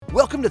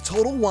Welcome to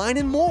Total Wine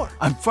and More.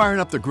 I'm firing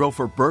up the grill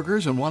for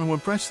burgers and want to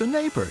impress the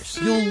neighbors.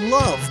 You'll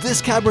love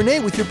this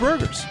Cabernet with your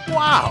burgers.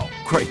 Wow,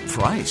 great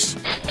price.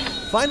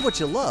 Find what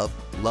you love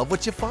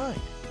what you find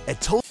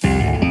at Total.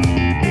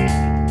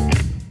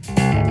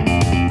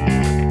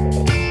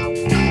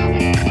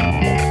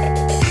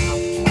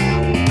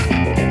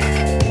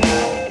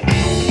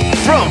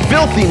 From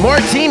Filthy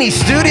Martini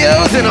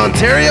Studios in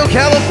Ontario,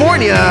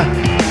 California,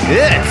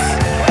 it's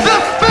the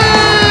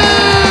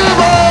Foo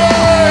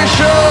Bar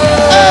Show!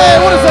 Hey,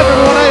 what is up,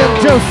 everyone? I am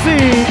Joe C.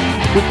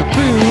 with the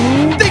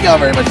Foo. Thank y'all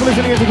very much for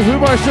listening to the Foo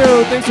Bar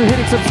Show. Thanks for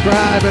hitting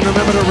subscribe, and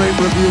remember to rate,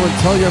 review, and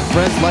tell your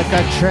friends like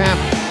a champ.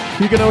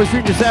 You can always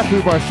reach us at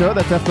Foo Bar Show.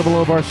 That's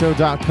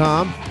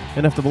FTheBelowBarShow.com.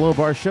 And F The Below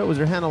Bar Show is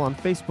your handle on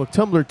Facebook,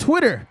 Tumblr,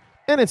 Twitter,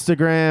 and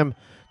Instagram.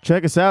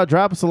 Check us out.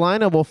 Drop us a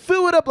line, and we'll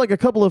foo it up like a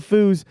couple of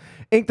foos.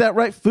 Ain't that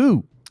right,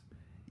 Foo?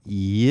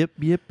 Yep,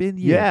 and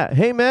yep. Yeah.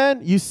 Hey,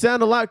 man, you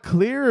sound a lot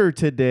clearer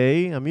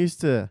today. I'm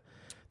used to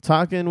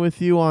talking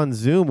with you on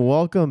Zoom.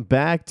 Welcome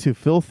back to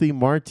Filthy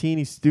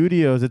Martini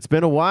Studios. It's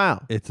been a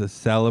while. It's a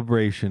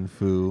celebration,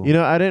 Foo. You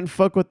know, I didn't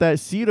fuck with that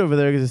seat over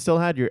there because it still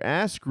had your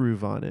ass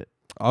groove on it.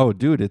 Oh,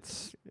 dude,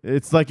 it's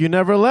like you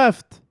never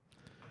left.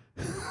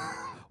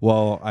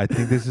 Well, I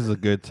think this is a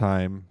good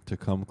time to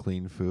come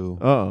clean, Foo.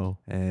 Uh-oh.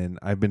 And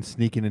I've been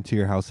sneaking into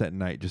your house at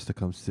night just to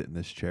come sit in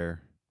this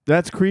chair.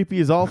 That's creepy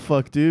as all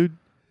fuck, dude.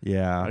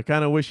 Yeah. I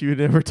kind of wish you had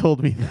never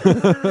told me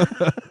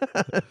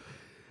that.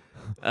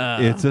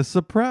 It's a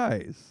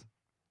surprise.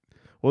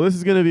 Well, this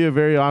is going to be a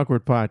very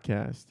awkward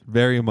podcast.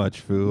 Very much,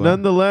 Foo.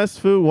 Nonetheless,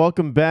 Foo,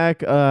 welcome back.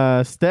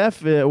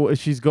 Steph,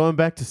 she's going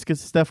back to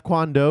Steph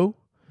Kwando.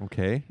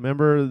 Okay.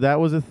 Remember that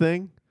was a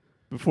thing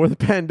before the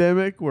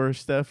pandemic where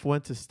Steph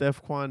went to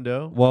Steph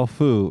Kwando? Well,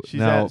 Foo.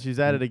 She's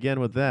at it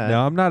again with that.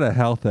 Now, I'm not a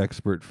health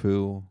expert,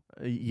 Foo.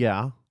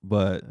 Yeah.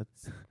 But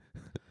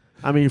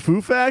I mean,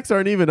 Foo facts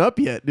aren't even up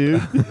yet,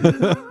 dude.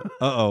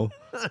 Uh-oh.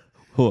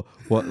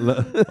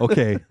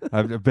 Okay.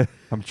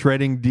 I'm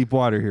treading deep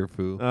water here,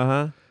 Foo.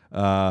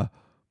 Uh-huh.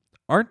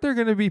 Aren't there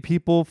going to be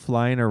people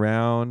flying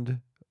around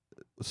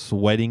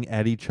sweating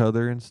at each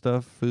other and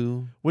stuff,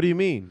 Foo? What do you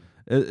mean?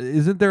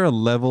 Isn't there a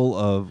level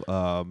of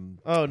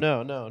Oh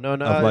no.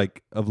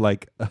 of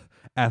like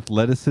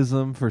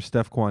athleticism for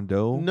Steph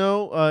Kwando?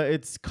 No,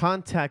 it's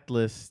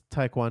contactless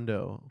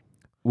taekwondo.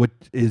 Which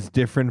is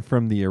different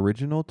from the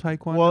original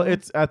taekwondo? Well,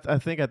 it's I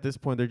think at this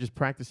point they're just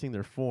practicing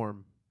their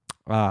form.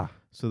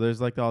 So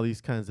there's like all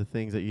these kinds of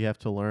things that you have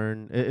to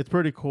learn. It's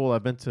pretty cool.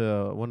 I've been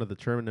to one of the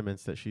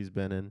tournaments that she's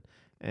been in,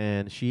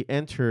 and she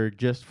entered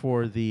just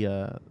for the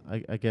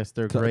I guess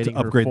they're grading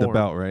to upgrade her form. the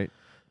belt, right?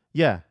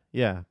 Yeah.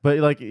 But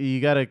like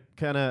you gotta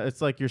kind of,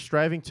 it's like you're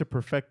striving to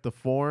perfect the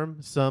form.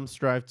 Some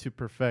strive to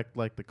perfect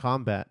like the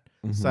combat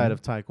side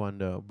of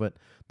taekwondo, but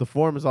the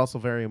form is also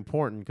very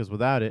important because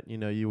without it,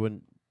 you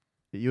wouldn't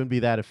be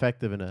that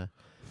effective in a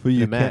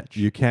match.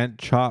 You can't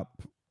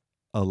chop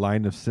a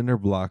line of cinder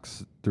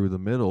blocks through the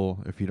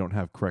middle if you don't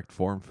have correct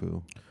form,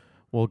 Foo.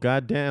 Well,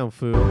 goddamn,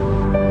 Foo.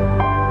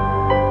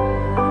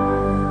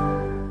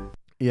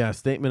 Yeah,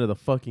 statement of the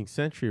fucking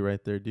century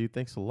right there, dude.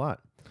 Thanks a lot.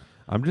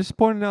 I'm just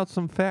pointing out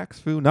some facts,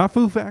 Foo. Not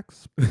Foo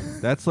facts.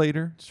 That's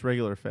later. Just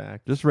regular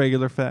fact. Just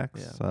regular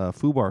facts. Yeah.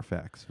 Foo bar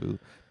facts, Foo.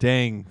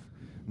 Dang.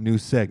 New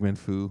segment,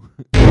 Foo.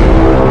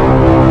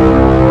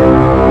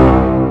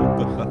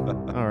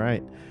 All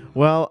right.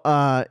 Well,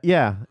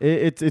 yeah,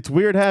 it's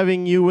weird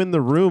having you in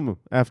the room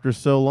after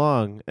so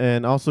long,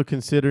 and also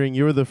considering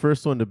you were the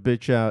first one to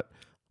bitch out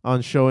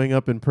on showing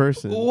up in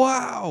person.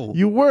 Wow.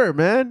 You were,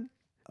 man.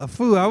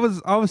 Foo, I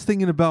was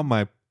thinking about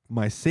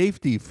my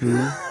safety,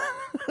 Foo.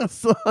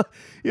 So,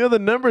 the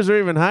numbers are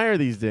even higher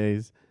these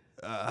days.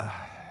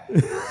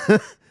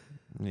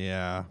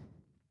 Yeah.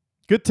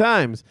 Good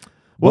times.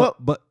 Well,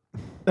 but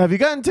have you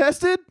gotten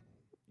tested?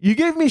 You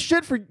gave me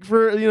shit for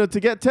to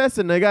get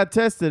tested, and I got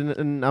tested,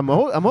 and I'm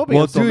hoping.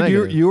 Well, I'm still dude,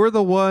 negative. you were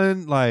the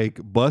one like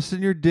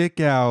busting your dick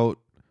out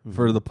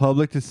for the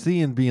public to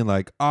see and being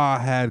like, I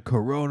had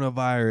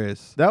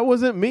coronavirus. That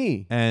wasn't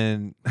me.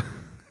 And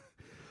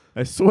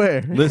I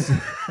swear. listen,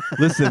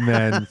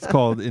 man. It's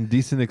called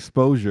indecent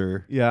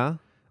exposure. Yeah.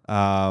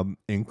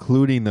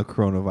 Including the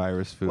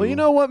coronavirus, Foo. Well, you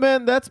know what,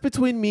 man? That's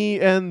between me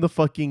and the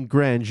fucking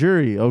grand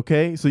jury,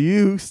 okay? So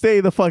you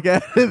stay the fuck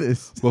out of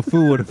this. Well,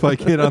 Foo, what if I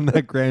get on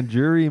that grand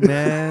jury,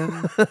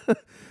 man?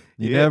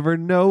 You never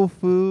know,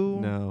 Foo.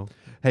 No.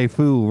 Hey,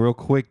 Foo, real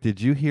quick,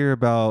 did you hear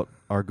about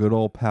our good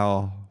old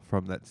pal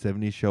from that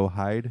 70s show,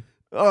 Hyde?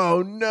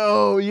 Oh,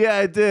 no. Yeah,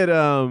 I did.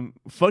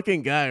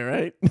 Fucking guy,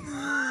 right?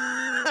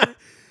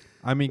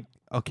 I mean,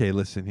 okay,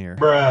 listen here.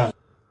 Bruh.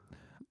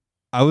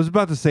 I was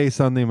about to say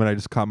something, but I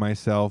just caught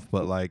myself.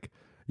 But, like,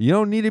 you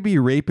don't need to be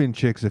raping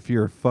chicks if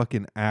you're a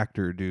fucking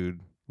actor, dude.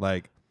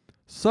 Like,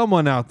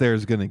 someone out there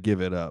is going to give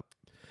it up.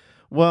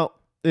 Well,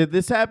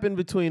 this happened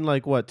between,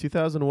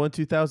 2001,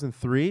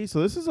 2003.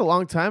 So this is a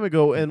long time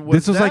ago. And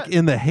this was,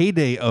 in the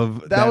heyday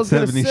of that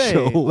 70s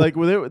show. Like,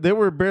 they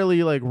were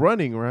barely,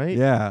 running, right?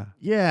 Yeah.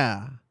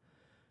 Yeah.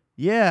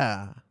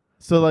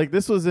 So,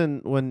 this was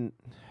when...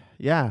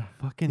 Yeah.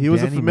 Fucking he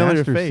was Danny a familiar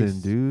Masterson, face.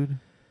 dude.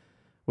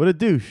 What a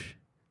douche.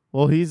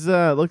 Well, he's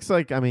looks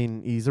like, I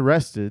mean, he's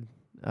arrested.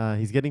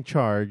 He's getting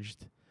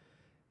charged,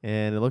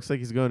 and it looks like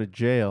he's going to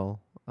jail.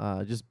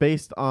 Just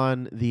based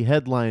on the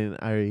headline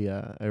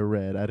I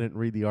read. I didn't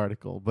read the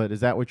article, but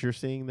is that what you're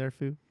seeing there,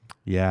 Foo?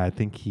 Yeah, I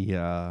think he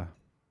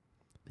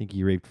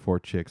raped 4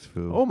 chicks,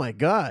 Foo. Oh my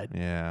God.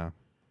 Yeah.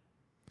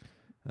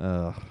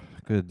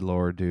 Good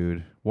Lord,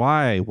 dude.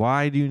 Why?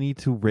 Why do you need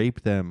to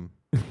rape them?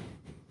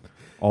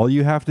 All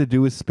you have to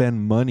do is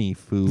spend money,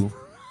 Foo.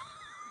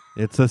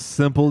 It's a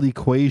simple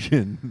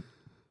equation.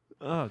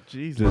 Oh,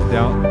 Jesus.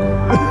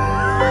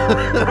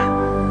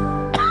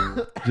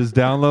 Just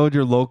download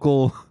your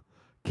local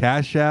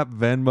Cash App,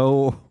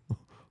 Venmo,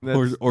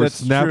 or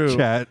that's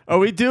Snapchat. True. Are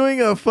we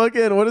doing a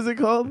fucking, what is it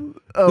called?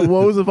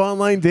 Woes of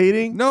online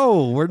dating?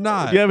 No, we're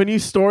not. Do you have a new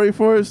story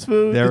for us,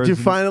 Foo? Did you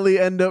finally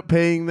end up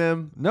paying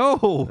them?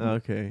 No.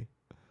 Okay.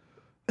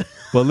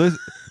 But listen,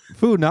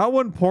 Foo, not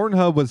when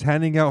Pornhub was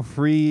handing out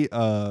free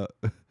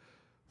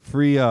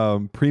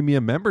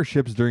premium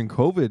memberships during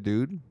COVID,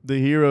 dude. The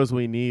heroes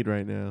we need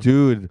right now.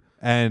 Dude,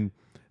 and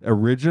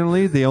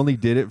originally they only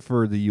did it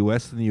for the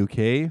US and the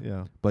UK.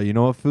 Yeah. But you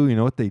know what, Foo? You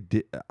know what they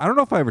did? I don't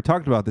know if I ever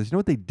talked about this. You know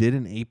what they did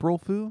in April,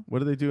 Foo? What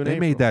did they do in They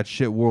April? made that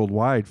shit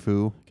worldwide,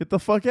 Foo. Get the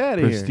fuck out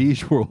of here.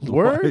 Prestige worldwide.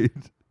 Word?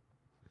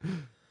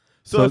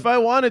 So if I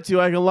wanted to,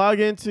 I can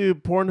log into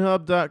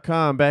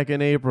Pornhub.com back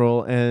in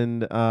April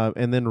and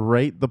then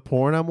rate the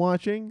porn I'm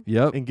watching.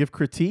 Yep. And give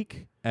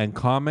critique. And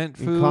comment,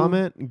 Foo. And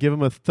comment and give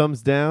them a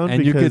thumbs down.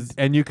 And because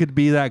you could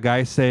be that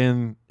guy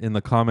saying in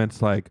the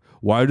comments like,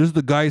 why does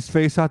the guy's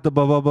face have to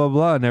blah blah blah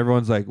blah? And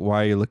everyone's like,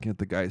 why are you looking at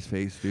the guy's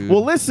face, dude?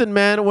 Well, listen,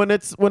 man, when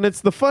it's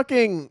the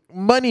fucking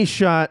money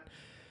shot,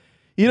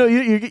 you know,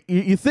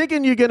 you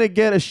thinking you're gonna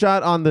get a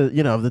shot on the,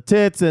 you know, the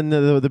tits and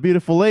the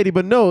beautiful lady,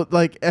 but no,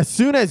 like as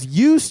soon as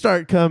you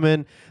start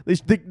coming,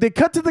 they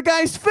cut to the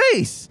guy's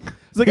face.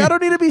 It's like, I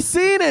don't need to be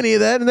seeing any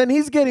of that, and then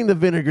he's getting the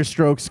vinegar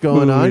strokes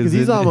going on because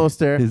he's almost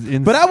there.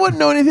 But I wouldn't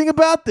know anything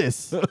about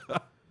this.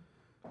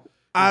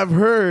 I've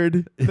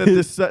heard that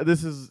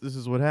this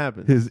is what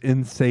happens. His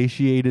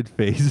insatiated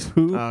face,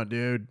 Foo. Oh,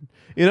 dude.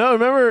 You know,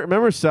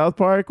 remember South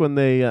Park when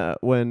they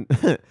when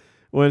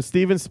when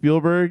Steven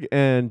Spielberg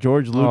and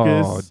George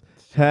Lucas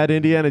had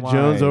Indiana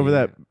Jones over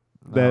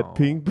that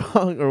ping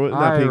pong or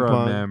not ping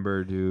pong? I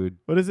remember, dude.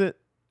 What is it?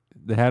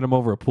 They had him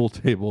over a pool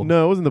table.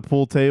 No, it wasn't the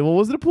pool table.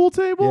 Was it a pool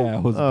table? Yeah,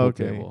 it was a pool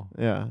table.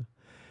 Yeah.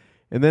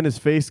 And then his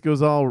face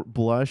goes all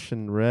blush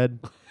and red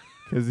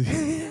because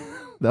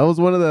that was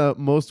one of the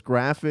most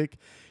graphic.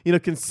 You know,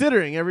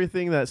 considering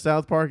everything that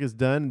South Park has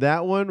done,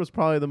 that one was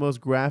probably the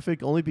most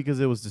graphic only because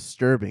it was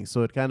disturbing.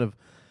 So it kind of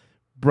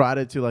brought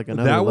it to like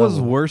another level. That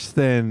was worse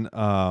than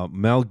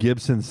Mel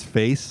Gibson's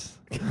face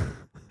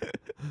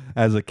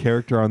as a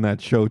character on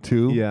that show,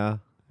 too. Yeah.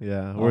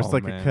 Yeah. Where it's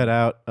like a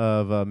cutout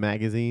of a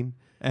magazine.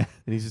 And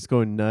he's just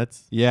going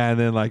nuts. Yeah, and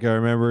then like I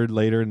remember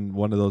later in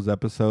one of those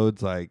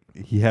episodes, like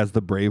he has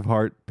the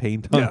Braveheart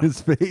paint on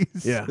his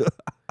face. Yeah.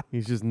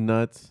 He's just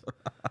nuts.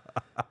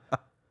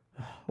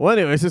 Well,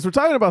 anyway, since we're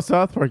talking about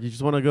South Park, you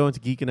just want to go into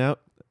geeking out?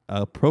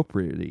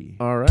 Appropriately.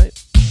 All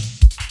right.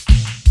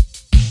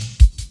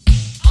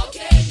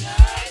 Okay,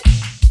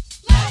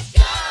 nerds, let's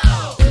go!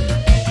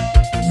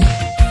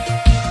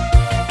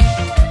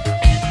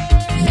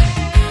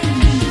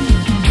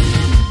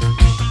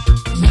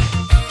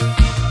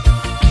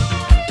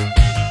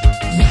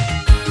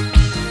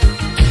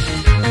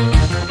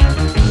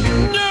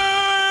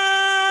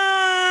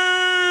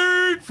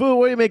 Foo,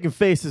 what are you making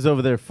faces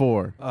over there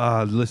for?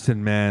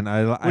 Listen, man.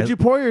 Would you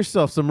pour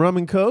yourself some rum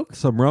and coke?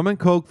 Some rum and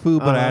coke, Foo,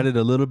 but I added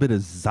a little bit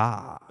of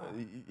za.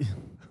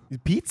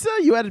 Pizza?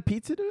 You added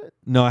pizza to it?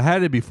 No, I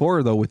had it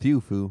before, though, with you,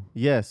 Foo.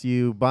 Yes,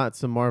 you bought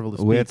some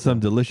marvelous We pizza. had some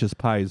delicious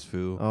pies,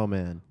 Foo. Oh,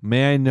 man.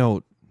 May I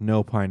note,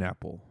 no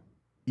pineapple.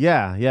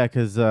 Yeah,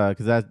 because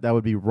that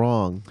would be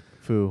wrong,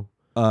 Foo.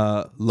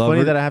 It's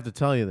funny that I have to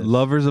tell you this.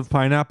 Lovers of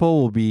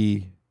pineapple will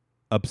be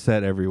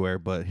upset everywhere,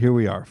 but here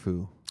we are,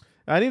 Foo.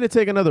 I need to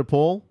take another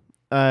poll.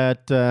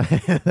 That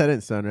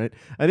didn't sound right.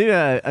 I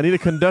need to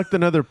conduct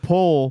another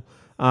poll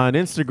on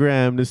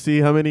Instagram to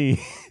see how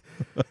many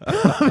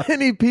how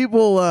many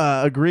people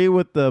agree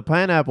with the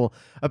pineapple.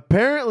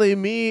 Apparently,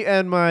 me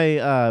and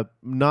my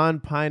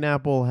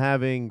non-pineapple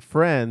having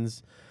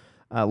friends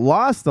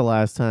lost the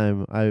last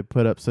time I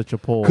put up such a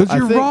poll. Because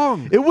you're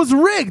wrong. It was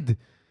rigged.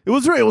 It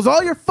was rigged. It was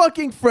all your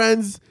fucking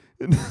friends.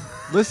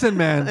 Listen,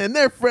 man. And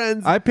their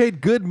friends. I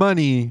paid good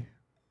money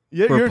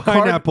for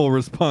pineapple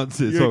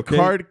responses. You're okay?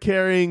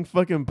 card-carrying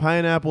fucking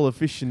pineapple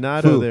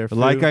aficionado Foo, there, Foo.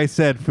 like I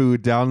said, Foo,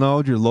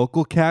 download your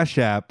local Cash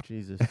App.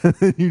 Jesus.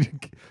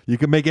 you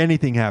can make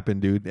anything happen,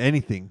 dude.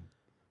 Anything.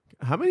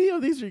 How many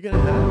of these are you going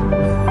to have?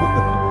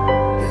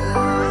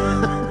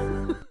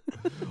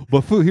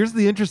 But Foo, here's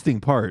the interesting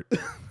part.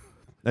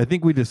 I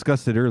think we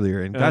discussed it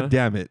earlier, and God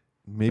damn it,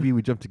 maybe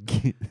we jumped to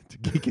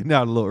geeking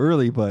out a little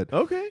early, but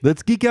okay.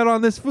 Let's geek out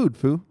on this food,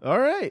 Foo. All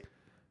right.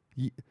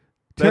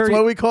 That's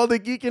why we called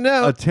it Geeking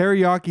Out. A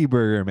teriyaki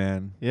burger,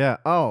 man. Yeah.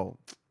 Oh.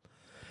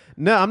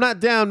 No, I'm not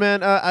down,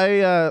 man.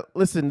 I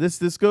listen.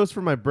 This goes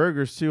for my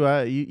burgers too.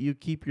 You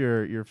keep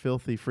your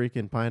filthy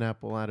freaking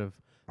pineapple out of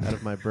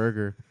my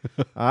burger.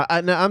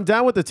 I'm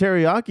down with the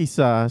teriyaki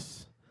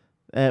sauce.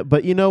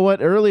 But you know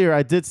what? Earlier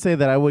I did say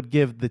that I would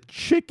give the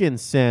chicken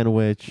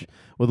sandwich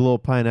with a little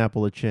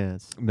pineapple a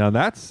chance. Now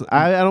that's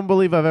I don't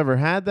believe I've ever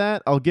had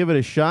that. I'll give it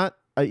a shot.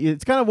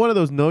 It's kind of one of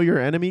those know your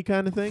enemy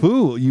kind of thing.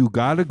 Foo. You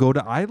gotta go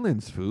to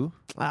Islands, Foo.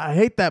 I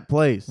hate that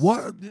place.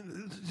 What?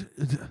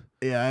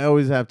 Yeah, I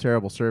always have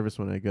terrible service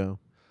when I go.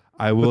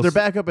 I will. But they're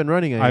back up and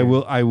running. I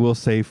will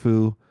say,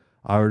 Foo.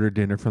 I ordered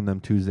dinner from them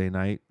Tuesday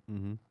night,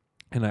 and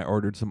I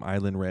ordered some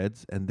Island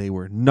Reds, and they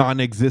were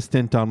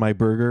non-existent on my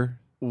burger.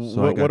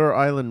 So What are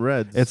Island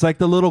Reds? It's like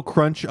the little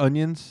crunch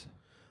onions.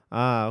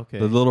 Ah, okay.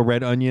 The little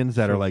red onions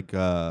that are Sure. like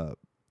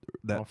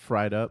All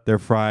fried up. they're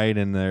fried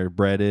and they're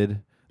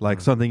breaded, like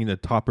something in the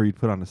topper you'd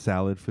put on a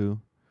salad, Foo.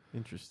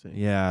 Interesting.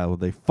 Yeah, well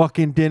they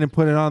fucking didn't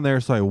put it on there,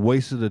 so I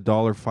wasted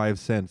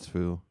 $1.05,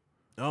 Foo.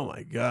 Oh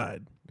my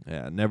God.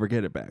 Yeah, never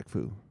get it back,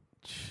 Foo.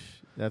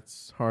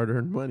 That's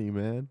hard-earned money,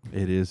 man.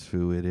 It is,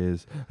 Foo. It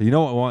is. You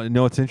know what? You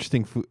know what's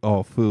interesting, Foo?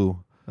 Oh,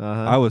 Foo.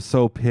 Uh-huh. I was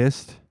so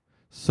pissed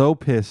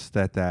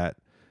at that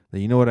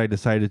you know what I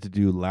decided to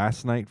do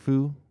last night,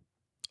 Foo?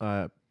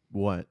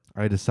 What?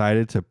 I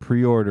decided to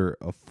pre-order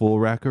a full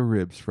rack of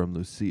ribs from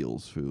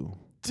Lucille's, Foo.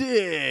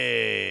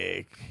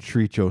 Dick.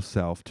 Treat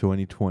yourself,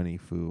 2020,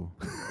 Foo.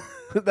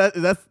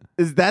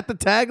 Is that the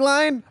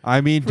tagline?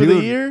 I mean, For dude.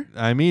 the year?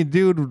 I mean,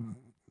 dude.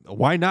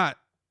 Why not?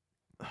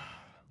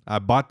 I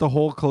bought the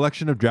whole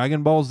collection of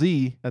Dragon Ball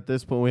Z At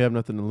this point, we have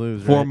nothing to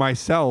lose, for right?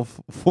 myself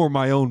for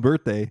my own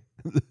birthday.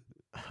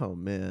 Oh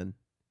man.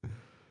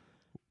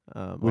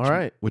 All Which,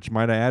 right. Which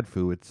might I add,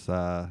 Foo? It's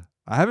I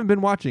haven't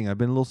been watching. I've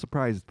been a little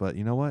surprised, but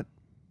you know what?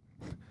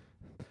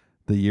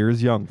 The year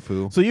is young,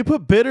 Foo. So you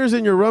put bitters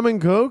in your rum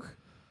and coke?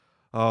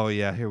 Oh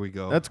yeah, here we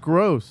go. That's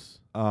gross.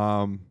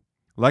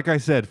 Like I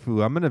said,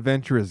 Foo, I'm an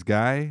adventurous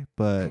guy,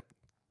 but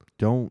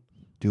don't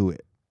do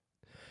it.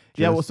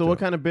 Yeah. Well, Just so what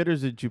don't. kind of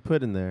bitters did you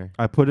put in there?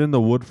 I put in the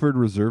Woodford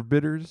Reserve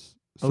bitters,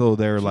 so Oh,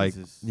 they're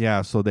Jesus.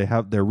 so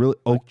they're really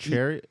Like oaky.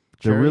 cherry.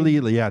 They're cherry?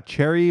 really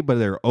cherry, but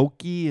they're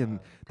oaky and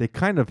they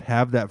kind of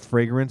have that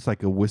fragrance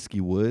like a whiskey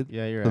would.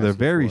 Yeah, you're. So they're asking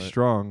very for it.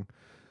 strong.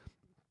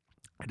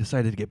 I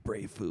decided to get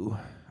brave, Foo.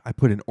 I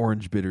put in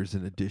orange bitters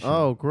in addition.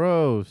 Oh,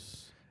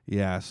 gross.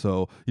 Yeah,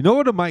 so you know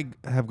what might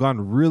have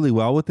gone really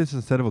well with this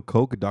instead of a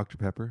Coke, a Dr.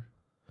 Pepper?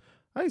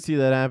 I can see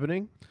that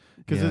happening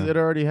because Yeah. it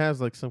already has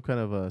like some kind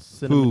of a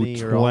Foo,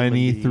 cinnamony or 23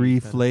 almondy kind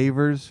of-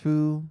 flavors,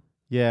 Foo.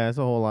 Yeah, it's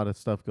a whole lot of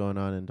stuff going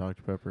on in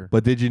Dr. Pepper.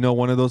 But did you know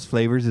one of those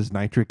flavors is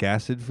nitric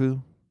acid,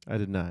 Foo? I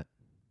did not.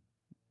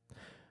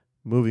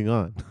 Moving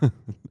on.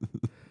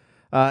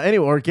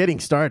 Anyway, we're getting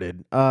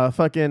started.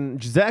 Fucking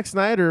Zack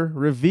Snyder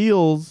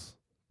reveals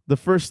the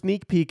first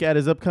sneak peek at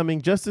his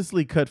upcoming Justice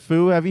League cut.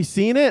 Foo, have you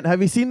seen it?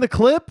 Have you seen the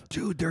clip?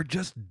 Dude, they're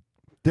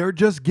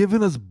just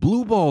giving us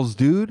blue balls,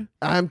 dude.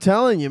 I'm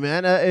telling you,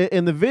 man.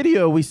 In the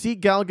video, we see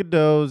Gal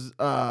Gadot's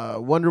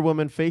Wonder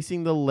Woman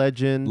facing the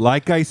legend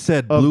Like I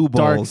said, of blue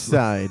balls.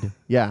 Darkseid.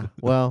 Yeah.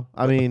 Well,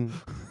 I mean,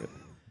 it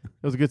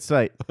was a good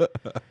sight.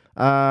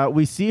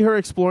 We see her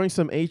exploring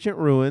some ancient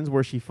ruins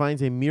where she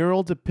finds a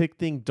mural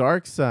depicting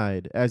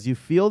Darkseid. As you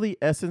feel the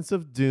essence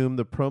of doom,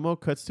 the promo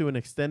cuts to an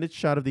extended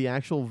shot of the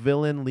actual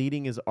villain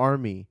leading his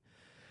army.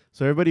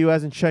 So everybody who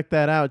hasn't checked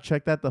that out,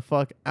 check that the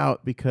fuck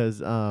out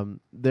because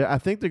I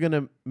think they're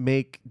gonna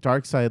make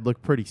Darkseid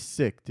look pretty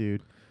sick,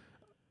 dude.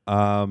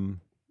 I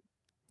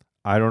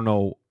don't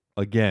know.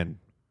 Again,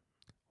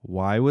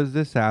 why was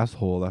this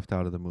asshole left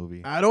out of the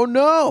movie? I don't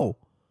know.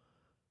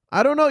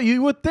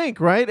 You would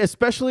think, right?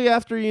 Especially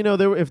after,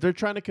 if they're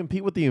trying to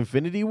compete with the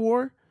Infinity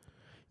War,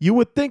 you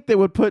would think they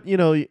would put,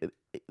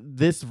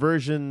 this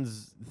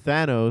version's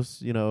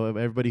Thanos,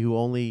 everybody who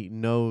only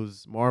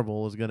knows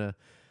Marvel is going to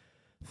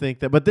think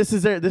that. But this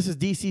is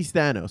DC's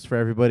Thanos for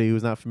everybody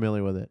who's not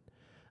familiar with it.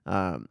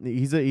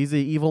 He's a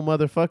evil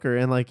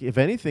motherfucker. And like, if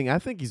anything, I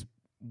think he's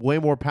way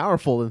more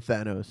powerful than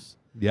Thanos.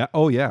 Yeah.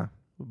 Oh, yeah.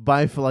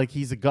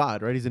 He's a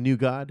god, right? He's a new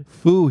god.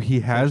 Foo, he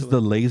has the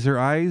laser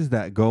eyes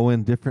that go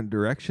in different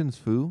directions,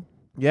 Foo.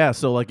 Yeah,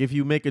 so like if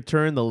you make a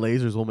turn, the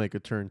lasers will make a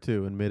turn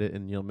too, and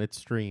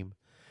midstream.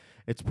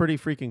 It's pretty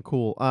freaking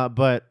cool.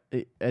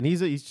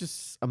 He's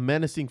just a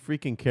menacing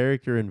freaking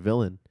character and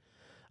villain.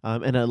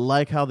 And I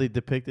like how they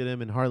depicted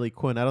him in Harley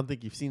Quinn. I don't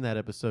think you've seen that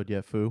episode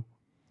yet, Foo.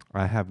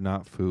 I have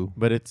not, Foo.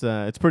 But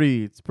it's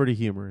pretty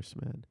humorous,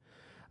 man.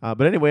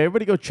 But anyway,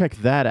 everybody go check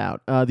that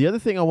out. The other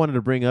thing I wanted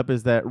to bring up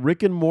is that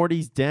Rick and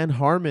Morty's Dan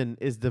Harmon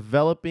is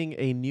developing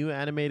a new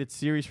animated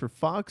series for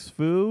Fox,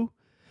 Foo.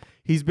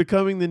 He's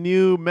becoming the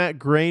new Matt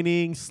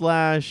Groening /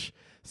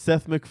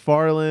 Seth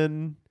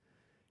MacFarlane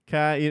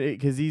cat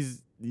because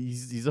he's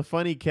a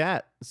funny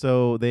cat.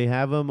 So they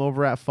have him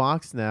over at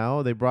Fox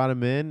now. They brought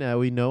him in.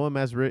 We know him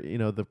as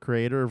the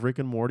creator of Rick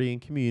and Morty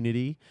and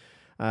Community,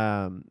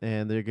 and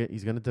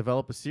he's going to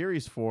develop a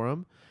series for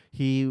him.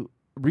 He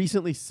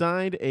recently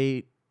signed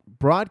a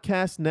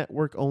broadcast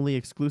network only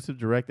exclusive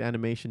direct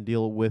animation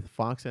deal with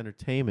Fox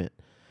Entertainment.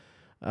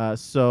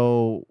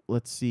 So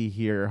let's see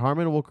here.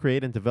 Harmon will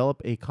create and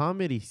develop a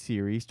comedy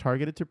series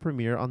targeted to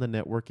premiere on the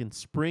network in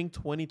spring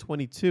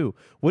 2022.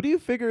 What do you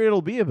figure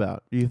it'll be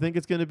about? Do you think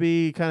it's going to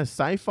be kind of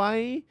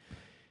sci-fi?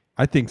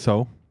 I think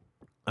so.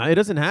 It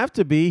doesn't have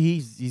to be.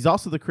 He's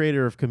also the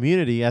creator of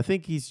Community. I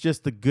think he's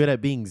just good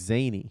at being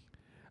zany.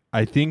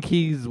 I think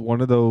he's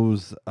one of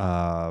those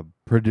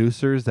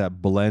producers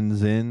that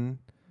blends in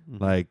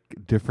like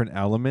different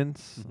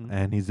elements,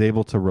 and he's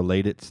able to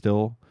relate it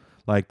still.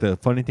 Like the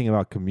funny thing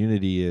about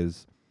Community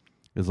is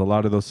a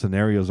lot of those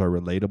scenarios are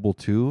relatable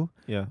too.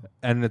 Yeah.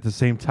 And at the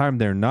same time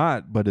they're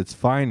not, but it's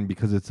fine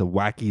because it's a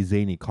wacky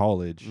zany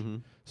college.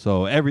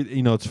 So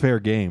it's fair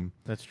game.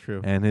 That's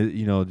true. And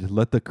just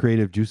let the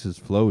creative juices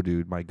flow,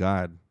 dude. My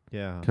God.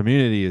 Yeah.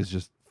 Community is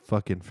just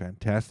fucking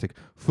fantastic.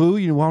 Foo,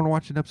 you want to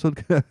watch an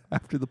episode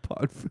after the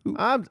pod, Foo?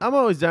 I'm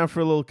always down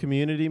for a little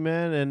Community,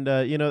 man, and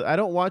I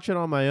don't watch it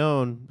on my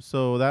own,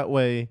 so that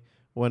way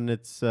when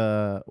it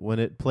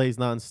plays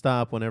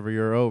nonstop whenever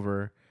you're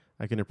over,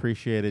 I can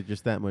appreciate it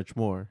just that much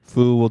more.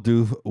 Foo,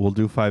 we'll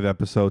do 5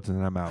 episodes and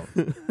then I'm out.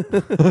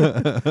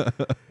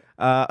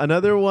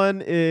 Another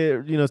one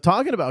is,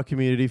 talking about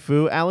Community,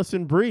 Foo,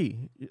 Allison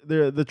Brie.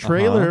 The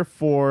trailer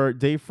for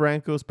Dave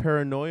Franco's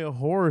paranoia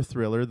horror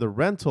thriller, The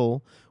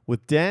Rental,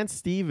 with Dan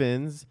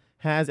Stevens,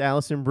 has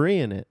Allison Brie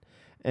in it.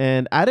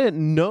 And I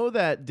didn't know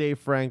that Dave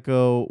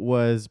Franco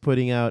was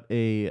putting out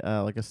a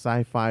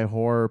sci-fi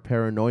horror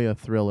paranoia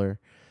thriller.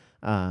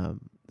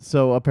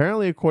 So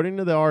apparently, according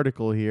to the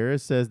article here, it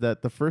says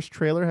that the first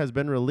trailer has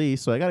been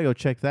released, so I got to go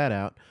check that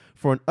out,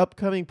 for an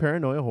upcoming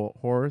paranoia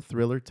horror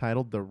thriller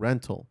titled The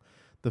Rental.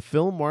 The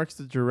film marks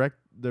the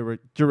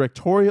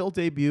directorial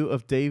debut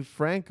of Dave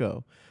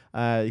Franco.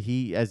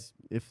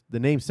 If the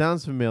name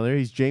sounds familiar,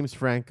 he's James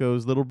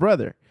Franco's little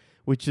brother,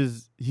 which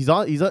is he's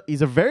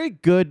a very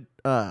good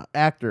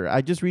actor.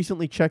 I just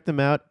recently checked him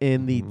out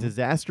in The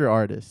Disaster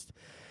Artist.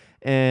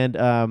 And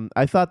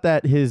I thought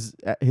that his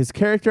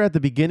character at the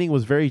beginning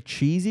was very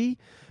cheesy,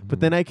 but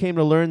then I came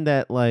to learn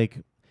that like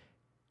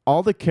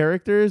all the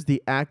characters,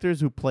 the actors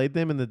who played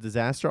them in The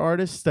Disaster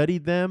Artist,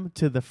 studied them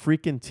to the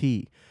freaking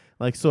T.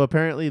 Like, so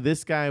apparently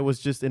this guy was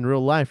just in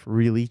real life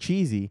really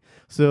cheesy.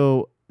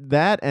 So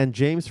that and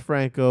James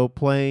Franco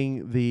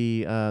playing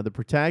the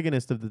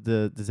protagonist of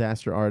the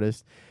Disaster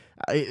Artist,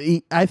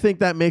 I think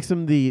that makes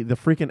him the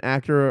freaking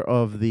actor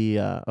of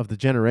the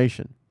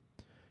generation,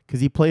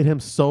 because he played him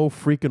so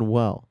freaking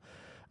well.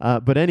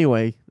 But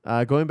anyway,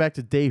 going back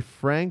to Dave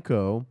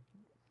Franco,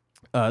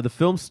 the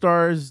film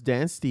stars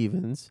Dan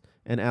Stevens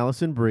and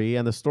Allison Brie,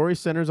 and the story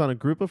centers on a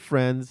group of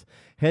friends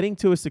heading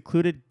to a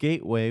secluded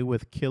gateway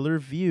with killer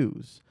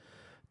views.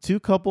 Two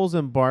couples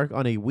embark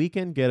on a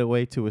weekend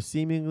getaway to a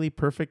seemingly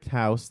perfect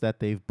house that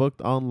they've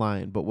booked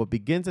online, but what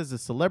begins as a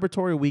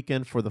celebratory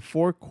weekend for the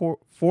four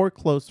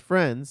close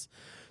friends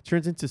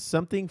turns into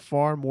something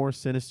far more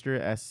sinister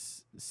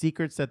as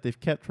secrets that they've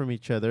kept from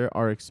each other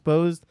are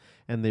exposed,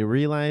 and they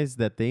realize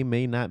that they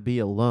may not be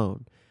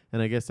alone.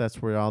 And I guess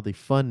that's where all the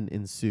fun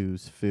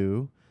ensues,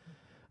 Foo.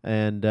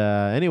 And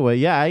anyway,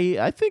 yeah,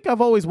 I think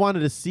I've always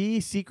wanted to see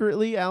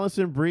secretly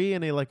Allison Brie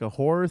in a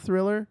horror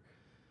thriller.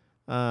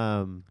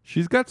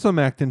 She's got some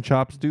acting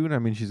chops, dude. I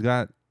mean, she was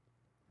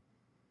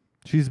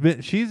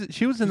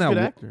in that good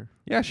actor.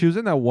 Yeah, she was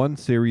in that one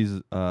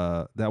series,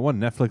 that one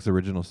Netflix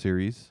original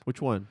series.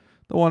 Which one?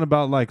 The one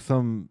about like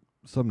some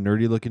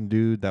nerdy looking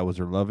dude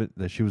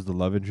that she was the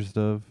love interest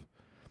of.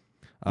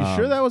 You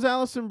sure that was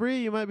Allison Brie?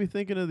 You might be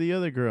thinking of the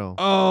other girl.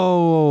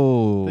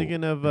 Oh,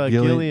 thinking of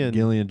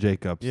Gillian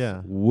Jacobs.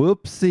 Yeah.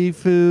 Whoopsie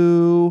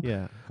foo.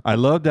 Yeah. I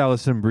loved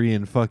Allison Brie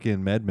in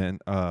fucking Mad Men.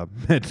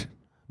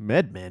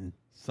 Mad Men.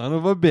 Son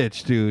of a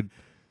bitch, dude.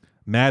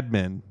 Mad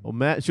Men.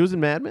 Oh, she was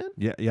in Mad Men?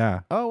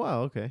 Yeah. Oh,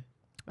 wow, okay.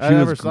 I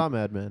never saw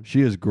Mad Men.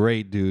 She is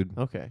great, dude.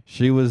 Okay.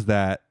 She was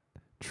that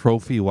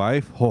trophy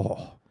wife.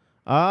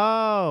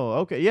 Oh,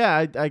 okay.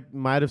 Yeah, I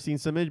might have seen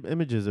some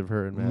images of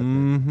her in Mad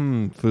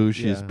Men. Foo.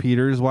 She is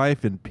Peter's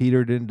wife, and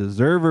Peter didn't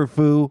deserve her,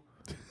 Foo.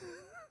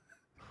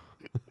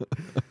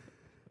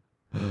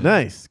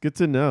 Nice. Good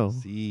to know.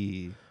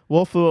 See.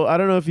 Well, Foo, I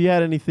don't know if you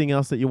had anything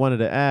else that you wanted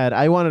to add.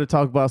 I wanted to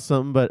talk about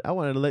something, but I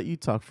wanted to let you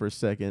talk for a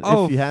second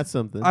if you had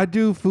something. I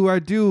do, Foo. I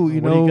do.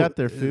 What do you got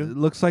there, Foo? It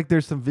looks like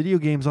there's some video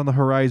games on the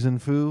horizon,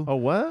 Foo. Oh,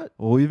 what?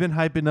 Well, we've been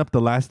hyping up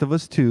The Last of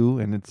Us 2,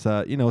 and it's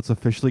it's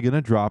officially going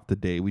to drop the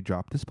day we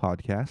drop this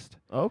podcast.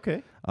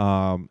 Okay.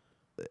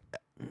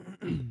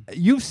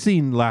 You've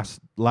seen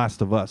Last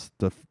of Us,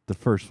 the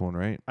first one,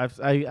 right?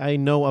 I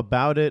know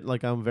about it.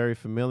 Like, I'm very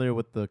familiar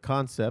with the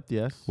concept,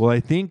 yes. Well, I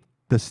think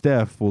the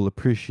Steph will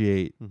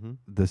appreciate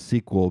the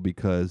sequel,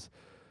 because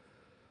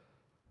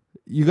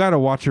you got to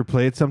watch her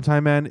play it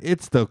sometime, man.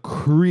 It's the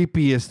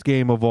creepiest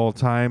game of all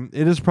time.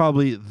 It is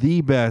probably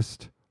the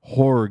best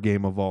horror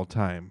game of all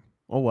time.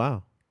 Oh,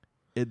 wow.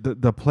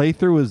 The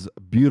playthrough is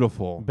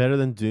beautiful. Better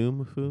than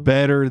Doom, Foo?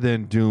 Better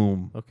than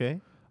Doom. Okay.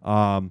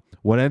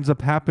 What ends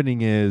up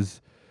happening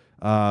is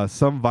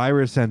some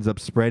virus ends up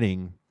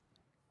spreading,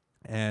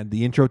 and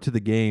the intro to the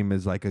game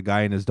is like a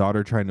guy and his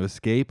daughter trying to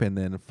escape, and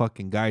then a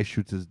fucking guy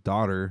shoots his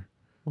daughter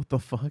What the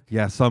fuck?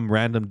 Yeah, some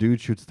random dude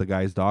shoots the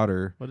guy's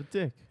daughter. What a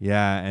dick.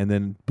 Yeah, and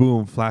then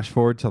boom, flash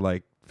forward to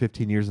like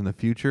 15 years in the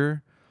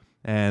future,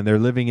 and they're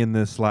living in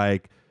this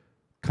like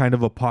kind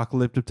of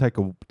apocalyptic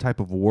type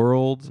of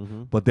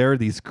world, but there are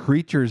these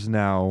creatures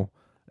now.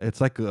 It's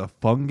like a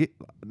fungus,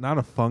 not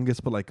a fungus,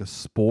 but like a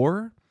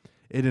spore.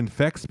 It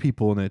infects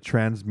people and it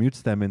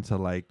transmutes them into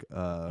like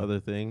Other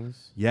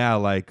things. Yeah,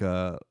 like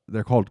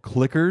they're called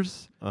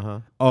clickers.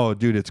 Uh-huh. Oh,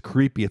 dude, it's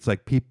creepy. It's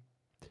like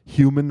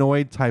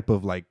humanoid type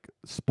of like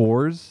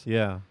spores.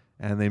 Yeah.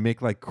 And they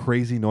make like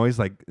crazy noise.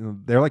 Like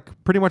they're like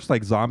pretty much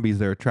like zombies.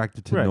 They're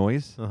attracted to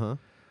noise.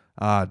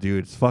 Uh-huh.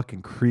 Dude, it's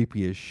fucking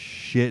creepy as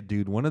shit,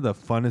 dude. One of the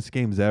funnest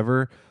games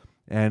ever.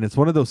 And it's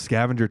one of those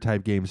scavenger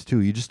type games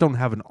too. You just don't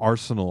have an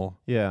arsenal.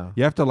 Yeah.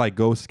 You have to like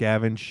go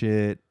scavenge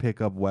shit,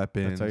 pick up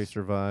weapons. That's how you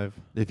survive.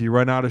 If you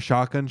run out of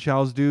shotgun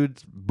shells,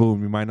 dude,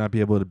 boom, you might not be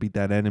able to beat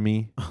that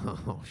enemy.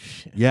 Oh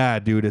shit. Yeah,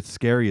 dude, it's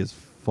scary as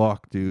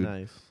fuck, dude.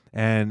 Nice.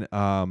 And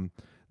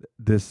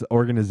this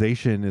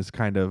organization is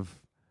kind of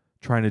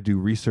trying to do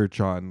research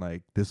on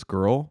like this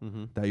girl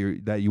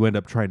that you end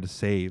up trying to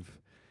save.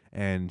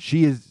 And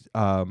she is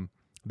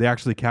they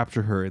actually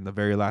capture her in the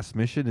very last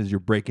mission as you're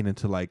breaking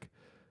into like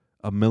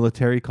a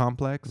military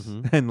complex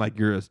and like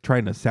you're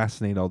trying to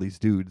assassinate all these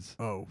dudes.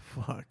 Oh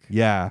fuck.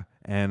 Yeah,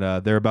 and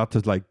they're about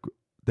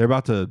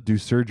to do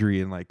surgery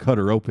and like cut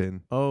her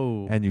open.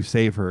 Oh. And you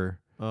save her.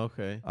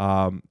 Okay.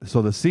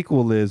 So the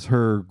sequel is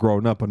her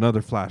growing up,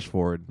 another flash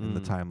forward in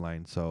the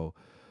timeline. So,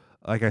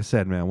 like I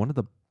said, man, one of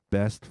the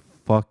best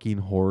fucking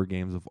horror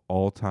games of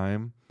all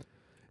time.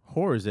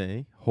 Horrors,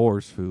 eh?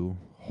 Horrors, foo.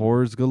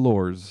 Horrors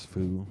galores,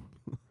 foo.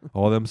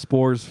 All them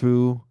spores,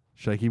 foo.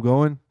 Should I keep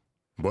going?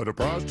 But a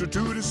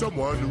prostitute is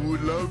someone who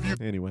would love you.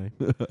 Anyway.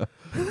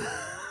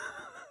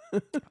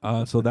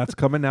 So that's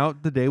coming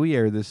out the day we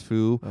air this,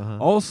 foo.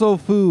 Also,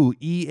 foo,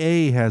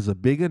 EA has a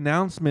big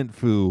announcement,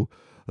 foo.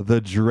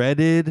 The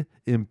dreaded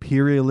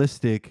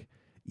imperialistic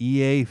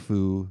EA,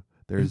 foo.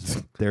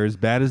 They're as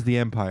bad as the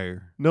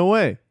Empire. No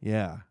way.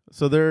 Yeah.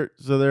 So they're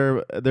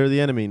the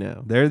enemy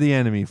now. They're the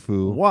enemy,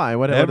 foo. Why?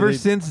 What? Ever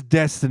since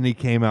Destiny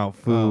came out,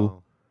 foo. Oh.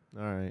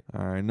 All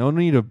right. No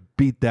need to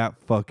beat that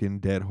fucking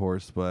dead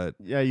horse, but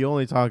Yeah, you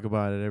only talk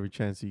about it every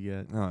chance you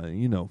get.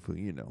 you know, foo.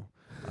 You know.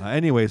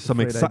 Anyway, some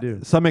Afraid I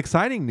do.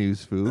 exciting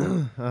news,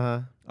 foo.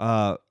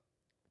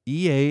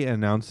 EA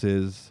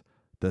announces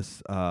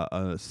this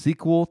a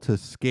sequel to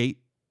Skate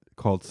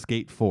called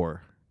Skate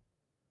 4.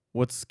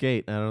 What's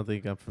Skate? I don't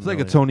think I'm It's familiar.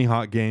 like a Tony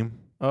Hawk game.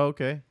 Oh,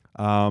 okay.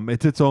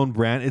 It's its own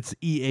brand. It's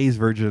EA's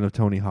version of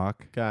Tony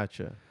Hawk.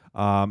 Gotcha.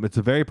 It's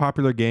a very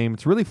popular game.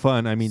 It's really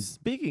fun. I mean,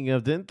 Speaking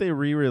of, didn't they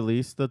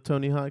re-release the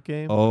Tony Hawk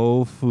game?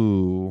 oh,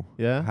 foo.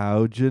 Yeah?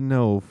 How'd you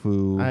know,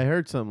 foo? I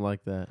heard something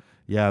like that.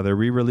 Yeah, they're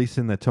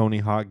re-releasing the Tony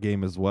Hawk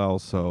game as well.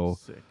 So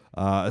Sick.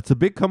 it's a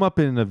big come up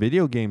in the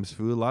video games,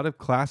 foo. A lot of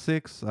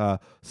classics.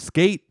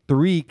 Skate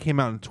 3 came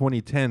out in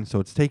 2010, so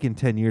it's taken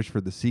 10 years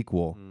for the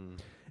sequel.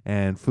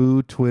 And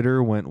foo,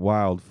 Twitter went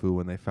wild, foo,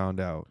 when they found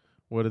out.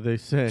 What did they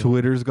say?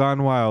 Twitter's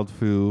gone wild,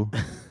 foo.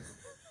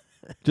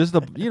 just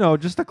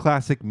the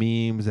classic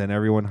memes and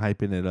everyone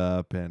hyping it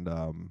up, and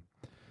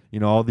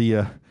all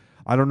the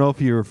I don't know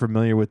if you're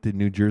familiar with the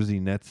New Jersey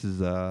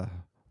Nets'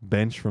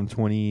 bench from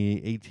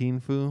 2018,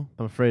 foo.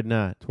 I'm afraid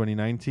not.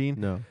 2019.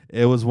 No.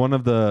 It was one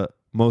of the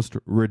most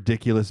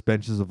ridiculous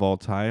benches of all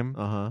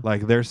time.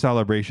 Like their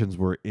celebrations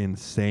were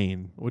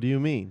insane. What do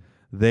you mean?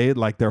 They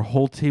like their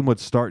whole team would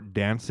start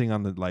dancing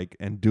on the like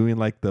and doing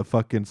like the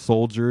fucking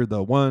soldier,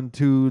 the 1,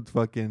 2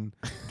 fucking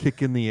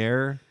kick in the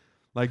air.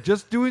 Like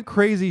just doing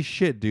crazy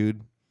shit,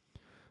 dude.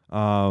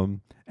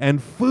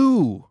 And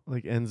foo.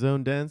 Like end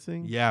zone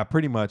dancing? Yeah,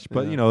 pretty much.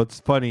 But Yeah. it's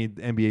funny,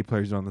 NBA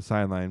players are on the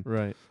sideline.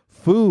 Right.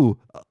 Foo.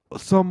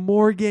 Some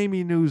more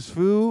gaming news,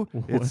 foo.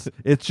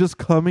 It's just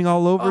coming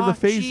all over the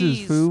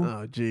faces, foo.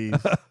 Oh,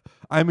 jeez.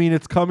 I mean,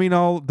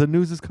 the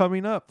news is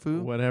coming up,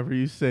 foo. Whatever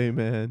you say,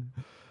 man.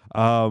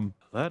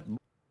 That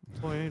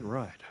boy ain't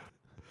right.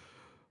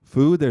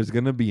 Foo, there's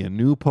going to be a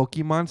new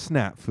Pokemon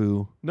Snap,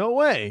 foo. No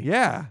way.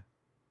 Yeah.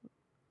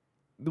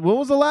 When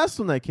was the last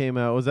one that came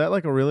out? Was that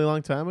like a really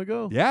long time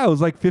ago? Yeah, it was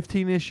like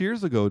 15-ish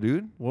years ago,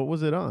 dude. What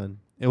was it on?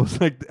 It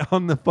was like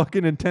on the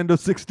fucking Nintendo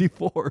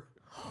 64.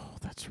 Oh,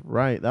 that's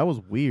right. That was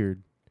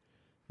weird.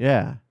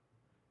 Yeah.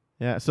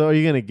 Yeah. So are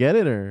you going to get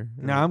it or?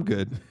 Nah, I'm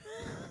good.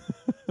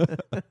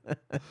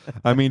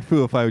 I mean,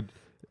 foo, if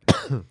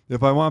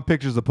I want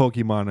pictures of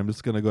Pokemon, I'm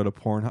just gonna go to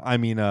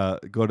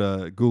go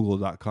to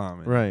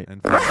Google.com. Right.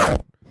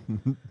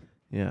 And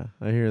Yeah,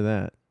 I hear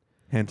that.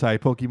 hentai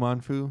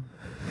Pokemon, foo.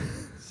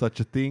 Such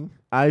a thing.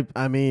 I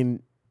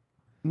mean,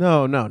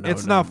 no.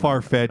 It's not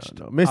far fetched.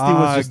 No. Misty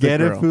was just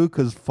get a it, girl. foo,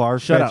 because far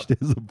fetched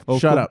is a Pokemon.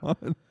 Shut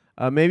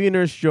up. Maybe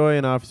Nurse Joy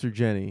and Officer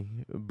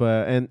Jenny,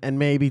 but and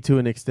maybe to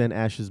an extent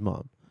Ash's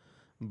mom.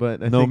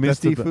 But I No think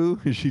that's Misty, the foo.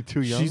 Is she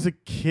too young? She's a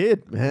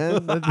kid,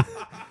 man.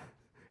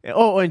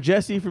 Oh, and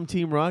Jesse from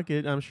Team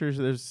Rocket. I'm sure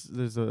there's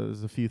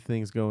a few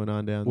things going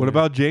on down there. What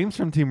about James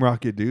from Team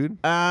Rocket, dude?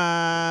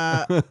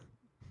 I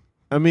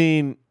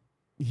mean,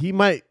 he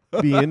might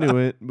be into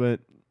it, but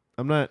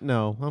I'm not.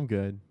 No, I'm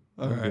good.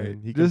 All right.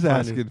 He can Just find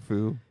asking,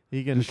 Foo.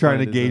 He can Just trying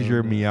to find his gauge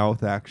your own,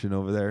 Meowth action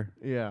over there.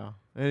 Yeah.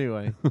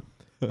 Anyway,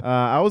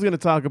 I was going to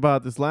talk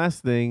about this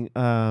last thing.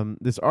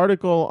 This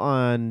article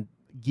on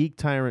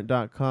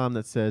GeekTyrant.com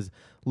that says,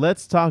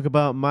 "Let's talk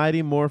about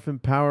Mighty Morphin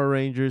Power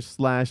Rangers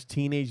 /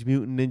 Teenage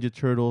Mutant Ninja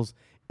Turtles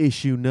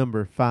issue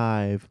number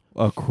 5."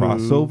 A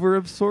crossover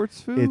of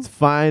sorts, Foo? It's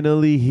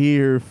finally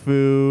here,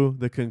 Foo.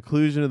 The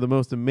conclusion of the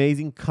most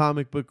amazing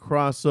comic book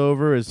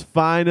crossover is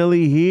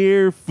finally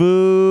here,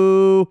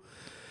 Foo.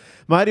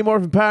 Mighty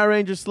Morphin Power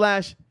Rangers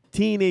 /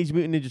 Teenage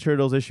Mutant Ninja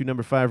Turtles issue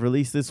number 5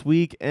 released this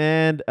week,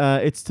 and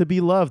it's to be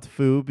loved,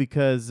 Foo,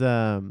 because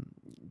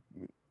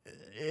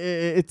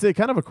it's a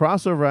kind of a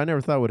crossover I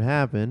never thought would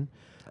happen.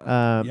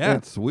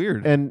 It's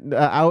weird. And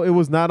it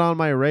was not on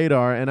my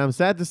radar, and I'm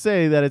sad to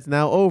say that it's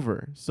now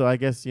over. So I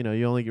guess, you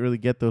only really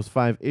get those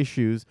 5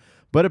 issues,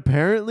 but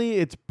apparently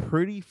it's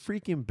pretty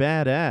freaking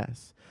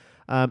badass.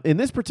 In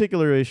this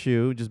particular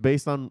issue, just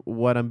based on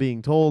what I'm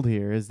being told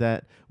here, is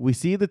that we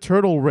see the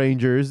Turtle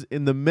Rangers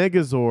in the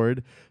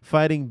Megazord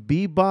fighting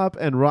Bebop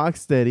and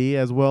Rocksteady,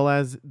 as well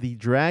as the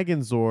Dragon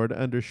Zord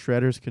under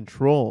Shredder's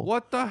control.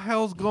 What the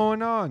hell's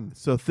going on?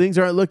 So things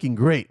aren't looking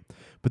great.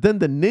 But then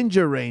the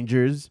Ninja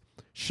Rangers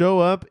show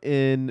up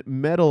in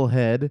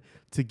Metalhead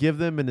to give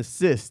them an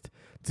assist.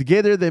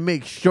 Together, they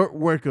make short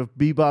work of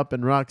Bebop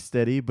and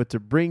Rocksteady, but to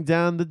bring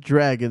down the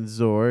Dragon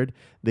Zord,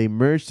 they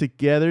merge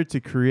together to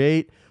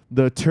create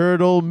the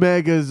Turtle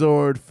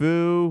Megazord,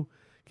 Foo.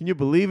 Can you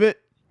believe it?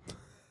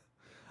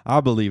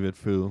 I believe it,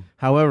 Foo.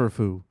 However,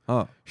 Foo,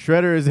 Oh.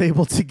 Shredder is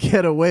able to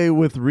get away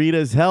with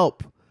Rita's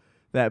help.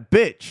 That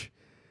bitch.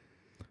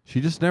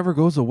 She just never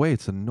goes away.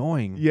 It's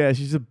annoying. Yeah,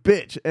 she's a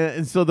bitch.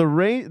 And so the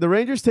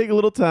Rangers take a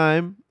little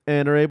time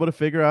and are able to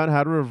figure out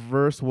how to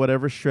reverse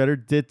whatever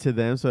Shredder did to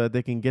them so that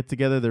they can get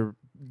together,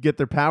 get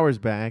their powers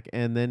back,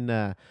 and then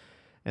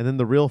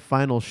the real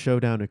final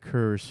showdown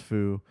occurs,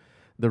 Foo.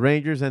 The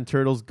Rangers and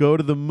Turtles go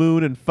to the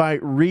moon and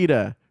fight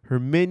Rita, her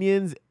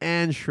minions,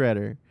 and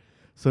Shredder.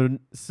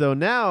 So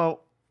now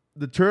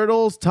the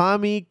Turtles,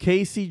 Tommy,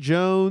 Casey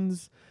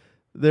Jones,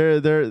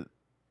 they're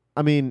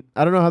I mean,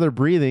 I don't know how they're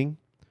breathing,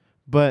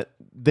 but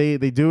they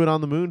do it on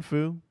the moon,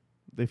 Foo.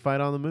 They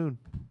fight on the moon.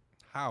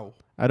 How?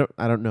 I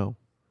don't know.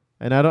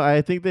 And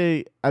I think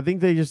they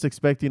just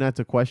expect you not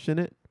to question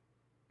it.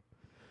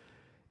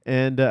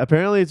 And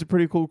apparently it's a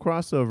pretty cool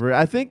crossover.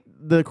 I think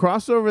the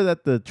crossover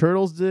that the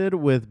Turtles did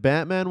with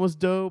Batman was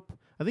dope.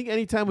 I think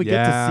anytime we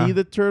get to see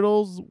the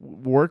Turtles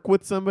work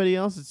with somebody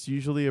else, it's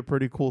usually a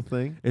pretty cool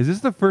thing. Is this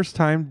the first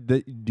time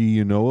that do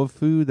you know of,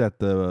 Foo, that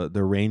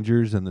the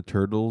Rangers and the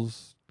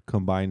Turtles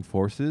combined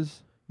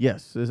forces?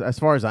 Yes, as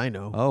far as I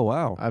know. Oh,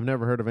 wow. I've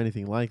never heard of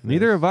anything like this.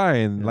 Neither have I.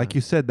 And Yeah. like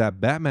you said,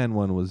 that Batman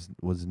one was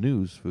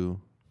news,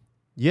 Foo.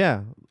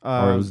 Yeah.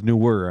 Or it was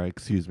newer.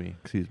 Excuse me.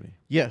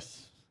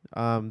 Yes.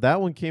 That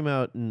one came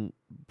out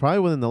probably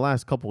within the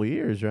last couple of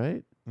years,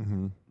 right?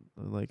 Mm-hmm.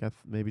 Like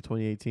maybe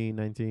 2018,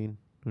 19.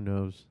 Who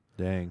knows?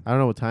 Dang. I don't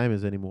know what time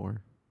is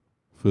anymore.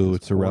 Foo,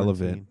 it's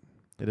irrelevant.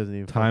 It doesn't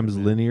even. Time's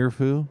linear,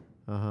 Foo,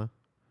 Uh-huh.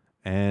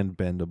 and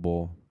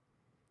bendable.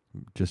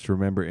 Just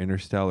remember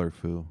Interstellar,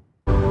 Foo.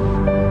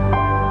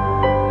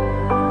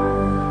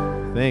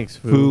 Thanks,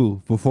 Foo.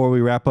 Foo, before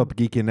we wrap up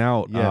geeking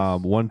out, Yes.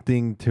 one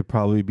thing to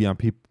probably be on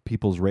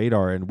people's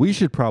radar, and we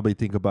should probably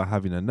think about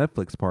having a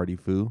Netflix party,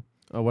 Foo.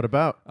 Oh, what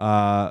about?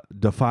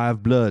 The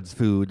Five Bloods,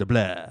 Foo, the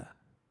blah.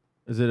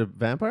 Is it a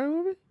vampire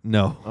movie?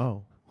 No.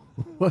 Oh.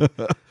 what?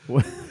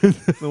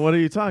 So what are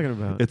you talking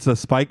about? It's a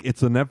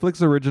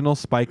Netflix original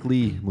Spike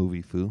Lee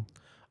movie, Foo.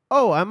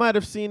 Oh, I might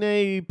have seen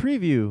a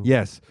preview.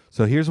 Yes.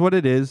 So here's what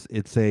it is.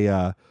 It's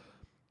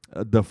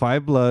the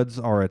Five Bloods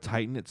are a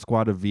tight-knit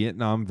squad of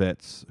Vietnam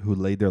vets who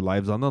laid their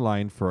lives on the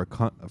line for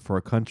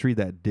a country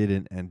that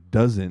didn't and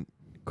doesn't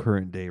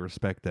current day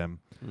respect them.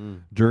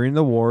 During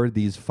the war,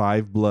 these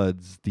five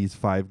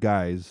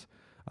guys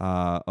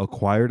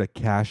acquired a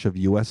cache of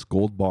U.S.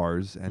 gold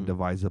bars and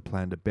devised a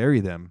plan to bury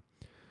them.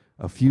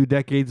 A few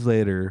decades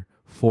later,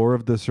 4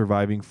 of the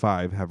surviving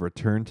 5 have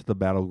returned to the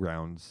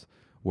battlegrounds,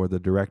 where the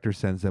director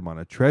sends them on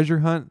a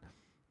treasure hunt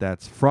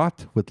that's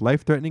fraught with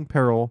life-threatening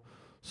peril,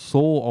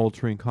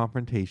 soul-altering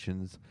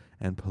confrontations,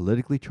 and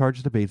politically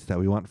charged debates that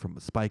we want from a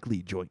Spike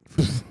Lee joint.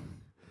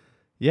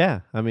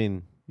 Yeah, I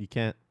mean, you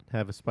can't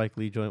have a Spike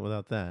Lee joint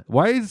without that.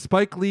 Why is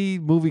Spike Lee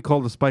movie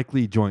called a Spike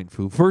Lee joint,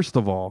 Foo? First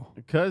of all.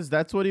 Because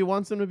that's what he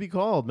wants him to be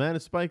called, man.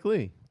 It's Spike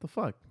Lee. What the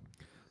fuck?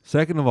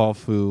 Second of all,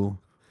 Foo,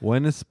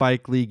 when is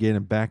Spike Lee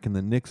getting back in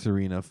the Knicks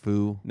arena,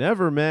 Foo?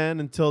 Never, man,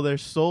 until they're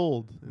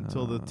sold.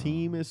 Until the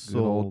team is Good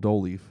old sold.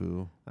 Dolly,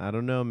 Foo. I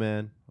don't know,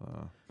 man.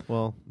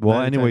 Well,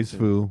 Anyways,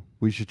 Foo,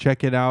 we should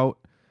check it out.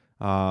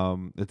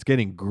 It's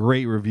getting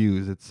great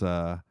reviews. It's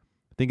I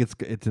think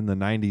it's in the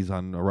 90s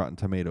on Rotten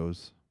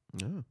Tomatoes.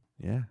 Oh,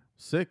 Yeah.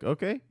 sick.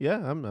 Okay.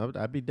 Yeah,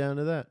 I'd be down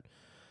to that.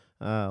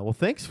 Well,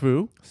 thanks,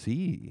 Foo.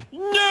 See.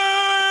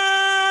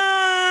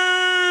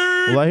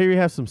 Well, I hear you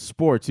have some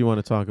sports you want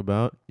to talk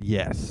about.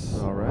 Yes.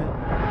 All right.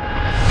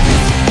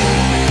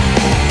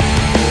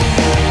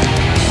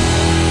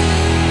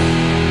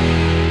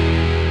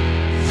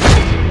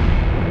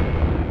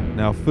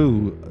 Now,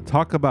 Foo,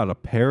 talk about a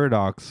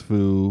paradox,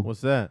 Foo.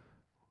 What's that?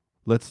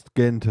 Let's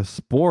get into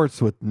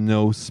sports with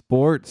no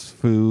sports,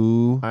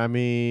 Foo. I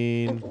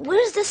mean,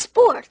 Where's the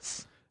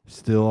sports?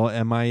 Still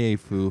MIA,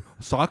 Foo.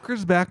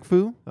 Soccer's back,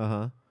 Foo.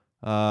 uh-huh.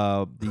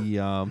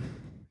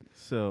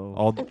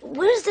 So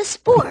Where's the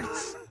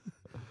sports?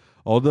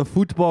 All the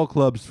football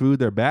clubs, Foo,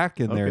 they're back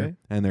and Okay.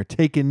 they're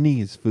taking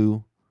knees,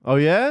 Foo. Oh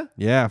yeah?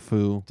 Yeah,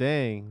 Foo.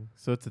 Dang.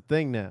 So it's a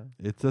thing now.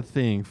 It's a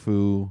thing,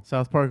 Foo.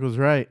 South Park was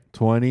right.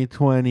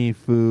 2020,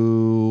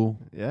 Foo.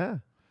 Yeah.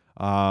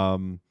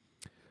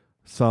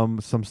 Some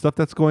stuff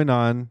that's going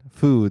on.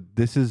 Foo,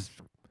 this is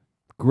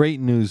great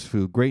news,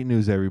 Foo. Great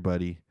news,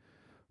 everybody.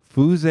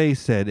 Fuze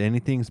said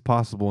anything's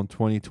possible in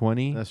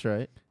 2020, That's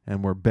right.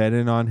 and we're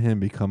betting on him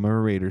becoming a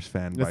Raiders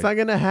fan That's not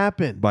gonna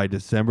happen. by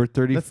December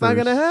 31st. That's not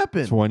gonna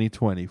happen.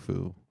 2020,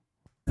 Foo.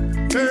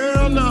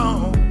 Hell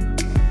no.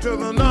 To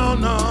the no,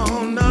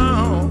 no,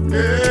 no.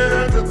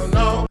 Yeah, to the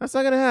no. That's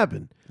not gonna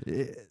happen.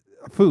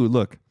 Foo,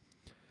 look.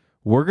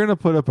 We're going to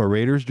put up a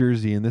Raiders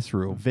jersey in this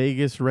room.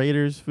 Vegas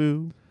Raiders,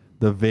 Foo.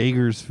 The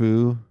Vagers,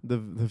 Foo. The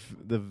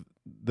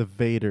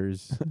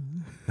Vaders.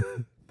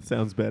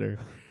 Sounds better.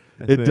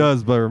 I It think.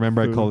 does, but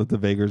remember I Foo. called it the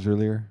Vagers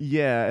earlier?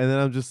 Yeah, and then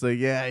I'm just like,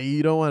 yeah,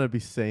 you don't want to be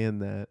saying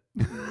that.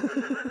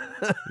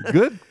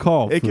 Good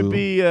call, It Foo. could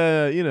be,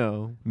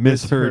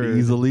 Misheard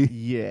easily.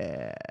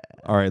 Yeah.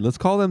 All right, let's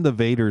call them the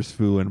Vaders,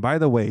 Foo. And by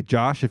the way,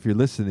 Josh, if you're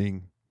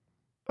listening,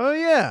 Oh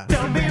yeah.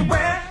 Tell me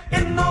where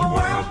in the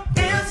world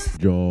is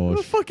Who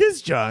the fuck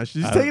is Josh?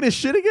 Is he taking his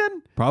shit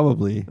again?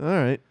 probably. All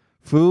right.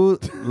 Foo,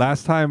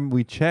 last time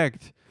we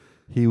checked,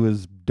 he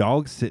was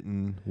dog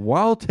sitting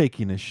while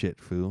taking a shit,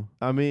 Foo.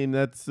 I mean,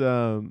 that's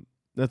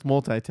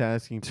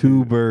multitasking.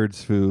 Two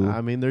birds, Foo.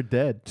 I mean, they're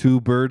dead. Two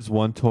birds,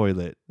 one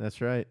toilet.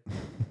 That's right.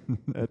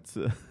 That's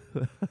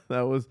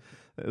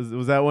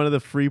was that one of the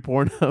free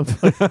Pornhub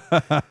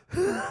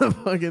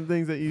fucking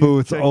things that you Foo,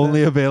 it's checked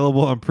only out?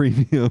 available on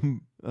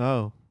premium.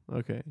 Oh,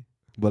 okay.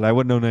 But I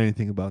wouldn't know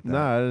anything about that.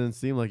 Nah, it didn't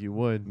seem like you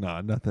would.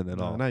 Nah, nothing at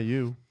all. Not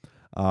you.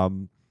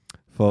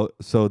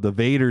 So the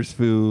Vaders,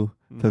 Foo,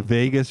 the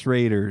Vegas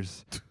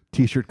Raiders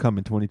t-shirt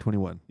coming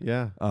 2021.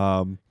 Yeah.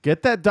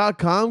 Get Get that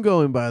 .com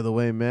going, by the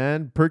way,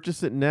 man.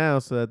 Purchase it now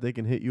so that they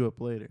can hit you up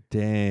later.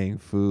 Dang,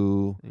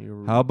 Foo. And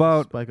you How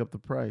about spike up the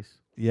price?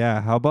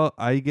 Yeah, how about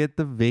I get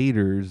the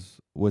Vaders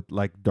with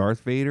like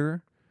Darth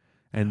Vader,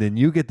 and then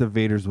you get the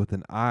Vaders with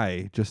an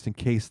eye, just in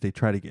case they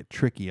try to get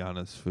tricky on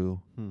us,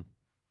 Foo.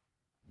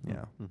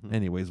 Yeah. Mhm.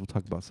 Anyways, we'll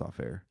talk about soft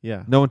air.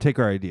 Yeah. No one take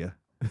our idea.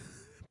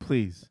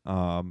 Please.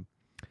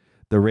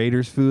 The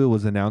Raiders, Foo, it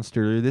was announced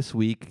earlier this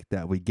week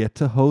that we get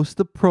to host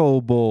the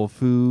Pro Bowl,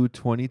 Foo,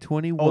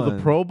 2021. Oh,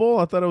 the Pro Bowl?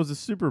 I thought it was a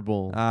Super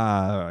Bowl.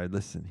 All right,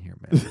 listen here,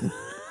 man.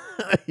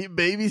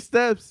 Baby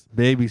steps.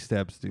 Baby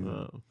steps, dude.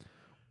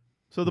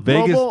 So the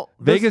Vegas, Pro Bowl.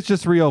 Vegas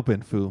just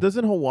reopened, Foo.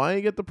 Doesn't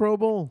Hawaii get the Pro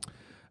Bowl?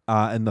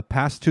 In the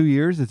past 2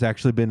 years, it's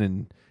actually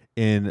been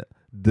in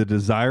the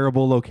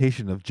desirable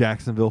location of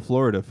Jacksonville,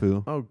 Florida,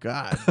 Foo. Oh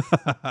God.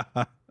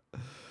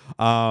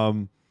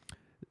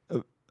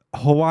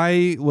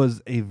 Hawaii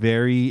was a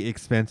very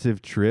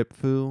expensive trip,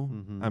 Foo.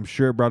 I'm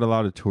sure it brought a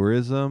lot of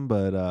tourism,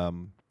 but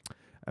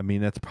I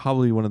mean that's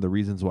probably one of the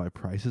reasons why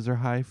prices are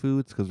high, Foo.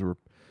 It's because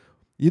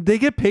they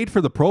get paid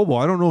for the Pro Bowl.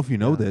 I don't know if you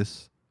know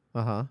this.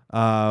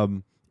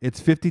 It's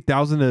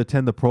 $50,000 to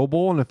attend the Pro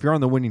Bowl, and if you're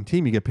on the winning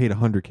team, you get paid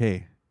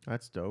 $100K.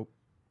 That's dope.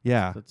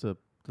 Yeah, That's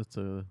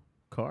a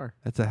car.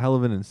 that's a hell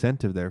of an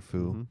incentive there,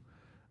 Foo.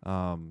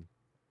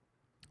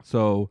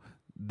 So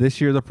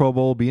this year the Pro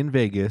Bowl will be in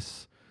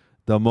Vegas,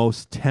 the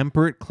most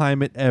temperate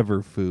climate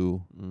ever,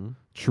 Foo.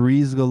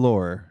 Trees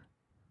galore.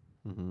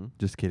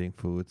 Just kidding,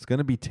 Foo. It's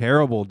gonna be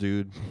terrible,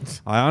 dude.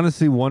 I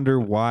honestly wonder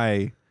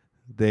why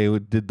they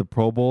did the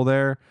Pro Bowl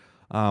there.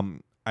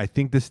 I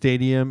think the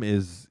stadium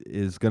is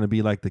gonna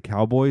be like the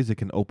Cowboys. It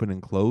can open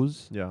and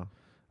close. Yeah.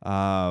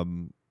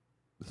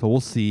 So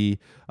we'll see.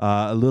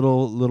 A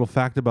little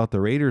fact about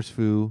the Raiders,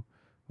 Foo,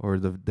 or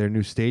their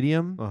new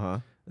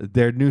stadium.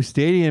 Their new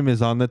stadium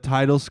is on the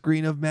title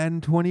screen of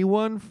Madden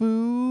 21,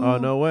 Foo. Oh,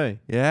 no way.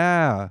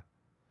 Yeah.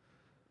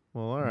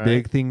 Well, all right.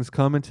 Big things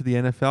coming to the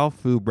NFL,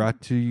 Foo. Brought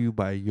to you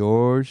by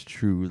yours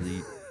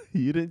truly.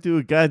 You didn't do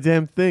a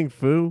goddamn thing,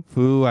 Foo.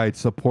 Foo, I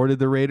supported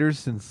the Raiders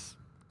since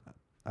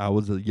I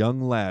was a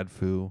young lad,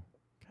 Foo.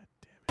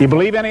 Do you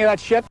believe any of that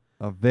shit?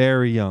 A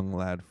very young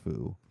lad,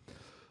 Foo.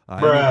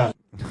 Bruh.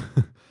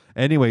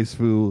 Anyways,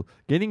 Foo,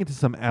 getting into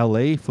some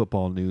LA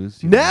football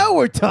news. Now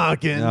we're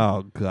talking.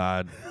 Oh,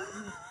 God.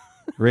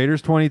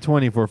 Raiders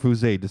 2020 for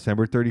Fuzé,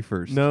 December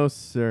 31st. No,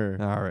 sir.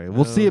 All right.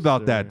 We'll see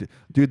about that.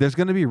 Dude, there's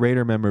going to be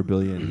Raider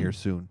memorabilia in here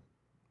soon.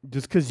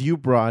 Just because you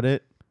brought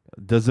it.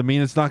 Doesn't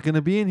mean it's not going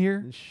to be in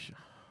here.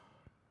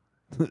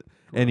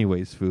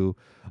 Anyways, Foo.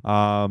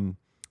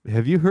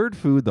 Have you heard,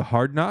 Foo, the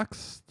Hard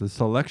Knocks? The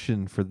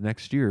selection for the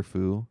next year,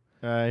 Foo.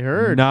 I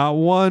heard. Not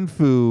one,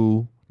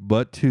 Foo,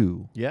 but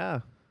two. Yeah.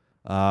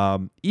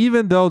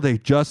 Even though they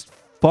just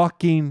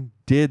fucking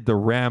did the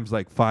Rams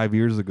like 5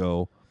 years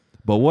ago.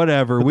 But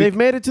whatever. But they've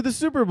made it to the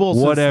Super Bowl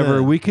Whatever. since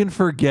then. We can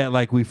forget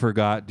like we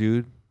forgot,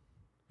 dude.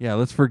 Yeah,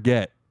 let's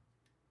forget.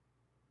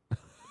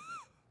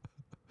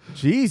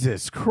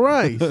 Jesus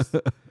Christ.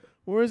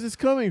 Where is this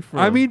coming from?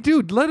 I mean,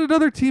 dude, let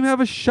another team have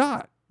a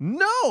shot.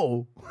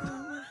 no.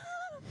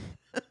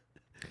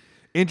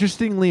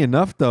 Interestingly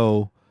enough,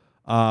 though,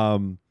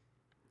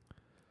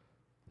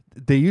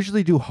 they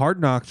usually do hard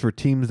knocks for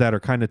teams that are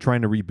kind of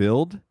trying to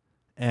rebuild,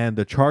 and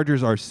the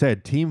Chargers are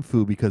said team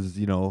foo because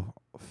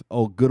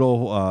good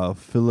old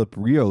Philip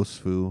Rios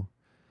foo,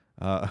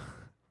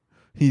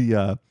 he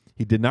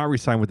did not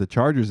resign with the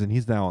Chargers and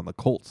he's now on the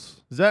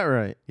Colts. Is that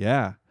right?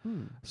 Yeah.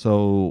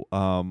 So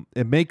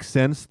it makes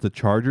sense the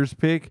Chargers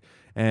pick,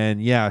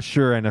 and yeah,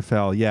 sure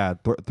NFL, yeah,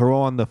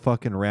 throw on the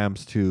fucking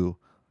Rams too.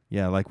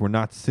 Yeah, like we're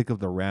not sick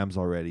of the Rams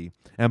already.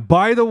 And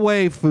by the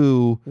way,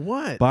 Foo.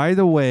 What? By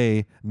the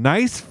way,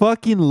 nice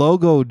fucking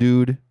logo,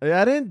 dude.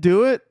 I didn't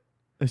do it.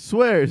 I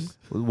swears.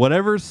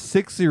 Whatever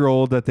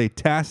 6-year-old that they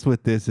tasked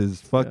with this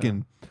is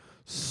fucking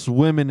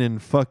swimming in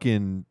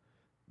fucking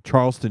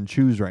Charleston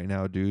chews right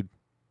now, dude.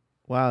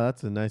 Wow,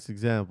 that's a nice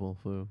example,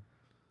 Foo.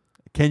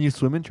 Can you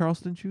swim in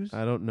Charleston chews?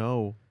 I don't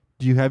know.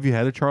 Have you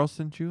had a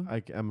Charleston chew?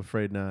 I'm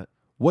afraid not.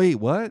 Wait,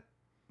 what?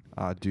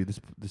 Dude,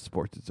 this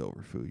sports is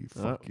over, Foo.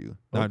 Fuck you.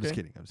 No, okay. I'm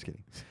just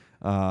kidding.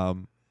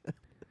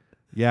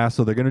 Yeah,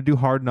 so they're gonna do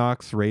Hard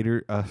Knocks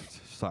Raider.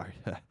 Sorry,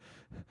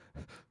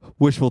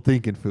 wishful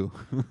thinking, Foo.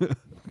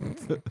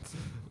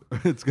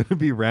 It's gonna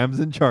be Rams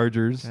and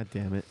Chargers. God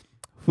damn it,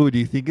 Foo. Do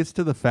you think it's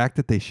to the fact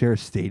that they share a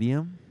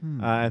stadium?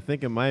 I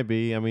think it might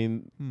be. I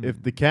mean,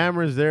 if the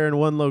camera's there in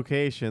one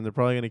location, they're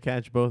probably gonna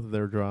catch both of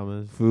their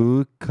dramas.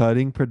 Foo,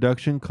 cutting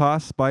production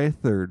costs by a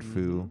third.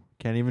 Foo,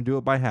 can't even do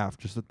it by half,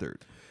 just a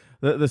third.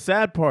 The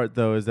sad part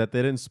though is that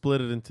they didn't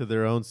split it into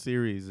their own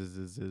series.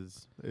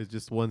 It's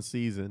just one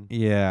season.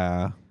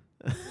 Yeah.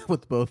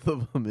 With both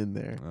of them in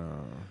there.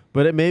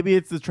 But maybe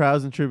it's the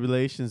trials and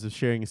tribulations of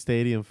sharing a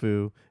stadium,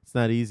 Foo. It's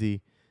not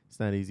easy. It's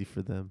not easy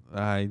for them.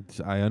 I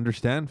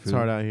understand, Foo. It's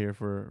hard out here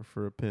for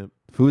a pimp.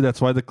 Foo,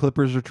 that's why the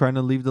Clippers are trying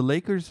to leave the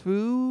Lakers,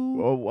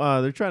 Foo.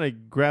 Oh, they're trying to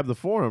grab the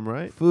forum,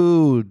 right?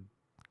 Foo,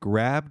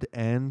 grabbed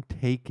and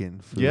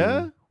taken, Foo.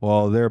 Yeah?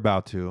 Well, they're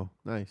about to.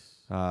 Nice.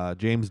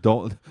 James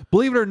Dolan.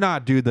 Believe it or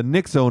not, dude, the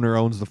Knicks owner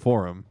owns the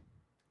forum.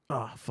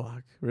 Oh,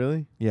 fuck.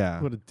 Really? Yeah.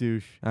 What a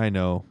douche. I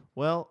know.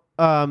 Well,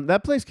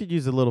 that place could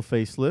use a little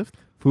facelift.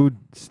 Foo,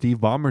 Steve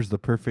Ballmer's the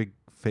perfect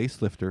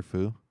facelifter,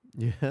 Foo.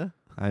 Yeah.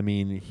 I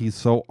mean, he's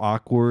so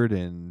awkward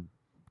and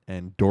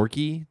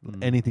dorky.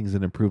 Anything's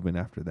an improvement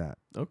after that.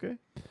 Okay.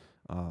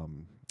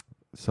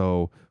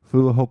 So,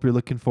 Foo, I hope you're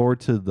looking forward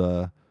to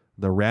the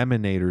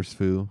Raminators,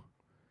 Foo.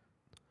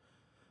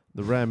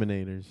 The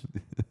Raminators.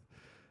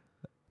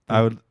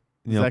 I would.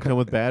 Does that come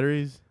with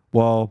batteries?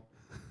 Well,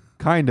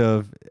 kind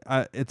of.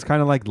 It's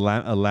kind of like a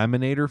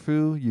laminator,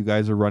 Foo. You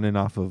guys are running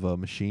off of a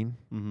machine,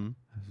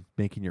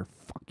 making your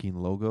fucking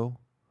logo.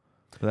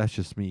 But that's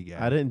just me, guys.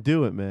 I didn't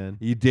do it, man.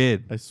 You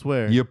did. I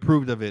swear. You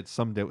approved of it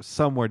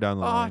somewhere down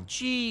the line. Oh,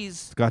 jeez.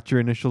 It's got your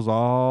initials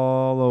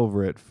all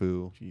over it,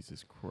 Foo.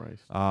 Jesus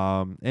Christ.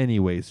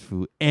 Anyways,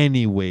 Foo.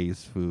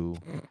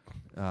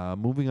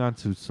 Moving on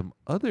to some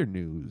other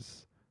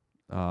news.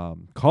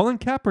 Colin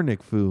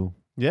Kaepernick, Foo.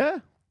 Yeah.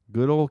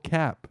 Good old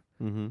Cap.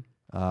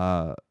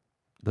 The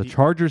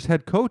Chargers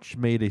head coach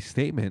made a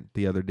statement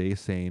the other day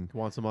saying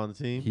wants him on the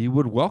team. He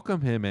would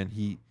welcome him, and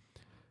he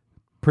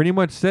pretty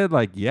much said,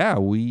 like, yeah,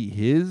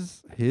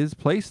 his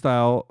play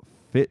style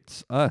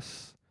fits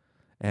us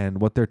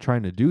and what they're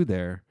trying to do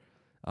there.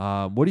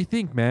 What do you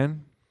think,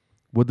 man?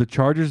 Would the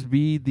Chargers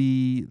be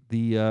the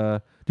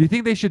do you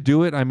think they should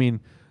do it? I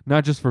mean,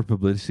 not just for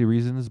publicity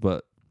reasons,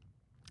 but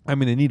I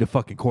mean, they need a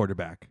fucking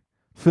quarterback.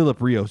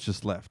 Philip Rios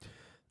just left.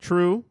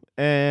 True.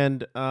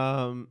 And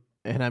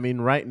I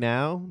mean, right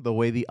now, the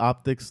way the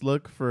optics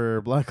look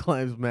for Black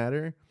Lives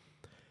Matter,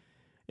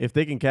 if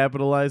they can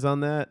capitalize on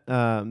that,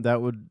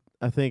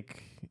 I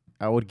think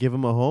I would give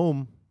them a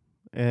home,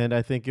 and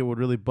I think it would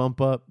really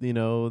bump up,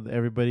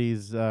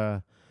 everybody's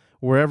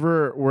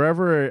wherever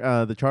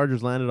the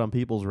Chargers landed on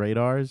people's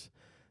radars.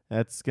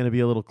 That's going to be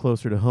a little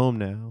closer to home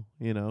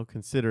now,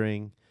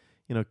 considering,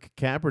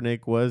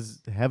 Kaepernick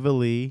was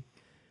heavily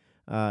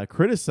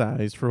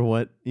criticized for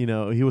what, he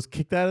was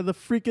kicked out of the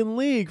freaking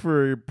league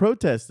for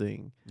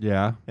protesting.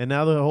 Yeah. And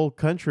now the whole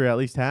country, at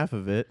least half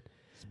of it,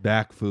 is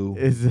back, Foo.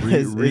 Is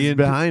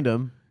behind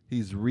him.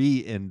 He's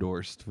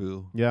re-endorsed,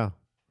 Foo. Yeah.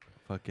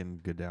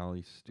 Fucking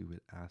Goodell, stupid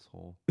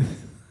asshole.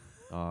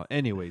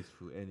 Anyways,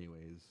 Foo.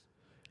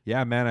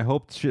 Yeah, man, I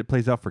hope shit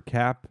plays out for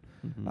Cap.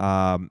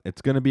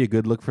 It's going to be a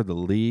good look for the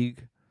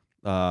league.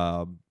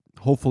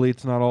 Hopefully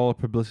it's not all a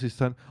publicity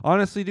stunt.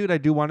 Honestly, dude, I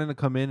do want him to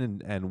come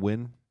in and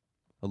win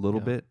a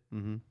little bit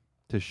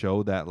to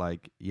show that,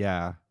 like,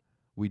 yeah,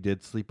 we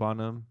did sleep on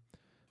him.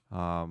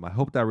 I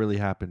hope that really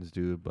happens,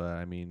 dude. But,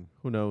 I mean,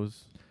 who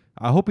knows?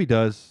 I hope he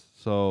does.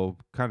 So,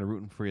 kind of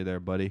rooting for you there,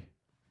 buddy.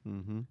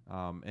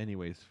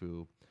 Anyways,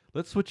 Foo.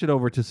 Let's switch it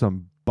over to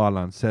some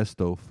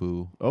baloncesto,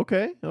 Foo.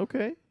 Okay.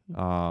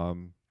 Are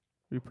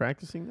you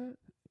practicing that?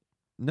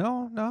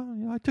 No.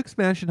 I took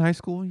Spanish in high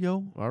school,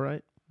 yo. All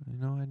right.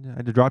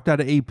 I dropped out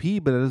of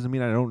AP, but that doesn't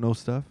mean I don't know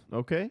stuff.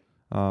 Okay.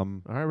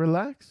 All right,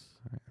 relax.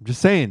 I'm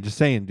just saying,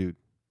 dude.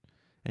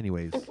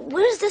 Anyways,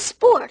 Where's the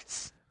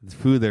sports?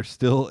 Foo, they're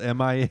still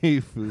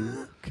MIA,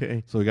 Foo.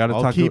 Okay. So we got to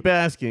I'll talk. keep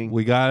asking.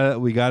 We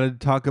gotta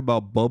talk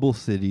about bubble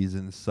cities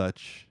and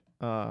such.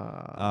 You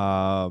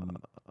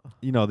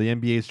know, the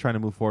NBA is trying to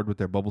move forward with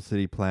their bubble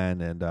city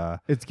plan, and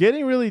it's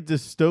getting really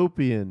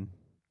dystopian.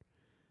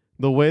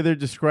 The way they're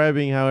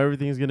describing how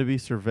everything's going to be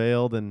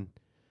surveilled, and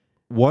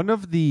one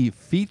of the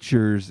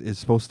features is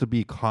supposed to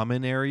be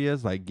common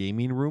areas like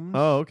gaming rooms.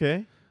 oh,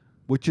 okay.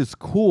 Which is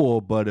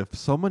cool, but if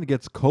someone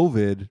gets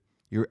COVID,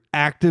 you're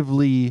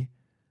actively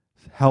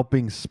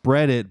helping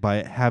spread it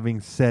by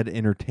having said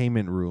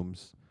entertainment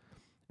rooms,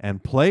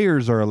 and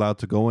players are allowed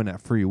to go in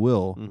at free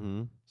will.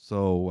 Mm-hmm.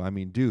 So, I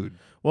mean, dude.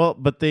 Well,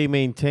 but they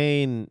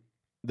maintain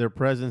their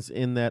presence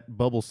in that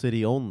bubble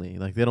city only.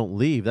 Like, they don't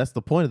leave. That's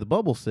the point of the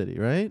bubble city,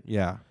 right?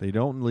 Yeah, they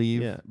don't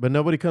leave. Yeah, but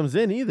nobody comes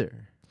in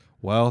either.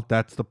 Well,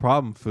 that's the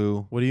problem,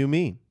 Foo. What do you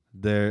mean?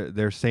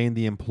 They're saying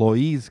the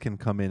employees can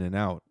come in and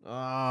out.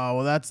 Oh,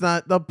 well, that's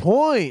not the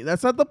point.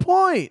 That's not the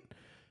point.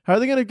 How are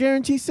they going to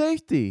guarantee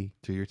safety?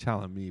 So you're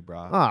telling me,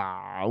 bro.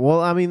 Ah, well,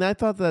 I mean, I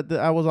thought that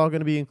I was all going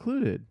to be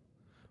included.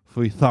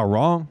 Foo, you thought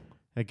wrong.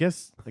 I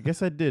guess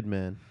I did,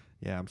 man.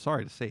 Yeah, I'm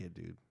sorry to say it,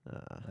 dude.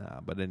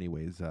 But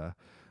anyways,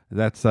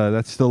 that's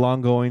still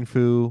ongoing,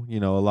 Foo. You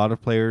know, a lot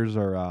of players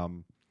are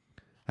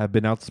have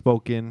been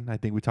outspoken. I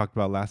think we talked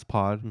about last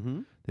pod.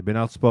 Mm-hmm. They've been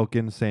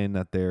outspoken, saying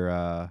that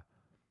they're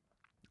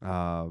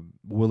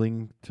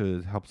willing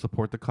to help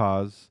support the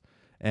cause.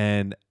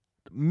 And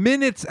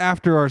minutes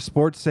after our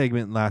sports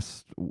segment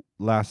last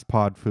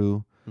pod,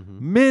 Foo,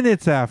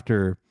 minutes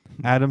after,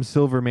 Adam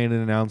Silver made an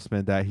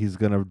announcement that he's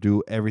gonna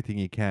do everything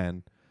he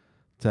can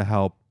to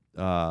help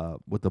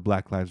with the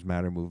Black Lives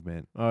Matter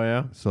movement. Oh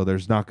yeah. So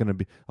there's not gonna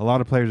be a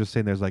lot of players are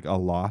saying there's like a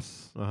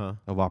loss Uh-huh.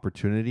 of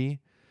opportunity.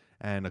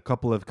 And a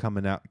couple have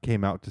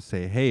came out to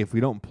say, hey, if we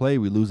don't play,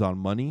 we lose on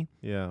money.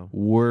 Yeah.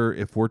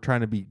 If we're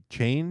trying to be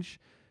change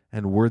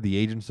and we're the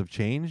agents of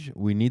change,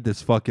 we need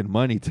this fucking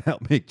money to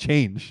help make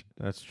change.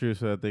 That's true,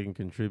 so that they can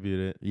contribute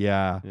it.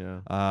 Yeah.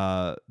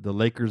 Yeah. The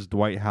Lakers'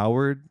 Dwight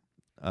Howard,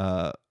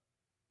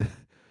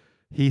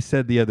 he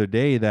said the other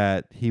day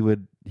that he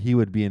would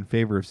be in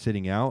favor of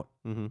sitting out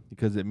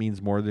because it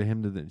means more to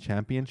him than the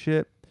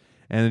championship.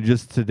 And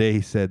just today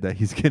he said that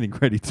he's getting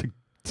ready to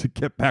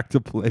get back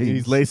to play.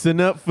 He's lacing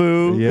up,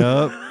 Foo.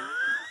 Yep.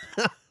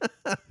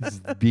 He's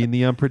being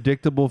the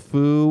unpredictable,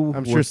 Foo.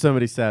 I'm sure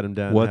somebody sat him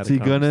down. And What's had he a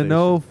gonna conversation.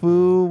 know,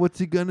 Foo? What's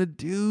he gonna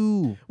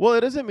do? Well, it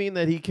doesn't mean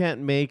that he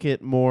can't make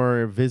it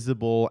more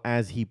visible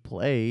as he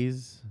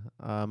plays.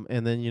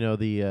 And then, you know,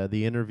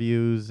 the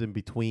interviews in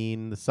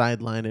between, the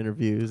sideline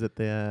interviews that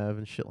they have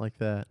and shit like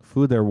that.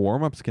 Foo, their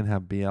warm-ups can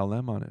have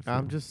BLM on it, Foo.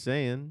 I'm just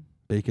saying.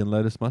 Bacon,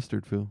 lettuce,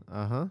 mustard, Foo.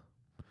 Uh-huh.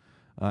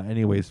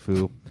 Anyways,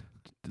 Foo,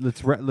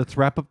 let's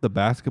wrap up the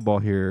basketball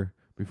here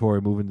before we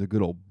move into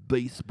good old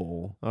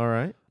baseball. All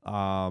right.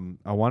 I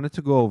wanted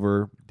to go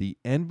over the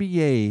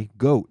NBA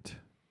GOAT.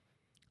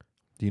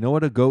 Do you know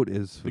what a GOAT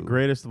is, Foo? The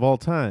greatest of all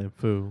time,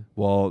 Foo.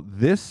 Well,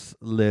 this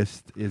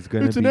list is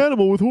going to be... It's an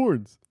animal with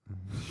horns.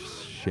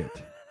 Shit.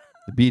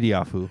 The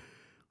Bidiafu.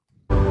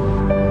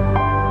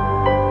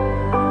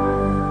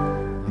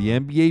 The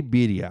NBA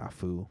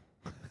Bidiafu.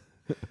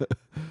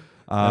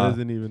 That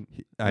isn't even...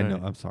 I know,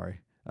 I'm sorry.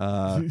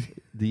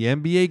 The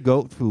NBA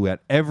GOAT, Foo,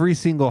 at every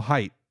single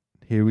height.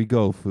 Here we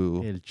go, Foo.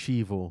 El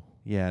Chivo.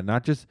 Yeah,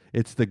 not just...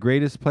 It's the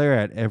greatest player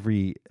at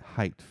every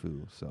height,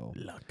 Foo. So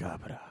La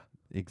Cabra.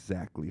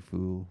 exactly,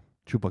 Foo.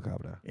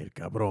 Chupacabra. El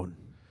Cabron.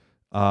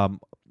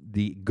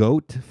 The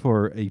GOAT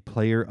for a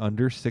player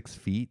under 6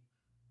 feet,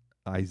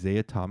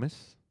 Isaiah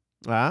Thomas.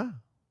 Ah?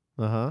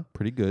 Uh-huh.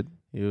 Pretty good.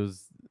 He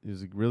was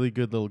a really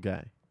good little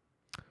guy.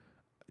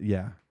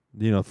 Yeah.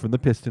 You know, from the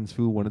Pistons,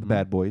 Foo, one of the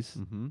bad boys.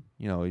 Mm-hmm.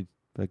 You know, he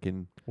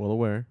fucking, Well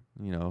aware.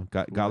 you know,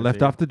 got Isaiah.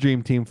 left off the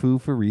dream team, Foo,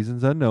 for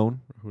reasons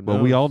unknown. Who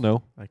But we knows? all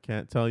know. I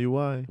can't tell you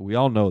why. We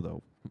all know,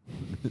 though.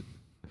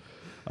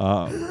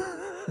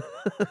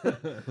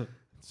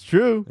 It's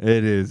true.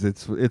 It is.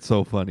 It's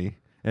so funny.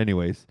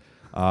 Anyways,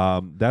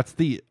 that's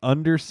the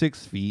under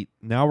 6 feet.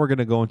 Now we're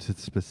gonna go into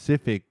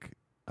specific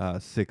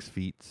 6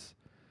 feet,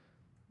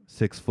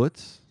 6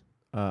 foots,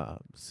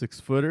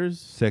 6-footers.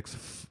 6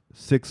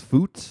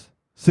 foots,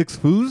 6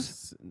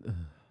 foos.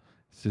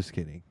 Just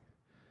kidding.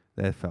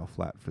 That fell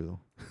flat, Foo.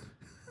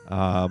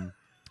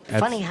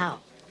 Funny how?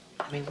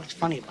 I mean, what's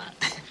funny about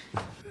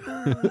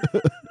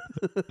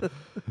it?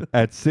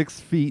 At 6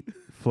 feet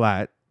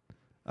flat,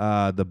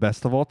 the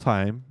best of all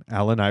time,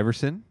 Allen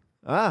Iverson.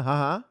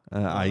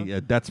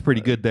 That's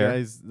pretty good there.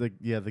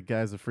 The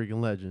guy's a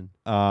freaking legend.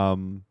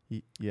 Um,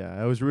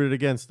 I was rooted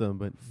against him,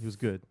 but he was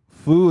good.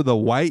 Foo, the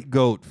white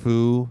goat,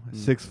 Foo,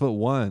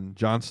 6'1",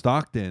 John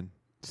Stockton.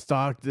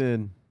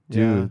 Stockton.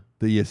 Dude,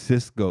 the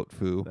assist goat,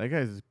 Foo. That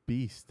guy's a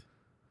beast.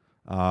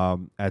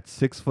 At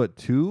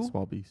 6'2",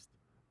 Small beast.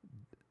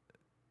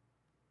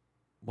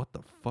 what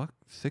the fuck?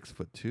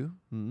 6'2"?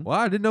 Mm-hmm. Wow,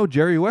 I didn't know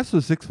Jerry West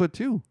was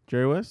 6'2".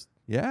 Jerry West?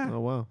 Yeah. Oh,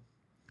 wow.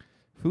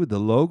 Foo, the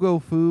logo,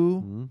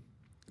 Foo.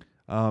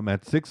 Mm-hmm.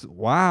 At 6,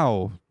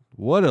 wow,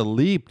 what a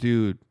leap,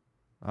 dude.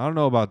 I don't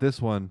know about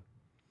this one.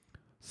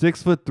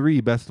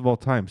 6'3", best of all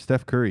time,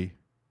 Steph Curry.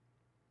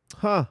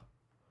 Huh.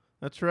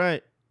 That's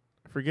right.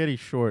 I forget he's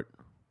short.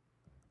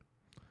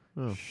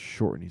 Oh.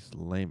 Short and he's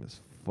lame as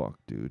fuck,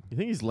 dude. You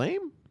think he's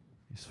lame?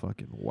 He's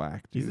fucking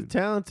whack, dude. He's a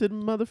talented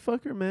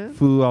motherfucker, man.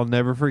 Foo, I'll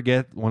never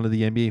forget one of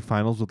the NBA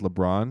Finals with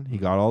LeBron. He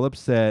got all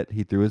upset.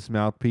 He threw his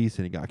mouthpiece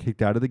and he got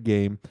kicked out of the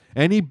game.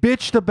 And he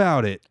bitched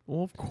about it.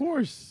 Well, of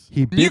course.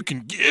 You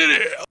can get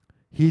it.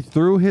 He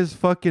threw his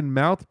fucking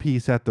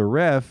mouthpiece at the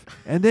ref,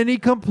 and then he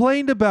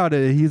complained about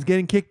it. He's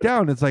getting kicked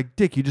out. And it's like,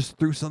 Dick, you just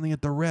threw something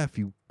at the ref,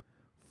 you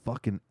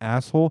fucking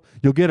asshole.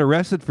 You'll get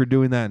arrested for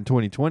doing that in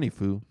 2020,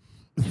 Foo.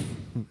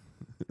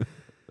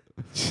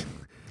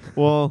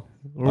 Well,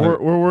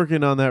 we're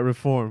working on that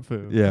reform,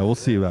 Foo. Yeah, we'll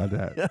see about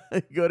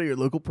that. Go to your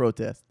local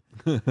protest.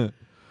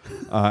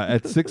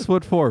 At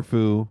 6'4",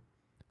 Foo,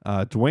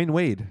 Dwayne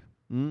Wade.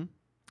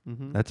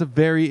 Mm-hmm. That's a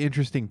very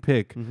interesting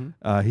pick.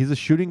 Mm-hmm. He's a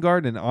shooting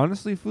guard, and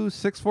honestly, Foo,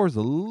 6'4" is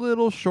a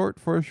little short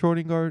for a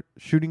shooting guard.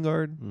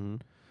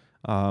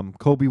 Mm-hmm.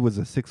 Kobe was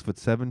a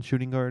 6'7"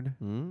 shooting guard,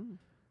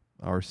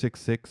 or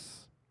 6'6",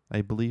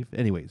 I believe.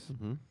 Anyways,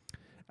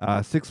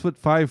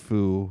 6'5",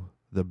 Foo,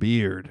 the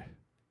beard,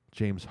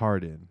 James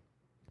Harden.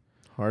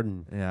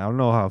 Yeah, I don't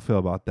know how I feel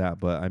about that,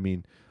 but I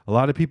mean, a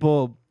lot of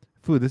people.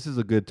 Foo, this is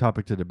a good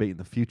topic to debate in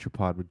the future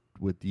pod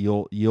with ye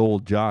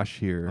old Josh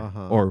here,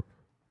 or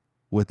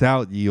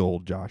without ye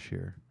old Josh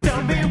here.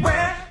 Tell me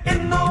where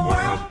in the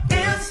world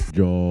is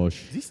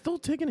Josh? Is he still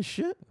taking a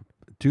shit?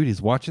 Dude,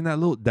 he's watching that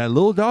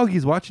little dog.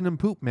 He's watching him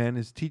poop, man.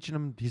 He's teaching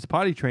him. He's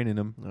potty training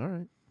him. All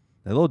right.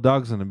 That little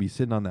dog's gonna be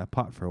sitting on that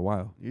pot for a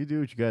while. You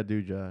do what you gotta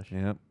do, Josh.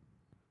 Yep.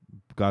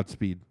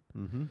 Godspeed.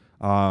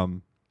 Mm-hmm.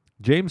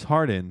 James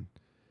Harden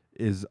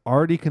is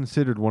already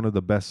considered one of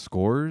the best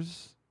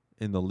scorers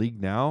in the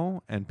league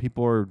now, and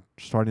people are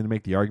starting to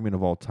make the argument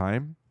of all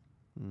time.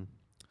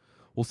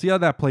 We'll see how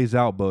that plays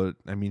out, but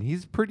I mean,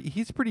 he's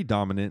pretty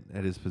dominant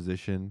at his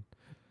position.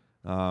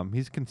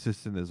 He's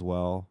consistent as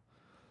well.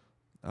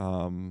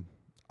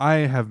 I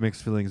have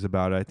mixed feelings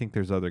about it. I think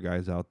there's other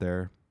guys out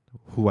there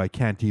who I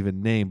can't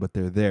even name, but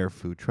they're there,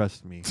 Foo.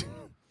 Trust me.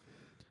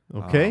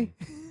 Okay.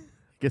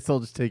 Guess I'll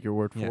just take your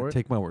word for it.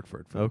 Take my word for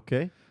it, Foo.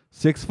 Okay.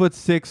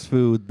 6'6",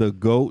 Foo. The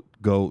goat,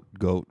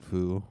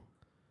 Foo.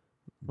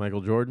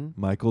 Michael Jordan.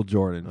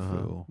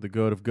 Foo. The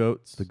goat of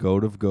goats. The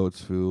goat of goats,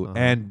 Foo.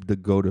 And the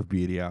goat of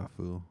BDA,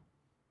 Foo.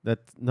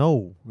 That's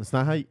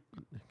not how you...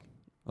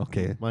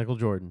 Okay. Michael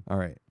Jordan. All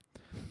right.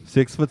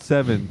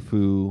 6'7",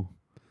 Foo.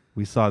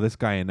 We saw this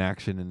guy in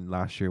action in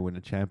last year win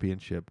a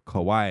championship.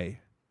 Kawhi.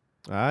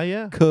 Ah,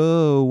 yeah.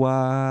 Kawhi.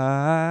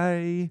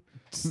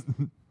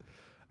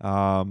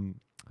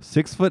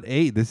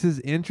 6'8". This is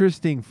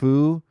interesting,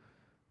 Foo.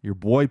 Your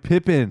boy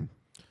Pippen.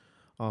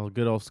 Oh,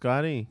 good old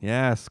Scotty.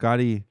 Yeah,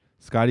 Scotty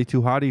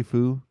too hotty,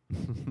 Foo.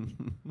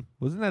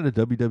 Wasn't that a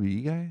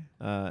WWE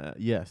guy?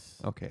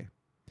 Yes. Okay.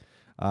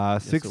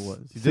 Yes, it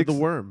was. He did the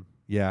worm.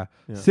 Yeah.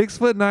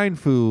 6'9",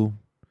 Foo.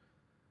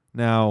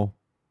 Now,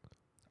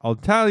 I'll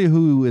tell you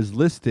who is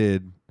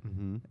listed,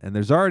 and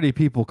there's already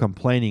people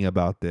complaining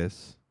about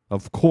this.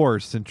 Of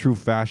course, in true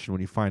fashion,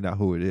 when you find out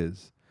who it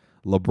is.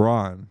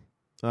 LeBron.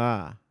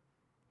 Ah.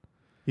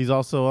 He's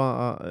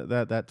also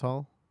that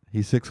tall?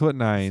 He's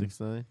 6'9".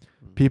 6'9".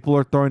 People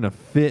are throwing a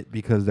fit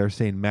because they're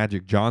saying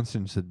Magic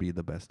Johnson should be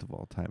the best of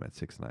all time at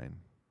 6'9".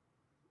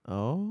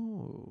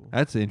 Oh.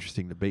 That's an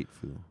interesting debate,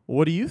 Foo.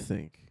 What do you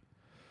think?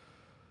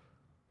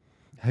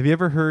 Have you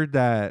ever heard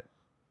that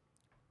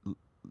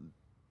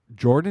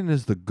Jordan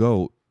is the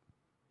GOAT,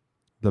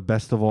 the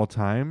best of all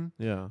time?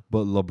 Yeah.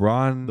 But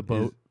LeBron... The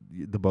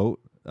boat.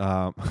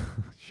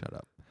 Shut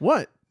up.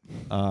 What?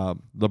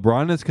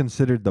 LeBron is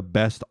considered the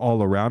best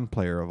all-around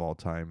player of all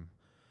time.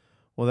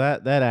 Well,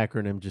 that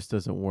acronym just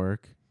doesn't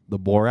work. The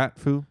Borat,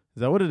 Foo?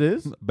 Is that what it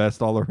is?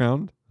 Best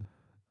all-around?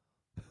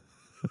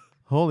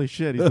 Holy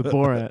shit, he's the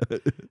Borat.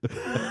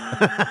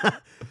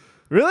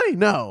 Really?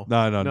 No.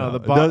 No. The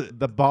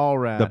ball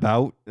rat. The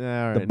bout. All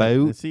right. The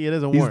boat. See, it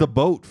doesn't He's work. the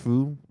boat,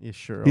 Foo. Yeah,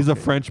 sure. He's a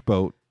French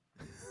boat.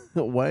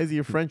 Why is he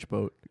a French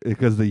boat?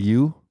 Because the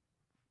U.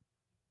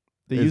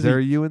 Is there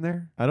a U in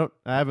there? I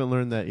haven't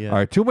learned that yet. All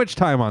right, too much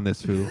time on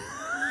this, Foo.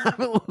 I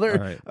haven't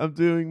learned. Right. I'm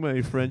doing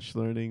my French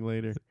learning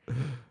later.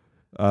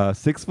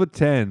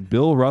 6'10",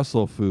 Bill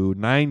Russell, Foo.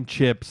 9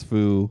 chips,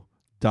 Foo.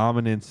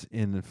 Dominance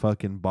in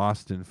fucking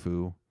Boston,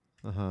 Foo.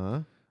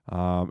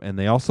 And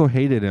they also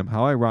hated him.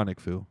 How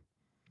ironic, Foo.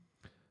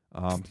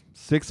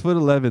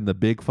 6'11", the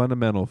big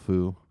fundamental,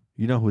 Foo.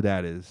 You know who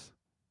that is?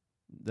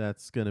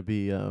 That's gonna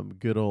be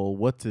good old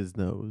what's his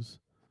nose.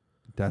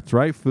 That's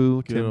right,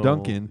 Foo. Good Tim old,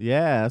 Duncan.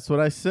 Yeah, that's what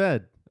I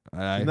said.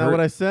 Isn't that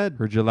what I said?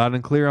 Heard you loud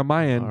and clear on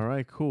my end. All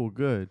right, cool,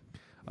 good.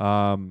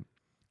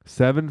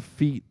 7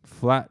 feet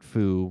flat,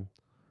 Foo.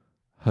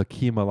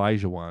 Hakeem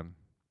Olajuwon.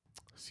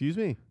 Excuse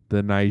me?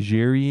 The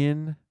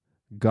Nigerian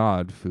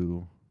god,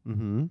 Foo.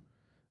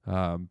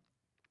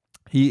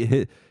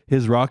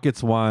 His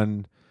Rockets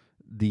won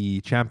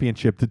the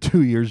championship the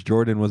 2 years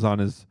Jordan was on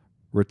his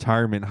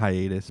retirement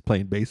hiatus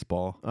playing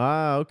baseball.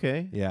 Ah,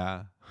 okay.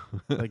 Yeah.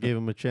 I gave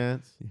him a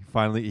chance.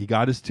 He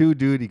got his 2,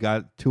 dude. He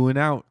got 2 and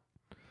out.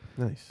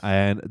 Nice.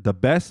 And the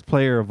best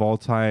player of all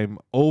time,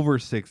 over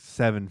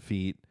 6'7"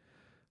 feet,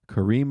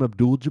 Kareem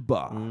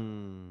Abdul-Jabbar.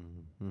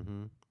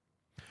 Mm-hmm.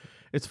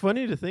 It's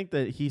funny to think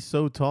that he's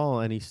so tall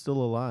and he's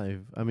still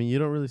alive. I mean, you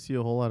don't really see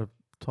a whole lot of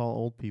tall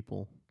old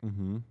people.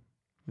 Mm-hmm.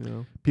 You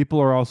know? People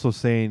are also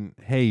saying,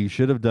 hey, you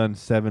should have done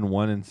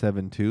 7'1" and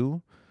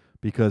 7'2",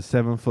 because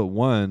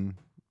 7'1",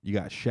 you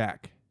got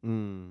Shaq.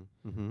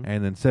 Mm-hmm.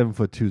 And then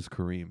 7'2"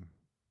 Kareem.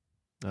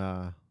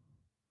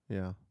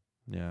 Yeah.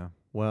 Yeah.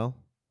 Well,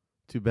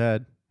 too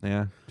bad.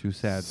 Yeah. Too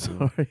sad.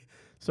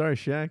 Sorry,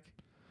 Shaq.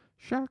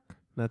 Shaq.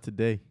 Not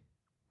today.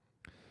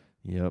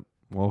 Yep.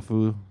 Well,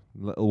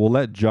 we'll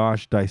let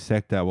Josh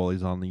dissect that while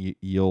he's on the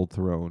old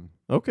throne.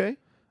 Okay.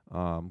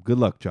 Good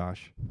luck,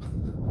 Josh.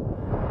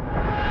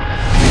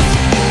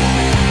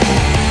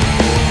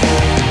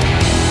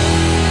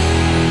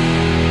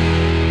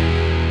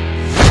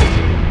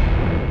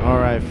 All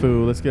right,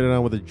 Foo. Let's get it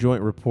on with a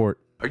joint report.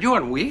 Are you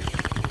on weed?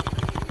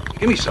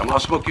 Give me some. I'll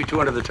smoke you two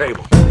under the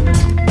table.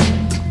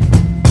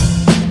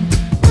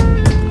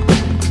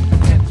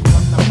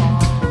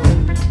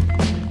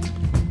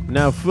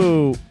 Now,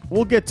 Foo,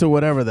 we'll get to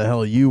whatever the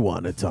hell you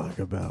want to talk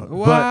about.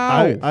 Wow.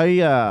 But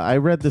I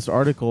read this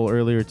article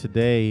earlier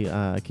today.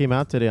 It came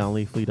out today on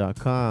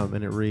Leafly.com,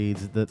 and it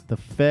reads that the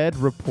Fed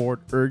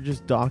report urges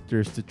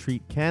doctors to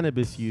treat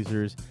cannabis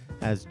users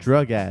as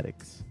drug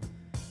addicts.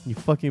 You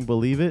fucking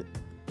believe it?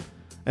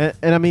 And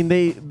I mean,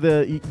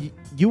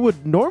 you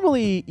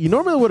normally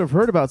would have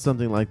heard about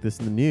something like this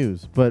in the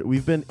news, but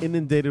we've been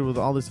inundated with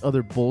all this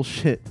other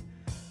bullshit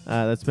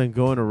that's been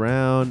going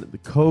around. The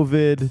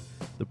COVID,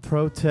 the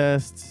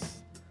protests.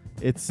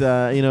 It's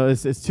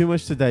it's too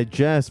much to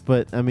digest.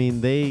 But I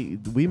mean,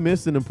 we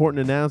missed an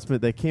important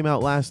announcement that came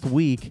out last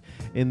week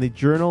in the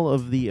Journal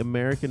of the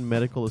American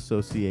Medical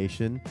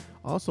Association,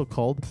 also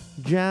called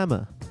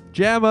JAMA.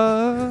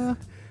 JAMA.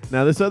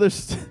 Now this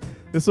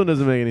one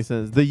doesn't make any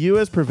sense. The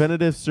U.S.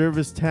 Preventative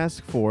Service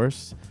Task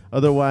Force,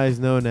 otherwise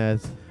known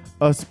as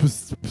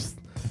USPS,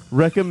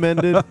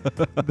 recommended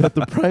that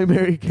the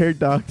primary care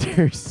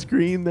doctors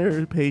screen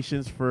their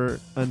patients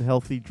for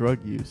unhealthy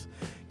drug use.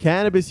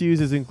 Cannabis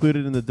use is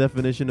included in the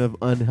definition of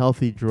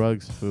unhealthy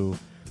drugs, Foo.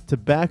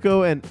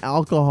 Tobacco and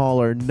alcohol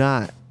are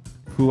not.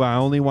 Foo, I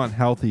only want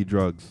healthy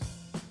drugs.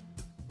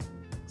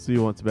 So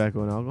you want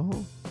tobacco and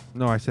alcohol?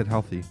 No, I said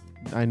healthy.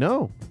 I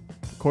know.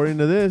 According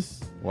to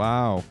this.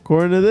 Wow.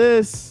 According to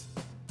this,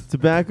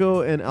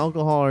 tobacco and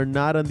alcohol are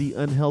not on the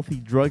unhealthy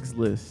drugs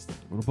list.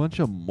 What a bunch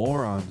of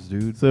morons,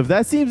 dude. So if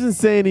that seems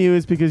insane to you,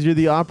 it's because you're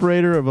the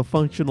operator of a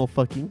functional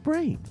fucking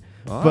brain.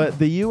 Ah. But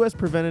the U.S.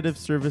 Preventative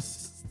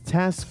Service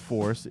Task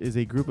Force is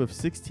a group of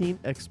 16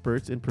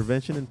 experts in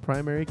prevention and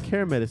primary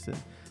care medicine.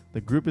 The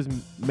group is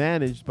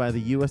managed by the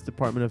U.S.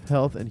 Department of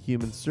Health and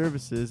Human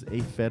Services, a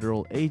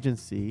federal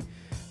agency.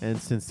 And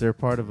since they're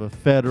part of a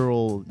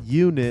federal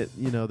unit,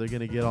 they're going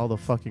to get all the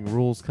fucking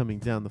rules coming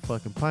down the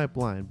fucking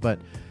pipeline. But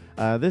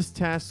this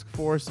task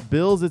force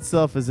bills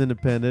itself as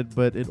independent,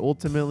 but it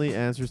ultimately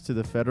answers to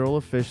the federal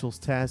officials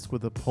tasked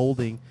with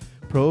upholding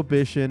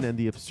prohibition and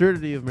the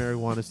absurdity of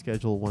marijuana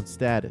Schedule 1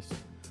 status.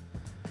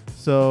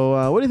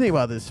 So what do you think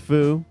about this,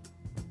 Foo?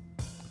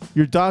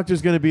 Your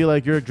doctor's going to be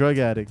like, you're a drug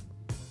addict.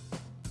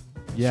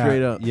 Yeah,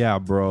 straight up. Yeah,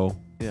 bro.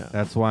 Yeah.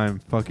 That's why I'm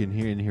fucking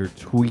here in here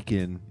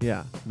tweaking.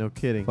 Yeah, no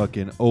kidding.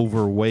 Fucking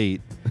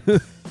overweight.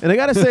 And I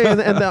gotta say, and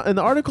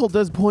the article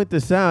does point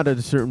this out at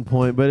a certain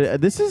point, but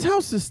this is how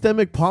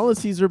systemic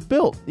policies are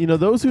built.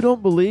 Those who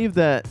don't believe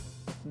that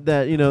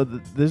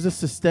there's a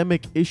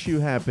systemic issue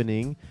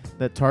happening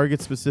that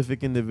targets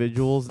specific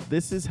individuals,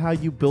 this is how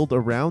you build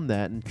around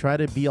that and try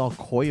to be all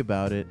coy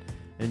about it.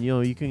 And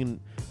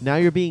now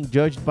you're being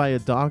judged by a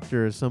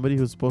doctor as somebody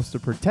who's supposed to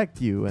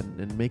protect you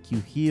and make you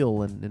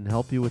heal and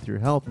help you with your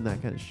health and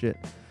that kind of shit.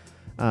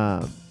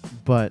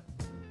 But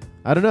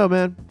I don't know,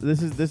 man.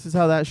 This is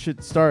how that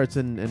shit starts,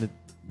 and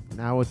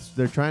now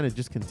they're trying to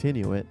just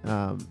continue it.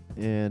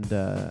 This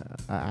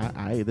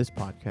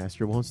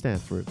podcaster won't stand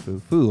for it, Foo.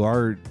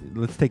 Foo,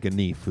 let's take a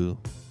knee, Foo.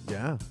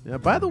 Yeah.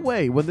 By the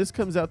way, when this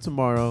comes out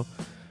tomorrow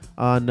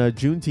on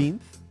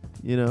Juneteenth,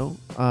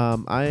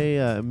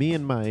 me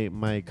and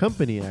my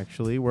company,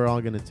 actually, we're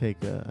all going to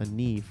take a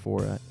knee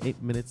for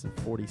 8 minutes and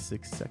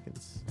 46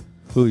 seconds.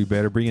 Foo, you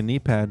better bring a knee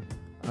pad.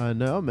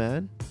 No,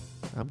 man.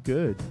 I'm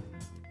good.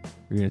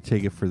 You're going to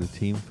take it for the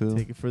team, Foo?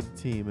 Take it for the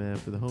team, man,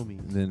 for the homies.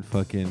 And then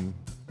fucking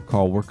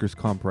call workers'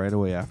 comp right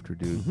away after,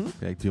 dude.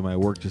 Mm-hmm. Like, dude, my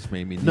work just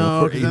made me kneel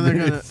No, for 8 then they're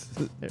minutes.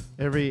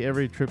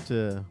 every trip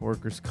to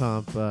workers'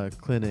 comp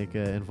clinic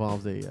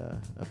involves a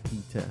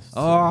pee test.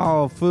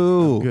 Oh,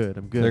 Foo.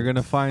 I'm good. They're going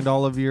to find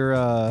all of your...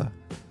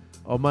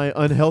 all my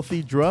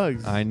unhealthy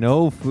drugs. I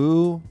know,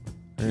 Foo.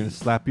 They're going to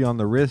slap you on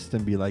the wrist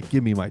and be like,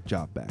 give me my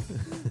job back.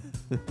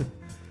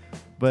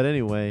 But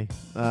anyway,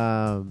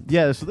 so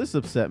this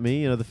upset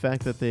me, the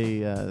fact that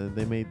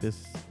they made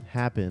this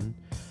happen.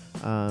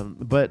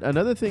 But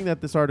another thing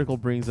that this article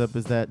brings up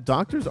is that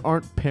doctors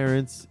aren't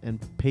parents and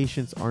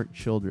patients aren't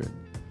children.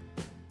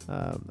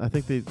 I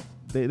think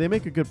they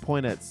make a good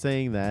point at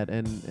saying that,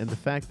 and the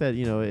fact that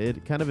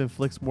it kind of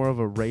inflicts more of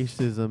a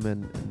racism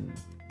and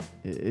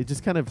it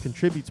just kind of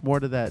contributes more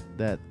to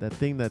that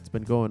thing that's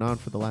been going on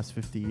for the last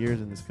 50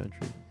 years in this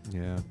country.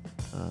 Yeah.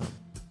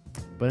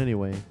 But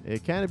anyway,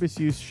 cannabis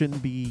use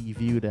shouldn't be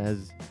viewed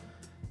as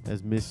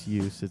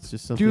misuse. It's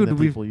just something Dude, that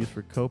people use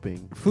for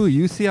coping. Foo,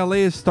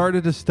 UCLA has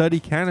started to study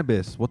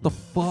cannabis. What the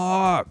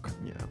fuck?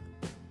 Yeah.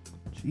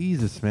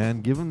 Jesus,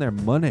 man. Give them their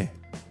money.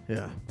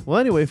 Yeah. Well,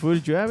 anyway, Foo,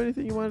 did you have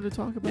anything you wanted to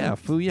talk about? Yeah,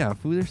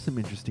 Foo. There's some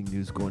interesting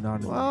news going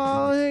on.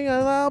 Well, hang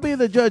on. I'll be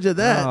the judge of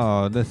that.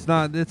 Oh, it's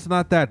not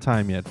that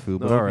time yet, Foo,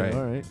 but Okay, all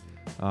right.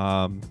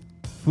 All right.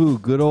 Foo,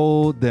 good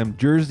old them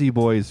Jersey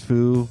boys,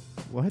 Foo.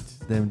 What?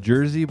 Them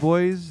Jersey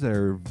boys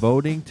are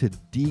voting to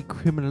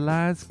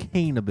decriminalize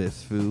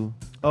cannabis, Foo.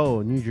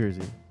 Oh, New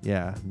Jersey.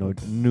 Yeah, no,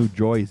 New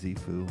Jersey,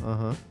 Foo.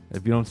 Uh-huh.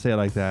 If you don't say it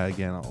like that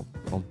again,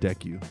 I'll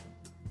deck you.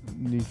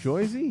 New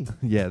Jersey?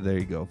 Yeah, there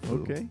you go,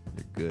 Foo. Okay.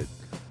 You're good.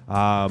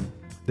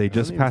 They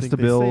just passed a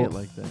They bill. say it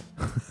like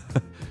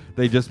that.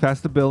 They just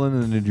passed a bill in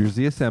the New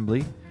Jersey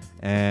Assembly,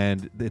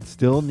 and it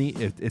still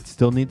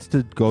needs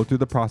to go through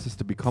the process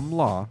to become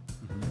law.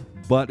 Mm-hmm.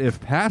 But if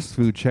passed,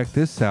 Foo, check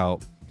this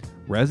out.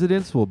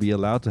 Residents will be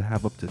allowed to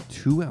have up to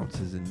 2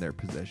 ounces in their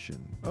possession.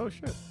 Oh,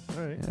 shit.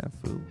 All right. Yeah,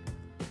 Foo.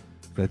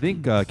 But I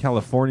think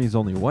California's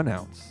only 1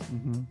 ounce.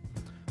 Mm-hmm.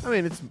 I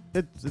mean,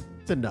 it's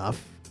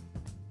enough.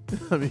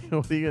 I mean,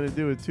 what are you going to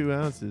do with 2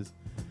 ounces?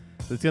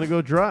 It's going to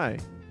go dry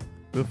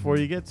before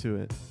you get to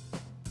it.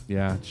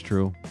 Yeah, it's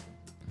true.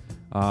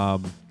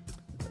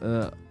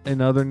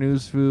 In other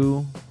news,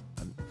 Foo,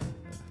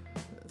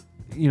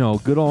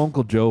 good old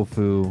Uncle Joe,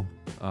 Foo,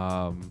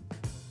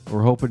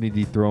 we're hoping he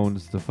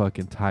dethrones the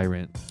fucking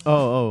tyrant.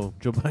 Oh,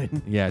 Joe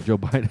Biden. Yeah, Joe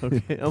Biden.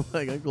 Okay, I'm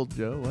like, Uncle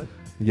Joe, what?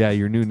 Yeah,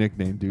 your new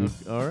nickname, dude.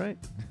 Okay, all right.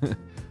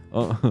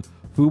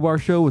 Foo Bar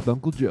Show with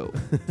Uncle Joe.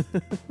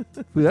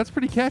 Foo, that's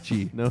pretty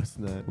catchy. No, it's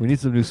not. We need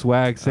some new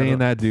swag saying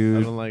that,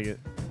 dude. I don't like it.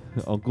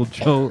 Uncle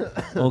Joe,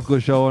 Uncle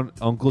Joe on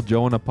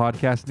a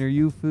podcast near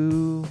you,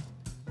 Foo.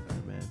 All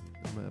right, man.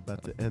 I'm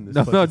about to end this.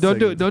 No, don't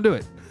do it. segment. Don't do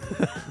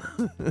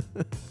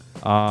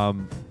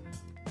it.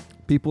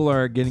 People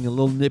are getting a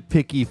little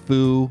nitpicky,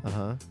 Foo.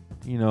 Uh-huh.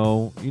 You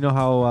know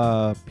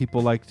how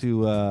people like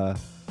to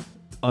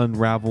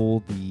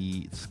unravel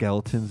the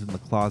skeletons in the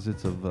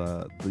closets of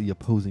the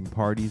opposing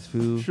parties,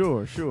 Foo.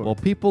 Sure. Well,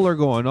 people are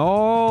going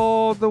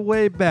all the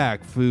way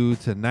back, Foo,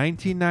 to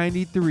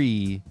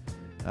 1993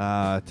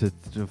 to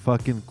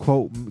fucking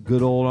quote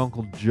good old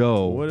Uncle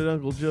Joe. What did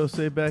Uncle Joe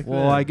say back then?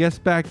 Well, I guess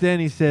back then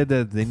he said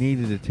that they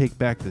needed to take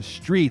back the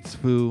streets,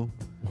 Foo.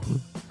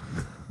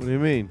 What do you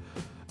mean?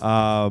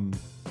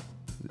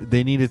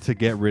 They needed to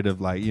get rid of,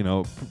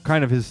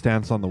 kind of his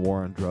stance on the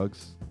war on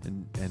drugs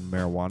and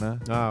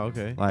marijuana. Oh,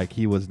 okay. Like,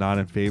 he was not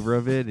in favor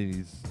of it, and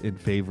he's in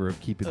favor of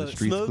keeping the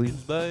streets clean.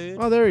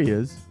 Oh, there he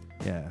is.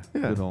 Yeah,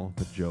 good old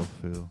the Joe,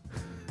 Foo.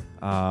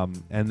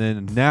 And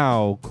then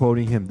now,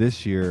 quoting him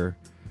this year,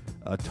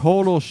 a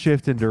total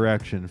shift in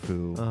direction,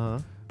 Foo.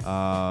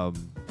 Uh-huh.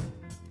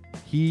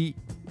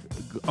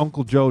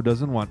 Uncle Joe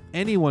doesn't want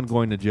anyone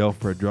going to jail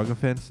for a drug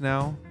offense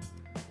now,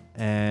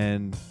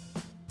 and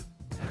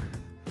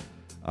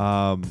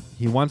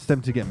he wants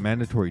them to get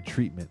mandatory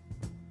treatment,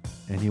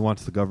 and he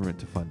wants the government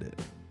to fund it.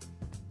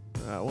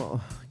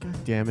 Well,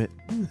 god damn it.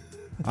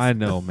 I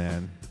know,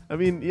 man. I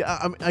mean,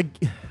 yeah,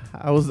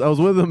 I was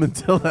with him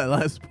until that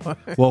last part.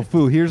 Well,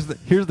 Foo, here's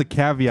the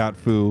caveat,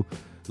 Foo.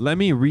 Let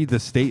me read the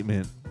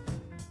statement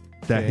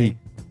that he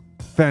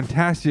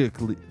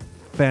fantabulously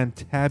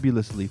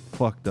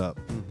fucked up,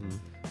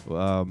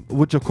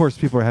 which of course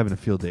people are having a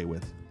field day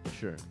with.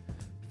 Sure.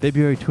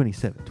 February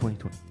 27,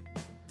 2020.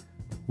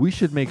 We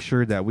should make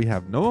sure that we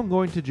have no one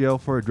going to jail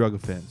for a drug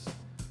offense.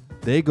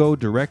 They go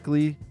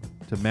directly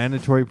to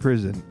mandatory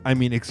prison.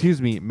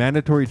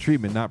 Mandatory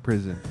treatment, not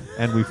prison.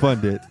 And we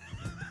fund it.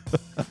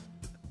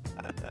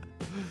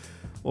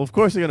 Well, of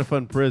course they're gonna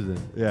fund prison.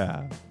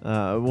 Yeah.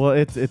 Well,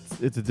 it's a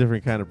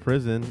different kind of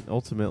prison.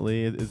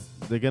 Ultimately,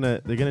 they're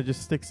gonna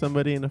just stick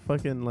somebody in a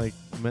fucking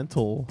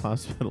mental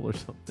hospital or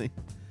something.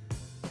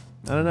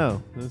 I don't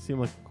know. Doesn't seem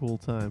like a cool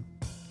time.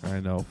 I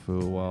know,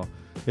 Foo. Well,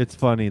 it's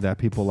funny that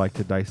people like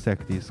to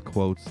dissect these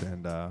quotes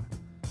and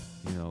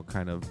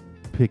kind of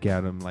pick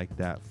at them like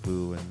that,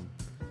 Foo. And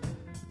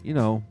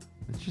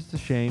it's just a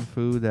shame,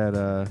 Foo,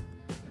 that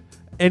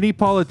any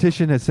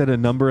politician has said a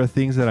number of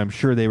things that I'm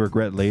sure they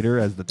regret later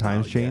as the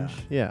times change.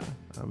 Yeah.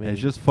 I mean, it's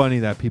just funny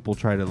that people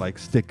try to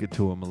stick it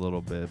to them a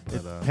little bit. But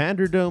it's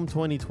Panderdome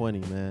 2020,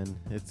 man.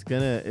 It's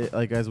gonna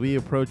as we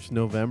approach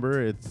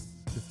November. It's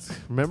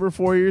remember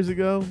 4 years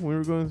ago when we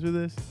were going through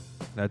this.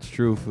 That's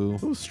true, Foo.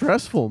 It was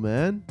stressful,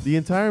 man. The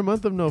entire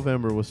month of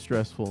November was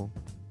stressful.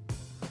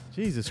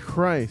 Jesus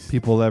Christ.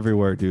 People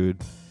everywhere, dude.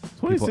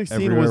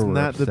 2016 was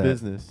not the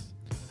business.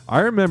 I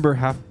remember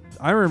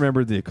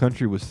the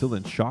country was still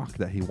in shock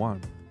that he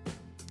won.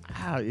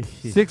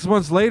 6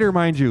 months later,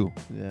 mind you.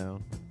 Yeah.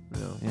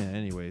 Yeah,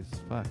 anyways.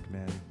 Fuck,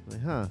 man.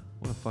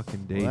 What a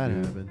fucking day, that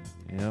dude. happened.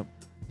 Yep.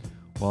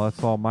 Well,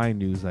 that's all my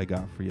news I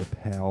got for you,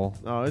 pal.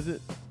 Oh, is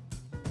it?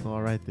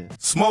 All right, then.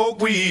 Smoke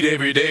weed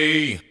every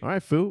day. All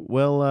right, Foo.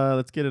 Well,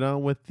 let's get it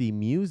on with the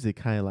music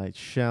highlights,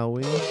 shall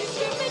we?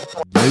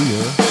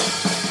 Yeah.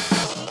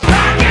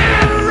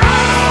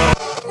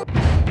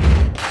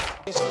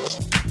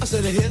 I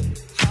said a hip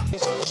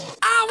hop.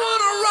 I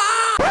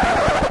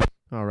wanna rock.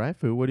 All right,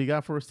 Foo, what do you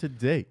got for us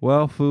today?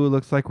 Well, Foo,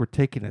 looks like we're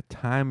taking a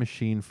time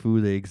machine, Foo.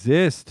 They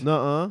exist.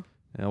 Nuh-uh.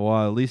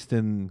 Well, at least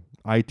in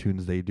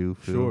iTunes they do,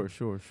 Foo.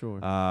 Sure.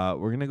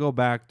 We're going to go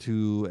back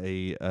to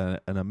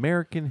an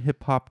American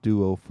hip-hop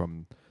duo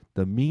from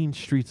the mean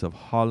streets of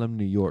Harlem,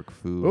 New York,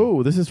 Foo.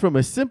 Oh, this is from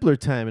a simpler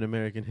time in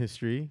American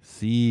history.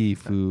 See,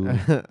 Foo.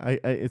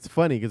 It's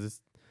funny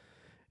because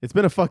it's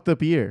been a fucked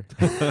up year.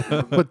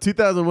 But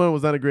 2001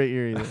 was not a great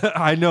year either.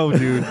 I know,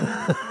 dude.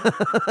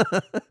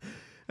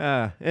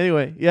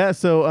 Anyway, yeah,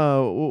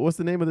 so what's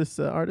the name of this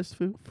artist,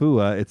 Foo? Foo,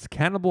 it's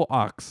Cannibal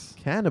Ox.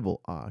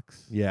 Cannibal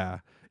Ox. Yeah.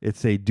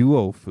 It's a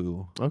duo,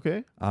 Foo.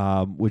 Okay.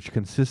 Which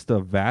consists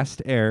of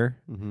Vast Air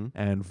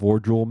and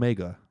Vordrul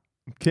Mega.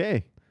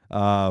 Okay.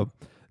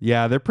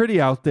 Yeah, they're pretty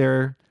out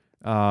there.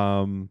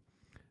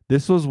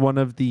 This was one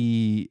of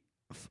the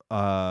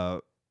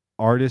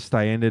artists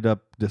I ended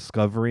up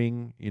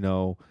discovering,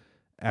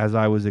 as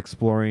I was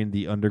exploring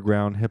the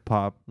underground hip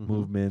hop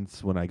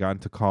movements when I got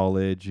into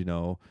college,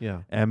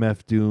 Yeah.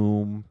 MF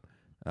Doom,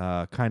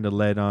 kind of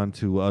led on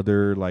to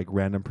other like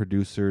random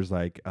producers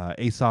like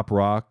Aesop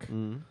Rock.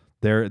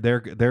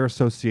 They're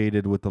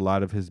associated with a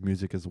lot of his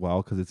music as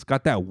well because it's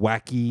got that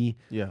wacky,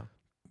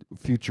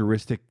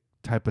 futuristic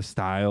type of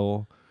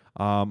style.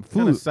 Kind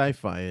of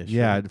sci-fi-ish.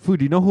 Yeah, right? Foo,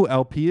 do you know who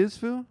LP is,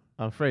 Foo?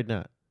 I'm afraid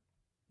not.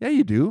 Yeah,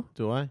 you do.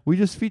 Do I? We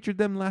just featured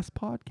them last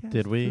podcast.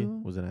 Did we?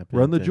 Foo. Was it I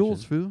Run the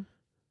Jewels, Foo?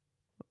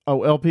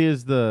 Oh, LP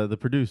is the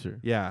producer.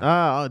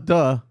 Yeah.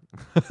 Duh.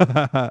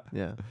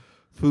 Yeah.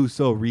 Foo,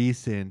 so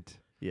recent.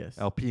 Yes.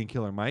 LP and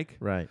Killer Mike.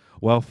 Right.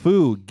 Well,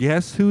 Foo,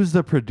 guess who's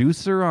the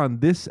producer on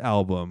this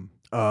album?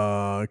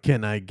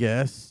 Can I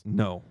guess?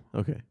 No.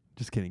 Okay.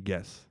 Just kidding.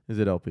 Guess. Is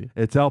it LP?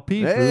 It's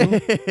LP, Foo.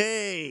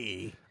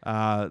 Hey.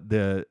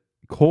 The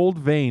Cold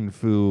Vein,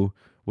 Foo,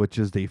 which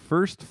is the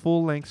first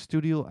full-length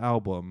studio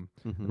album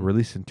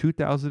released in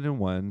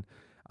 2001,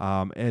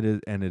 and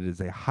it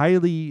is a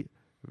highly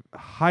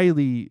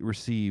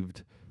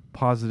received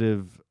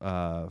positive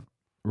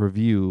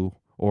review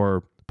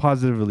or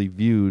positively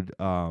viewed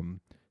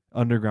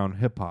underground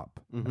hip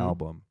hop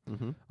album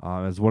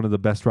as one of the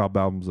best rap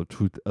albums of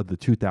the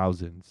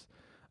 2000s.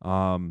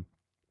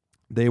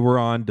 They were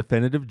on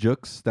Definitive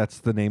Jux. That's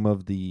the name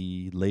of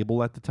the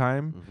label at the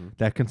time.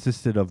 That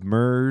consisted of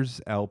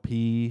Murs,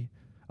 LP.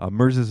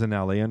 Murs is an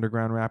LA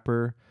underground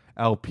rapper.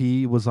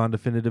 LP was on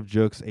Definitive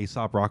Jux.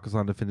 Aesop Rock was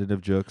on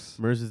Definitive Jux.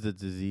 Murs is the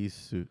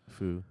disease,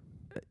 Foo.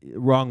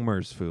 Wrong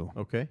Murs, Foo.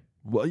 Okay.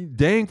 Well,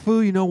 dang,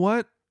 Foo, you know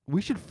what?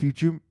 We should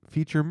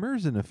feature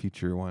Murs in a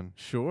future one.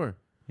 Sure.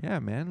 Yeah,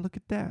 man. Look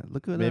at that.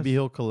 Look at Maybe us.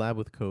 he'll collab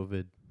with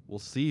COVID. We'll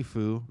see,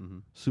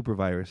 Foo. Super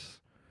Virus.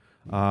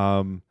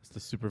 It's the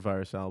Super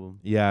Virus album.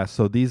 Yeah,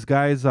 so these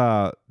guys,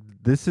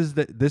 this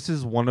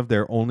is one of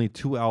their only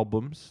 2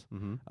 albums.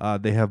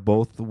 They have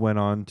both went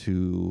on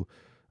to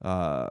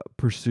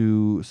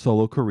pursue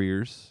solo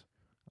careers.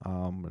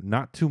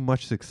 Not too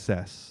much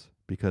success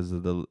because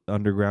of the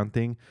underground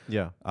thing.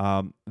 Yeah.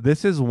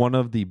 This is one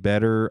of the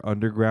better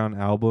underground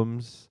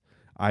albums,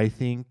 I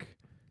think.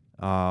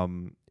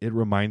 It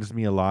reminds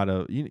me a lot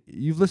of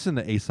you've listened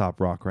to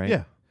Aesop Rock, right?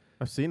 Yeah,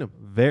 I've seen him.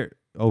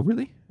 Oh,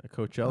 really? At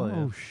Coachella.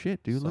 Oh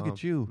shit, dude! Look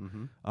at you.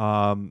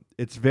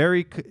 It's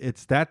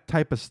that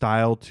type of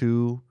style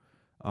too.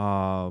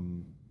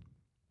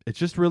 It's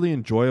just really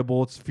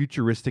enjoyable. It's a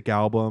futuristic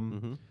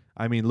album.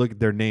 I mean, look at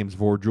their names,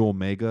 Vordrul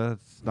Mega.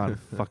 It's not a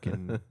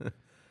fucking.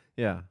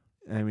 Yeah.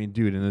 I mean,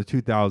 dude, in the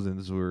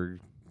 2000s were.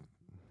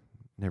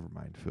 Never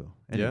mind, Phil.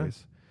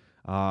 Anyways,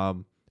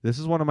 this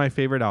is one of my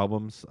favorite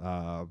albums,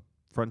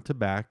 front to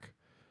back.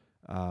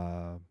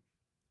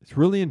 It's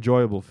really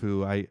enjoyable,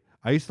 Foo.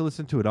 I used to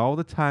listen to it all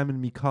the time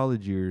in me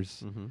college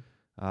years.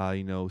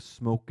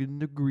 Smoking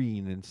the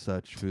green and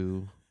such,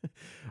 Foo.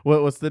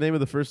 What's the name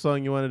of the first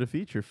song you wanted to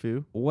feature,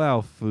 Foo?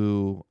 Well,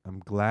 Foo, I'm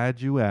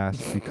glad you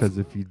asked because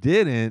if you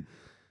didn't,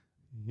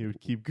 you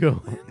would keep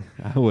going.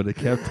 I would have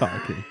kept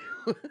talking.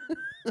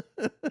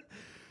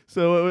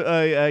 So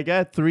I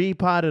got 3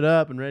 potted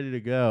up and ready to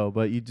go,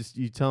 but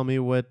you tell me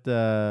which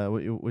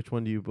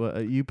one do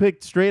you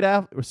picked straight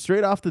off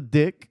the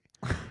dick.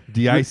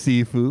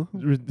 DIC, Foo.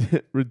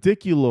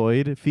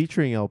 Ridiculoid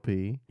featuring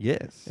LP.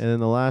 Yes. And then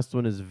the last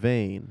one is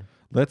Vain.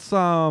 Let's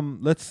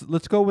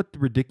go with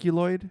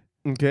Ridiculoid.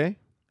 Okay.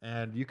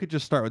 And you could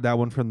just start with that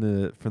one from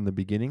the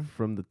beginning.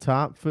 From the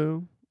top,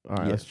 Foo. All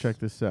right, Let's check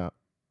this out.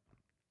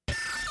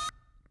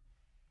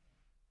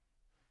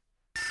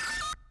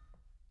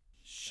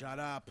 Shut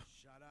up.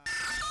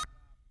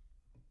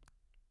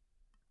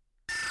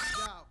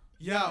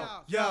 Yo,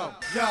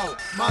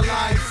 my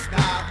life's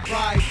not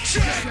right.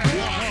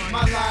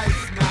 My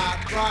life's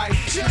not right.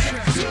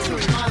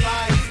 My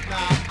life's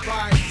not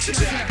right.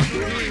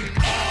 We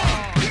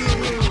are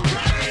blue.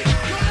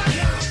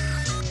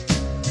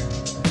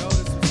 Yo,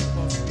 this was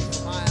supposed to be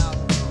for my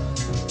album.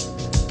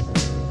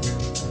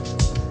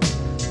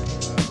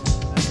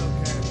 That's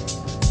okay.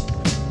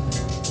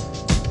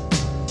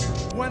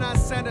 When I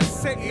send a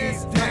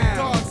sickness, like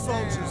dog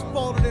soldiers,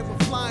 folded in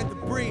with flying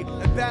debris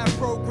and bad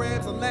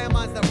programs and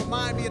landmines that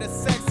remind heavy and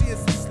as sexy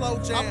as a slow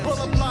jam. I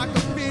pull a block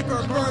of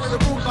fever, murder the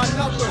room by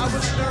numbers. I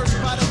was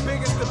nursed by the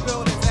biggest of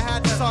buildings. I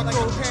had to talk like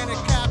a panic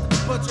cap. The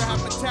butcher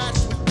have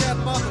attached with dead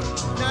mother.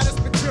 Now this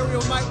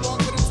material might walk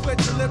with a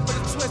switch and live with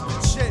a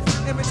twisted shit.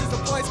 Images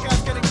of Boy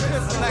Scouts getting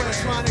pissed.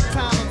 Electronic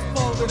time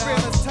unfolded. The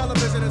realest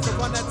television is the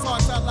one that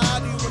talks out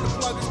loud to you when the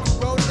plug is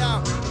corroded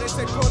out. They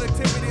say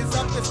productivity is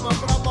up this month,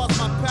 but I lost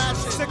my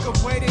passion. Sick of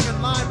waiting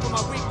in line for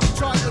my weekly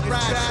chocolate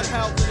ration. Bad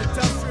health and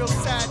industrial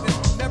sadness.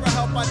 Never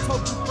helped by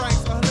token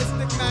franks or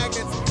holistic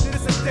magnets.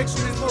 This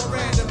addiction is more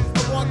random.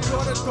 I walk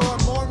door to door,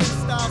 Mormon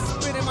style,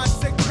 spitting my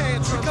sick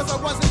tantrum. Because I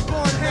wasn't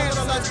born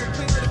handsome. I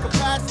completely the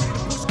capacity to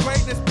push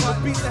greatness. But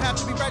beats that have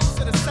to be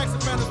registered as sex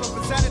offenders when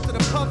presented to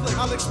the public.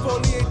 I'll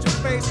exfoliate your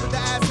face with the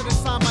acid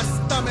inside my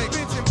stomach.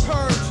 Binge and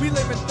purge. We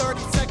live in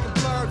 30-second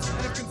blurbs.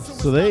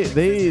 So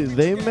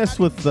they mess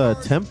with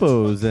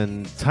tempos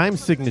and time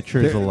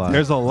signatures a lot.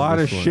 There's a lot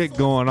of shit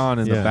going on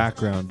in the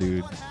background,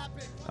 dude.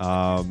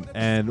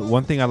 And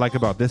one thing I like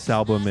about this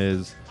album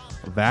is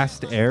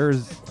Vast Air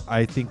is,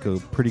 I think, a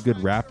pretty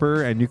good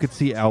rapper, and you could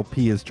see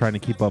LP is trying to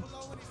keep up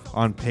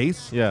on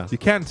pace. Yeah. You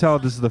can't tell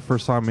this is the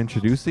first song I'm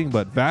introducing,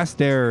 but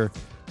Vast Air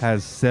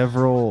has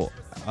several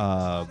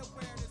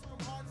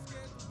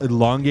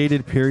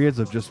elongated periods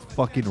of just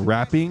fucking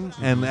rapping,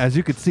 and as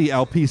you could see,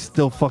 LP's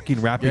still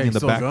fucking rapping in the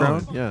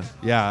background.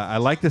 Yeah, I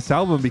like this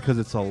album because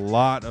it's a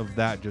lot of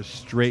that just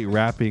straight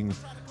rapping.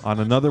 On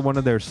another one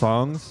of their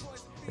songs,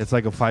 it's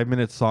like a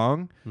 5-minute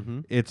song.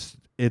 It's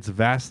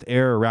Vast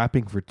Air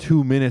rapping for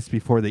 2 minutes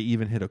before they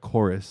even hit a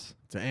chorus.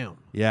 Damn.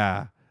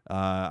 Yeah,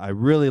 I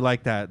really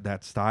like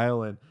that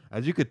style, and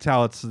as you could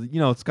tell, it's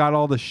it's got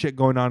all the shit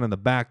going on in the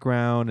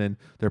background, and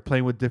they're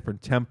playing with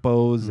different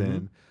tempos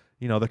and.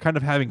 They're kind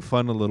of having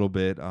fun a little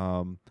bit.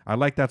 I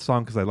like that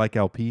song because I like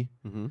LP,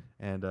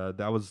 and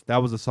that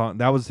was a song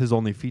that was his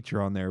only feature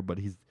on there. But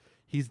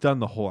he's done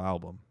the whole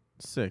album.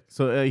 Sick.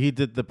 So he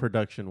did the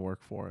production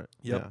work for it.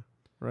 Yep. Yeah.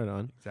 Right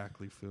on.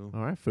 Exactly, Foo.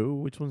 All right, Foo.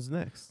 Which one's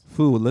next?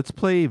 Foo. Let's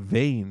play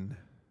Vain.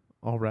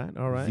 All right.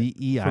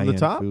 VEIN. From the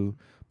top. Foo.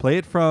 Play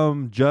it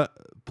from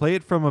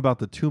about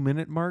the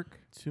 2-minute mark.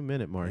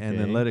 2-minute mark, and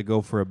then let it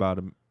go for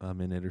about a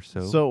minute or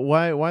so. So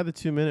why the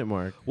 2-minute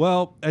mark?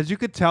 Well, as you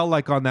could tell,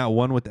 like on that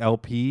one with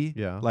LP,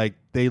 like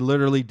they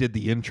literally did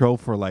the intro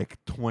for like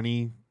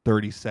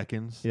 20-30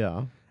 seconds.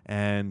 Yeah.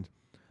 And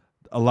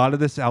a lot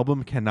of this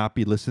album cannot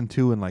be listened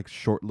to in like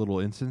short little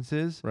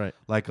instances. Right.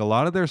 Like a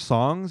lot of their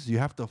songs, you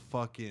have to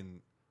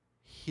fucking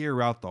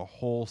hear out the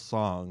whole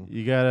song.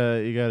 You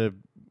gotta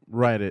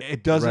write it.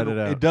 It doesn't. Write it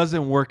out. It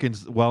doesn't work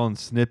well in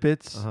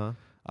snippets.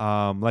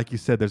 Like you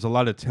said, there's a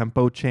lot of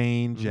tempo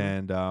change,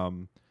 and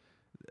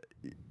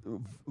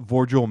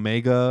Vorgil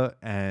Omega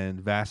and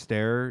Vast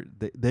Air,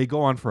 they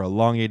go on for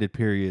elongated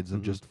periods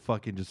of just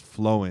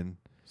flowing.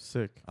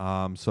 Sick.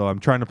 So I'm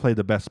trying to play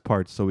the best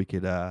parts so we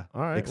could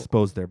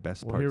expose their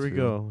best parts. Here we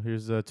go.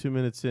 Here's 2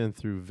 minutes in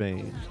through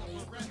Vain.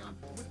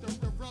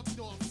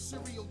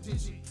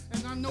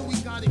 And I know we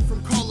got it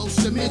from Carlos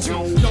the Midget. The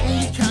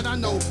only cat I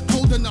know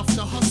cold enough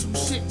to hustle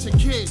shit to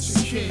kids.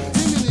 Him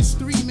and his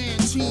 3-man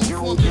team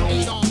formed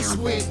an 8-armed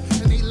squid.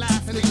 And they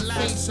laugh in the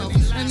face of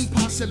any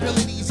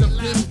possibilities of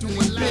them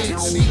doing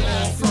bids. They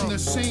all from the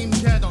same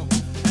ghetto.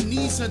 And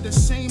these are the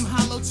same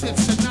hollow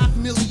tips that knock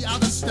Millie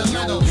out of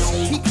stilettos.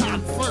 He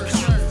cocked first,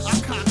 I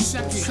cocked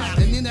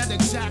second. And in that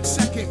exact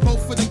second,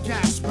 both for the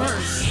gas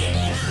burst.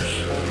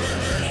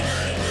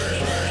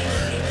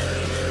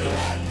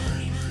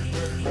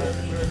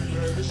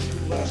 This is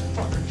your last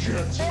fucking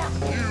chance. Fuck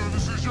you,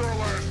 this is your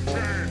last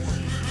chance.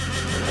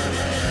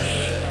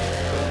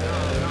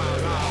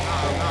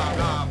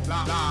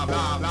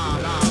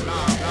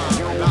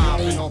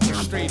 Been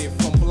orchestrated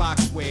from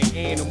blocks where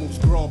animals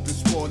grow up and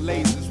sport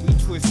lasers. We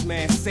twist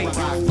man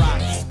Satan,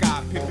 rock,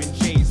 sky, pippin'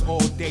 J's, all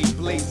day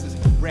blazers.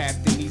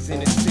 Wrapped in these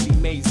inner city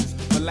mazes.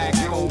 Relax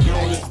on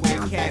corners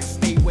where cats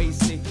stay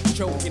wasted.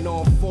 Choking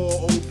on 4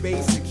 old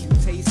basics. You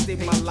tasted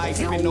my life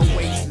in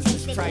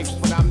oasis. It's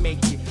trife, but I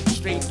make it.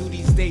 Straight through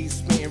these days,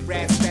 spitting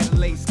rats that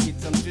lace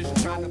kids. I'm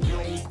just trying to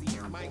blaze these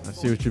mics. I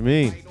see what you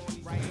mean.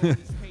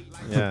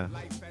 Yeah.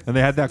 And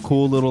they had that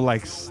cool little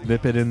like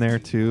snippet in there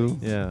too.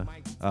 Yeah.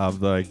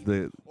 Of like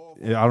the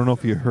I don't know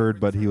if you heard,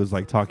 but he was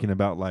like talking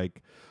about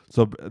like,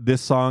 so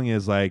this song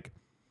is like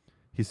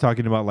he's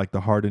talking about like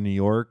the heart of New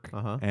York,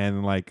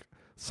 and like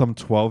some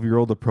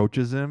 12-year-old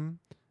approaches him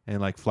and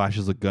like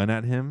flashes a gun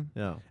at him.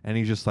 Yeah. And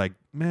he's just like,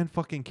 man,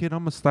 fucking kid, I'm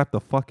gonna slap the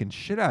fucking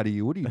shit out of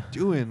you. What are you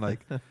doing?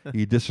 Like,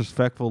 you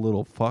disrespectful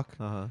little fuck.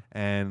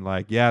 And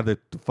like, yeah, the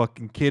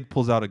fucking kid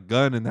pulls out a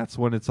gun, and that's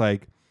when it's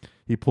like,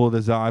 he pulled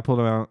this out, I pulled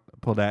him out,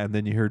 pulled that, and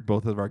then you heard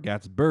both of our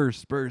gats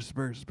burst,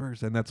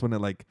 and that's when it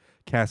like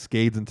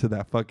cascades into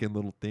that fucking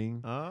little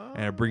thing,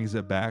 and it brings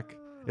it back.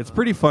 It's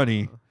pretty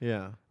funny.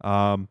 Yeah.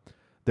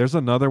 There's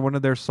another one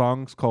of their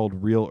songs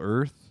called Real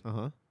Earth.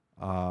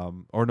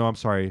 Or no, I'm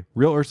sorry.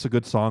 Real Earth's a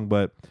good song,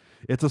 but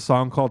it's a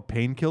song called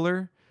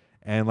Painkiller.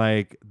 And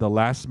like the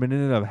last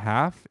minute of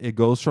half, it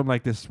goes from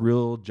like this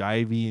real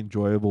jivey,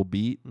 enjoyable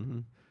beat.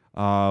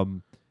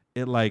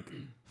 It like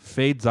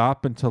fades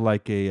up into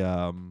like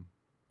a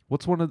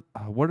What's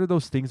what are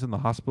those things in the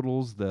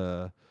hospitals?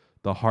 The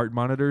heart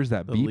monitors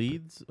that The beep.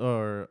 leads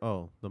or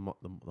the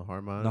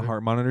heart monitor. The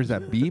heart monitors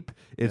that beep.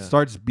 It Yeah.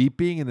 starts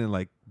beeping and then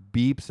like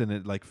beeps and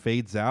it like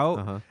fades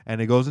out and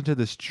it goes into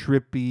this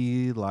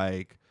trippy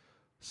like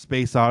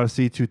Space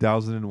Odyssey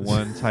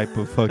 2001 type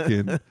of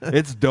fucking.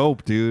 It's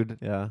dope, dude.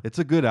 Yeah, it's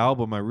a good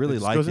album. I really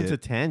like it. Goes into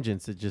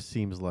tangents. It just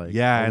seems like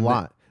a a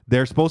lot.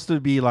 They're supposed to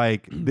be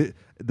like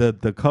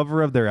the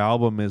cover of their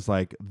album is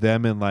like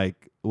them in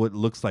like what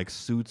looks like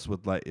suits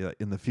with like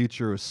in the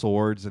future with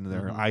swords and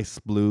they're ice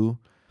blue.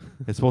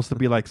 It's supposed to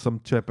be like some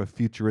type of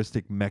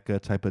futuristic Mecca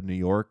type of New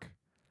York.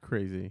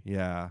 Crazy.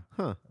 Yeah.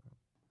 Huh.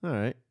 All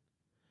right.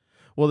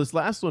 Well, this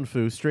last one,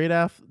 Foo, straight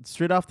off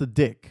the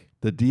dick.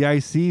 The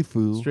DIC,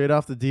 Foo. Straight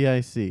off the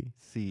DIC.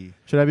 C.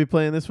 Should I be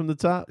playing this from the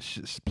top?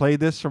 Play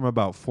this from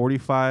about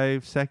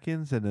 45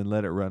 seconds and then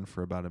let it run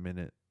for about a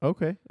minute.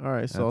 Okay. All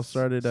right. So I'll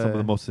start it. Some of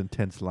the most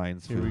intense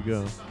lines. Here we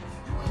go.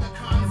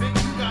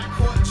 Convict, you got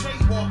caught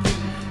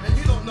jaywalking, and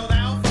you don't know the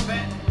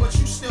alphabet, but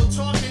you still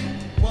talking.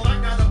 Well,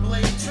 I got a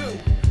blade too,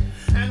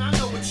 and I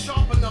know it's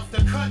sharp enough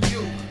to cut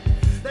you.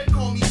 They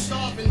call me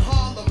starving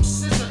Harlem,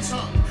 scissor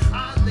tongue.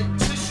 I lick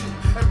tissue,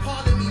 and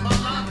pardon me, my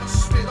lava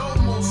spit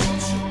almost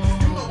hit you.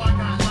 You know I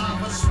got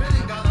lava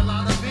spitting, got a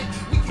lot of it.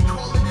 We can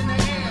call it in the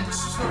air.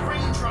 This is the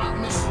raindrop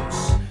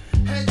missiles,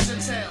 heads or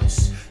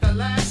tails. The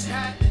last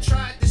hat that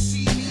tried to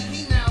see me,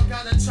 he now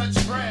gotta touch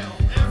braille.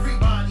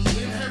 Everybody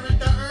inherit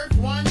the earth,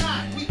 why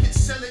not? We could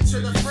sell it to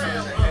the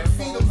frail,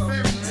 feed them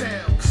fairy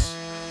tales.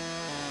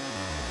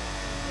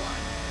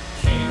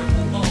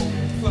 Cannibal O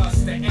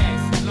plus the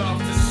X, love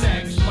to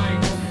sex,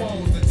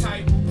 microphones, the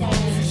type of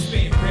poems we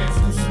spit, rips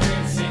through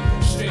scripts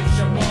and strips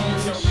your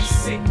bones, yo, we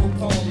sick with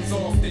poems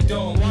off the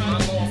dome.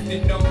 I'm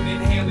often known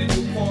inhaling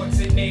Newports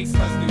and Nicks,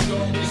 cause New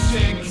York is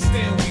shit, but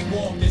still we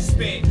walk and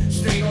spit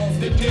straight off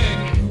the dick.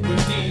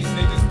 With these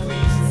niggas,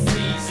 please you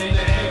freeze in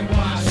the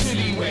NY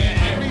city where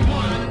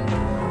everyone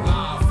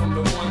live from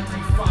the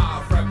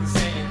 135,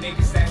 representing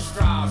niggas that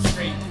strive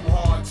straight through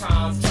hard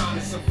times, trying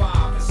to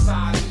survive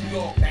inside New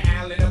York, the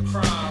island of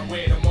crime,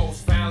 where the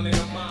most violent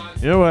of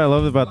minds. You know what I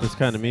love about this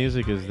kind of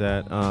music is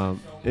that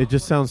it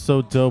just sounds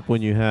so dope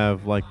when you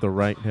have like the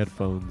right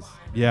headphones.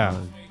 Yeah.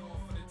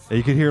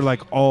 You can hear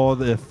like all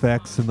the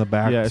effects in the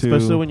back Yeah, too.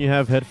 especially when you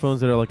have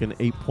headphones that are like an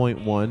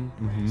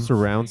 8.1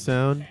 surround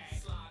sound,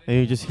 and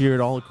you just hear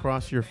it all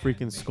across your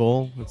freaking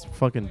skull. It's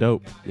fucking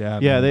dope. Yeah,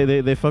 yeah.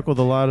 man. They fuck with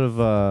a lot of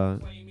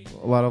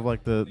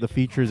like the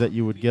features that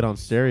you would get on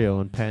stereo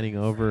and panning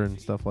over and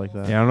stuff like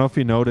that. Yeah, I don't know if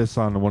you notice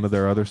on one of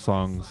their other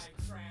songs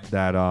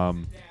that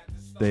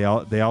they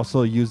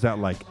also use that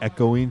like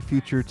echoing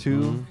feature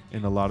too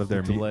in a lot of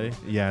their delay.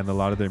 In a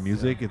lot of their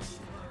music.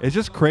 It's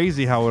just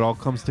crazy how it all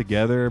comes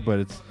together,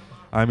 but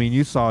I mean,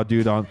 you saw,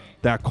 dude, on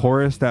that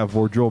chorus that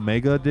Vordro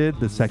Mega did,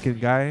 the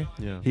second guy.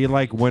 Yeah. He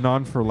like went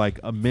on for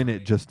like a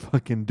minute just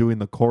fucking doing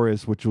the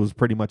chorus, which was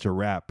pretty much a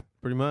rap.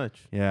 Pretty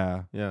much.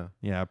 Yeah. Yeah.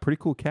 Yeah. Pretty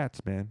cool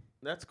cats, man.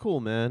 That's cool,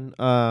 man.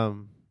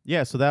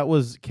 Yeah, so that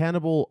was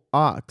Cannibal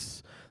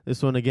Ox.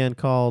 This one again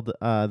called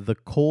The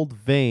Cold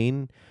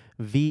Vein,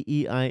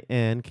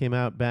 Vein, came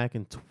out back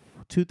in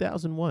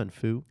 2001,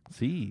 Foo.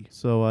 See.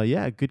 So,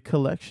 yeah, good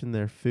collection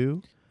there,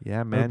 Foo.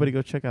 Yeah, man. Everybody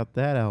go check out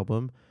that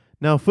album.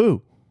 Now,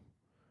 Foo.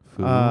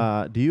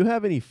 Do you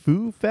have any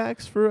Foo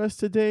facts for us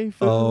today,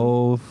 Foo?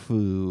 Oh,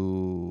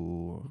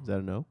 Foo. Is that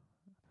a no?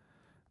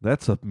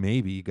 That's a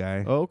maybe,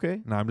 guy. Oh,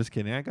 okay. No, I'm just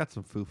kidding. I got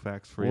some Foo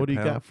facts for you. What do you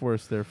pal. got for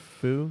us there,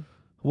 Foo?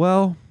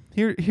 Well,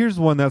 here's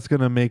one that's going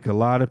to make a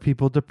lot of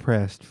people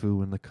depressed,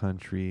 Foo, in the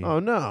country. Oh,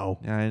 no.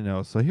 I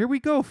know. So here we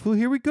go, Foo.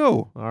 Here we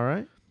go. All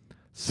right.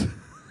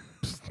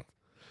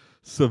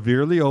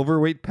 Severely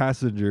overweight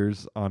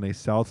passengers on a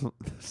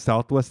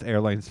Southwest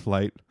Airlines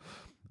flight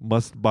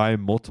must buy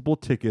multiple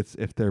tickets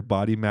if their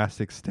body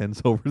mass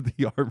extends over the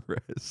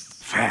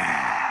armrests.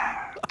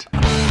 Fat.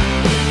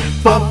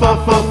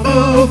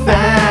 Foo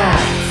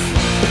facts.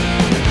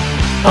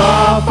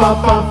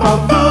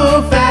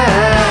 Foo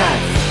facts.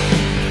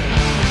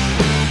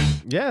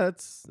 Yeah,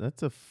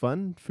 that's a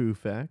fun Foo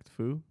fact,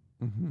 Foo.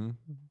 Mm-hmm.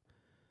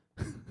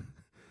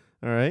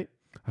 All right.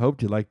 I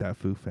hope you like that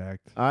Foo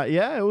fact.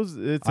 Yeah,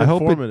 it's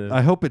informative.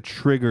 I hope it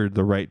triggered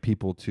the right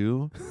people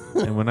too.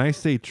 And when I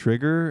say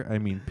trigger, I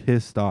mean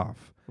pissed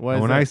off. Why and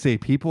is when that? I say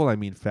people, I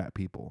mean fat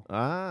people.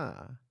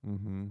 Ah.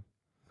 Mm-hmm.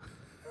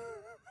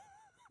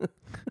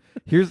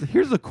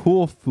 Here's a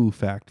cool Foo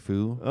fact,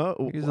 Foo.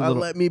 Here's a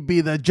let me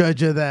be the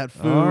judge of that,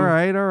 Foo. All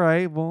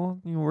right. Well,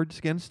 we're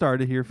just getting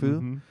started here, Foo.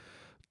 Mm-hmm.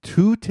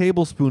 2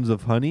 tablespoons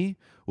of honey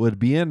would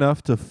be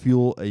enough to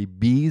fuel a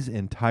bee's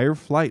entire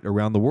flight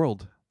around the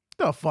world.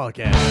 The fuck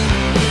out.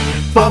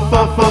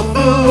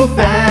 Foo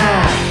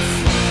facts.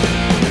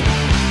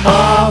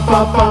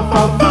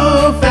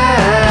 Foo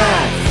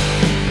facts.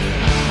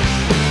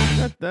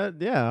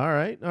 Yeah, all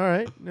right.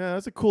 Yeah,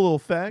 that's a cool little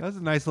fact. That's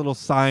a nice little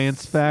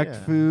science fact, Yeah,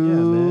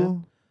 Foo.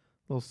 man.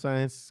 Little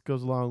science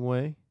goes a long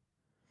way.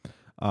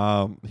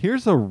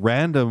 Here's a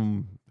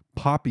random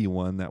poppy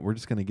one that we're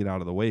just gonna get out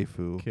of the way,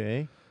 Foo.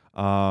 Okay.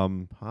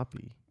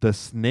 Poppy. The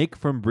snake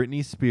from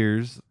Britney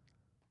Spears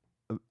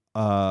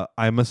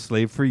I'm a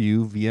Slave for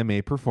You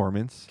VMA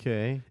performance.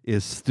 Okay.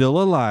 Is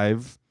still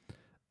alive,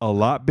 a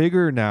lot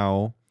bigger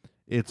now.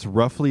 It's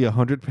roughly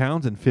 100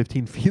 pounds and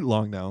 15 feet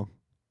long now.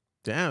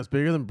 Damn, it's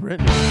bigger than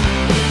Britney.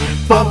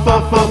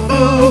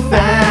 Foo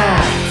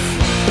facts.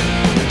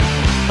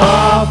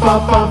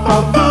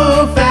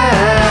 Foo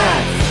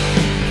facts.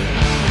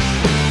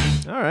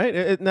 All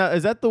right. Now,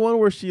 is that the one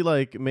where she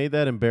like made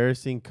that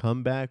embarrassing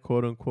comeback,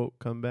 quote unquote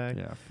comeback?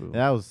 Yeah, Foo.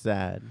 That was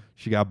sad.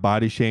 She got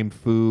body shamed,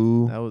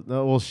 Foo. That was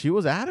no. Well, she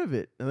was out of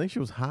it. I think she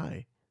was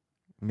high.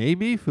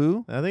 Maybe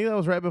Foo. I think that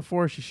was right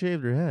before she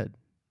shaved her head.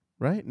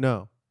 Right?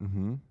 No.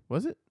 Mm-hmm.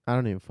 Was it? I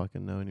don't even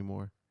fucking know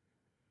anymore.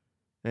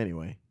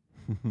 Anyway.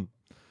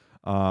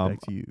 Back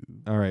to you.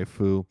 All right,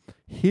 Foo.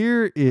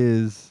 Here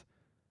is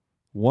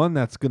one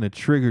that's going to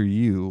trigger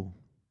you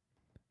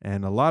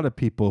and a lot of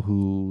people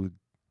who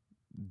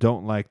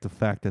don't like the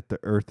fact that the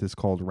Earth is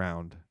called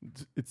round.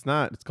 It's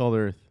not. It's called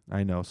Earth.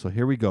 I know. So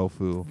here we go,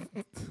 Foo.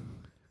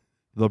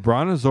 The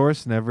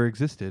Brontosaurus never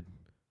existed.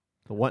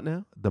 The what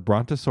now? The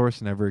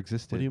Brontosaurus never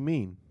existed. What do you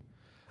mean?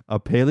 A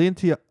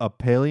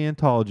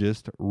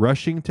paleontologist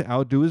rushing to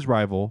outdo his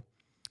rival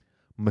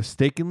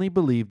mistakenly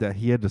believed that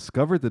he had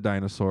discovered the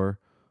dinosaur,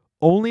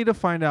 only to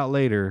find out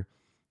later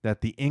that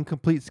the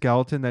incomplete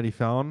skeleton that he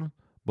found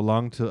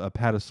belonged to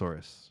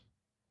Apatosaurus.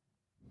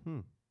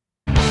 Foo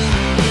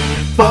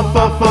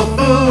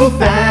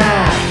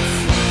facts.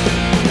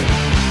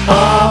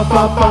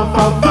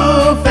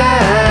 Foo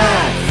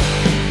facts.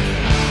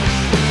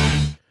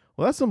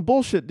 Well, that's some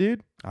bullshit,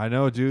 dude. I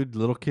know, dude.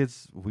 Little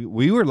kids,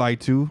 we were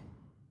lied to.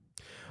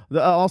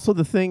 Also,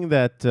 the thing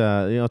that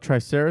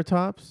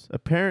Triceratops.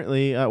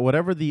 Apparently,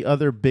 whatever the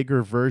other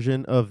bigger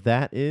version of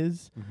that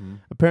is,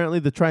 apparently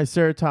the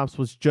Triceratops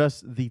was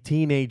just the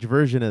teenage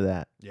version of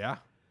that. Yeah.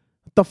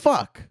 What the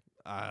fuck?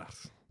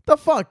 The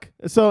fuck?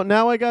 So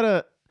now I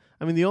gotta.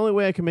 I mean, the only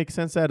way I can make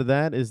sense out of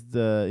that is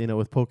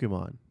with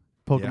Pokemon.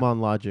 Pokemon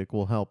logic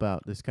will help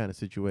out this kind of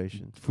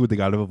situation. Food, they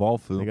got to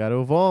evolve, Foo. They got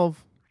to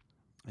evolve.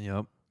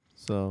 Yep.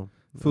 So.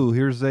 Foo,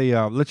 here's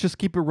a, let's just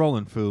keep it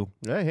rolling, Foo.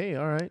 Hey,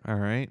 all right. All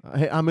right.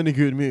 Hey, I'm in a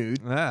good mood.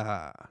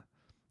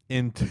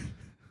 In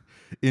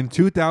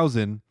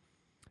 2000,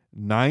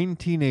 9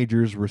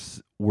 teenagers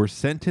were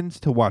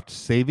sentenced to watch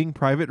Saving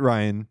Private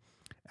Ryan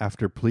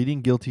after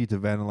pleading guilty to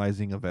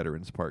vandalizing a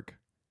veterans park.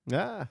 Foo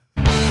facts.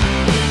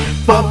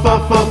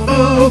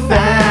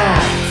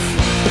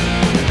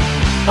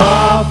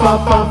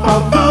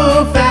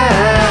 Foo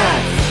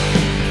facts.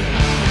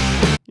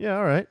 Yeah,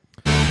 all right.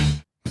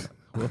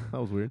 Well,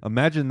 that was weird.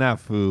 Imagine that,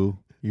 Foo.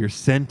 Your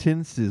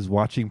sentence is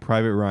watching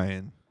Private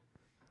Ryan.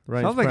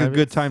 Sounds like a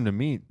good time to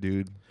meet,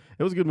 dude.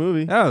 It was a good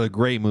movie. That was a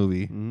great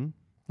movie. Mm-hmm.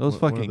 Those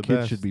One fucking of the kids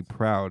best. should be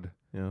proud.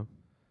 Yeah.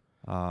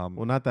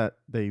 Well, not that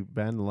they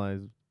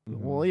vandalized.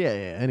 Well, yeah.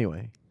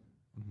 Anyway.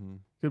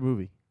 Good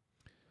movie.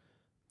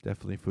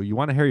 Definitely, Foo. You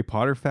want a Harry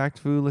Potter fact,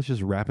 Foo? Let's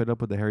just wrap it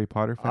up with the Harry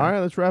Potter fact. All right,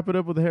 let's wrap it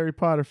up with the Harry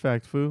Potter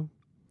fact, Foo.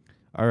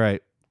 All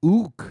right.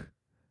 Ook,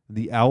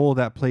 the owl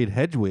that played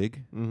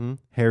Hedwig,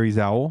 Harry's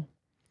owl,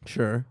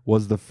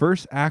 was the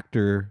first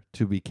actor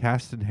to be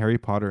cast in Harry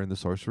Potter and the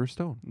Sorcerer's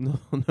Stone.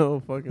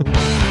 No fucking way.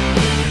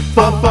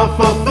 Foo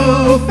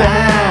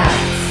facts.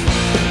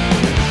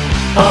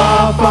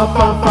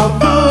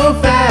 Foo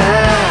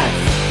facts.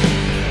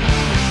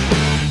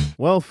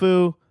 Well,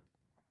 Foo,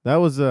 that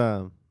was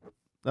a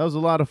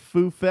lot of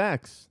Foo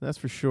facts. That's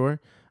for sure.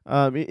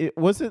 It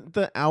wasn't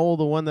the owl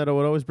the one that I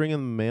would always bring in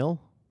the mail.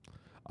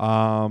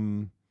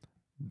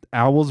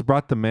 Owls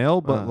brought the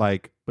mail, but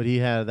but he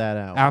had that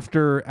owl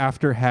after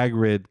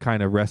Hagrid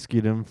kind of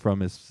rescued him from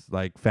his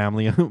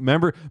family.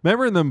 remember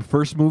in the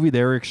first movie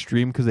they were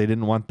extreme because they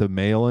didn't want the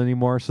mail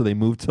anymore, so they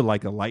moved to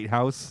a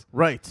lighthouse.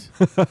 Right.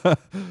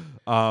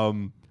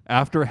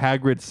 After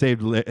Hagrid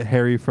saved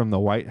Harry from the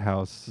White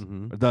House,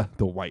 the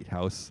White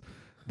House,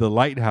 the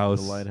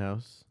lighthouse. The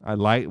lighthouse.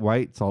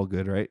 White's all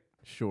good, right?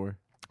 Sure.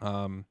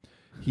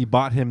 He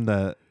bought him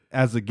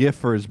as a gift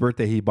for his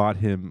birthday. He bought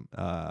him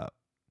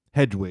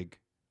Hedwig.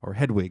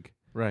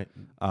 Right.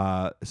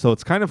 So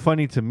it's kind of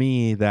funny to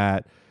me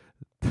that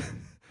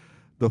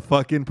the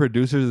fucking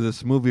producers of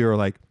this movie are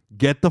like,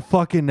 get the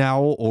fucking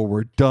owl or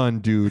we're done,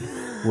 dude.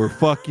 We're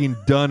fucking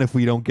done if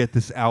we don't get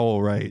this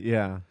owl right.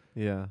 Yeah.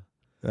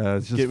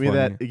 It's just Give me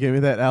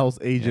that owl's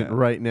agent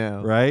right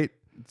now. Right?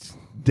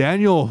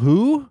 Daniel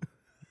who?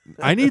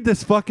 I need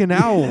this fucking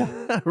owl.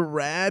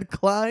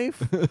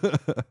 Radcliffe?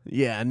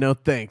 Yeah, no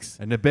thanks.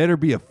 And it better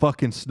be a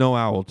fucking snow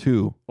owl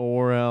too.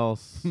 Or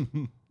else.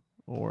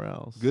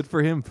 Good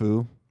for him,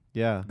 Foo.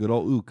 Yeah. Good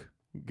old Ook.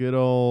 Good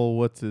old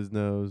what's his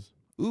nose?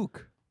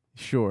 Ook.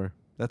 Sure.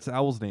 That's the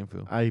owl's name,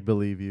 Foo. I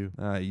believe you.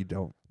 You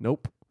don't.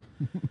 Nope.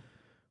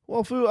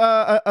 Well, Foo,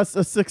 a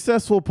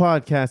successful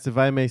podcast, if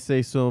I may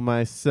say so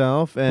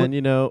myself. And,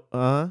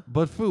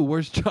 But, Foo,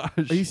 where's Josh?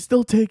 He's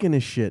still taking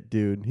his shit,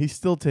 dude. He's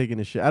still taking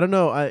his shit. I don't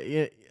know.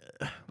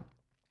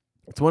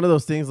 It's one of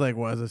those things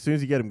as soon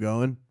as you get him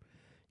going,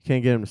 you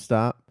can't get him to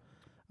stop.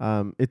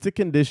 It's a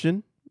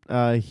condition.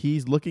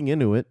 He's looking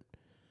into it,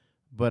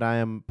 but I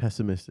am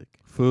pessimistic.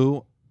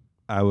 Foo,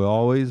 I will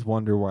always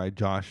wonder why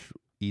Josh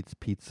eats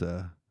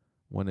pizza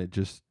when it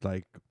just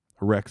like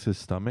wrecks his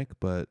stomach.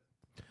 But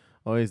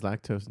Oh, he's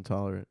lactose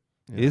intolerant.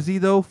 Yeah. is he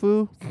though,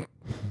 Foo?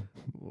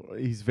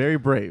 He's very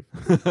brave.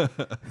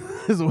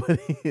 Is what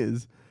he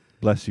is.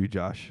 Bless you,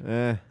 Josh.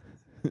 I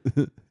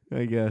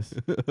guess.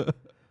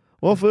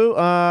 Well, Foo,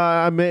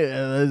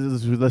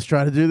 let's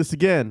try to do this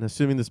again,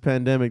 assuming this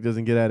pandemic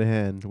doesn't get out of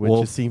hand,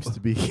 which it seems to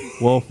be.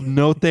 Well,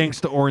 no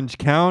thanks to Orange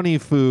County,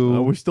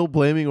 Foo. We're still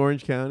blaming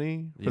Orange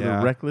County for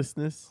the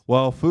recklessness.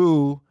 Well,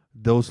 Foo,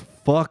 those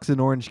fucks in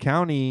Orange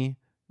County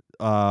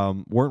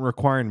weren't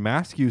requiring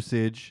mask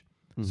usage,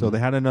 so they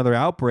had another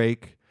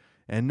outbreak,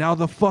 and now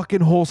the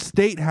fucking whole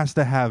state has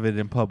to have it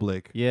in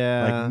public.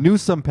 Yeah. Like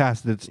Newsom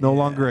passed it. It's no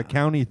longer a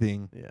county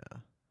thing. Yeah.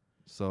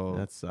 So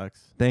that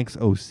sucks. Thanks,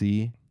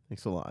 OC.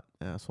 Thanks a lot,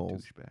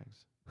 assholes.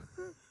 Douchebags.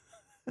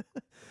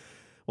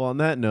 Well, on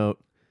that note,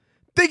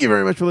 thank you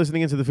very much for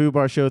listening into the Foo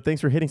Bar Show.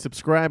 Thanks for hitting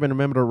subscribe, and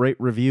remember to rate,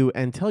 review,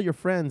 and tell your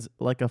friends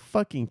like a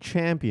fucking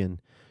champion.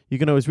 You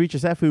can always reach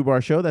us at Foo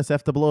Bar Show. That's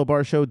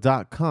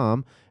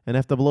fbarshow.com.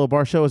 And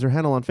Bar Show is our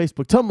handle on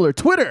Facebook, Tumblr,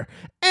 Twitter,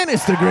 and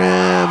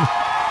Instagram.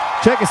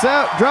 Check us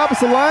out. Drop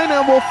us a line,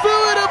 and we'll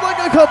foo it up like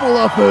a couple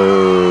of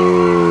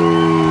foos.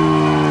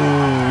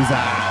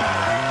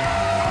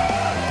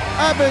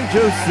 I've been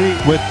Josie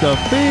with the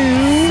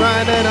Foo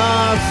signing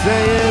off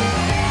saying,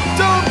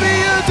 don't be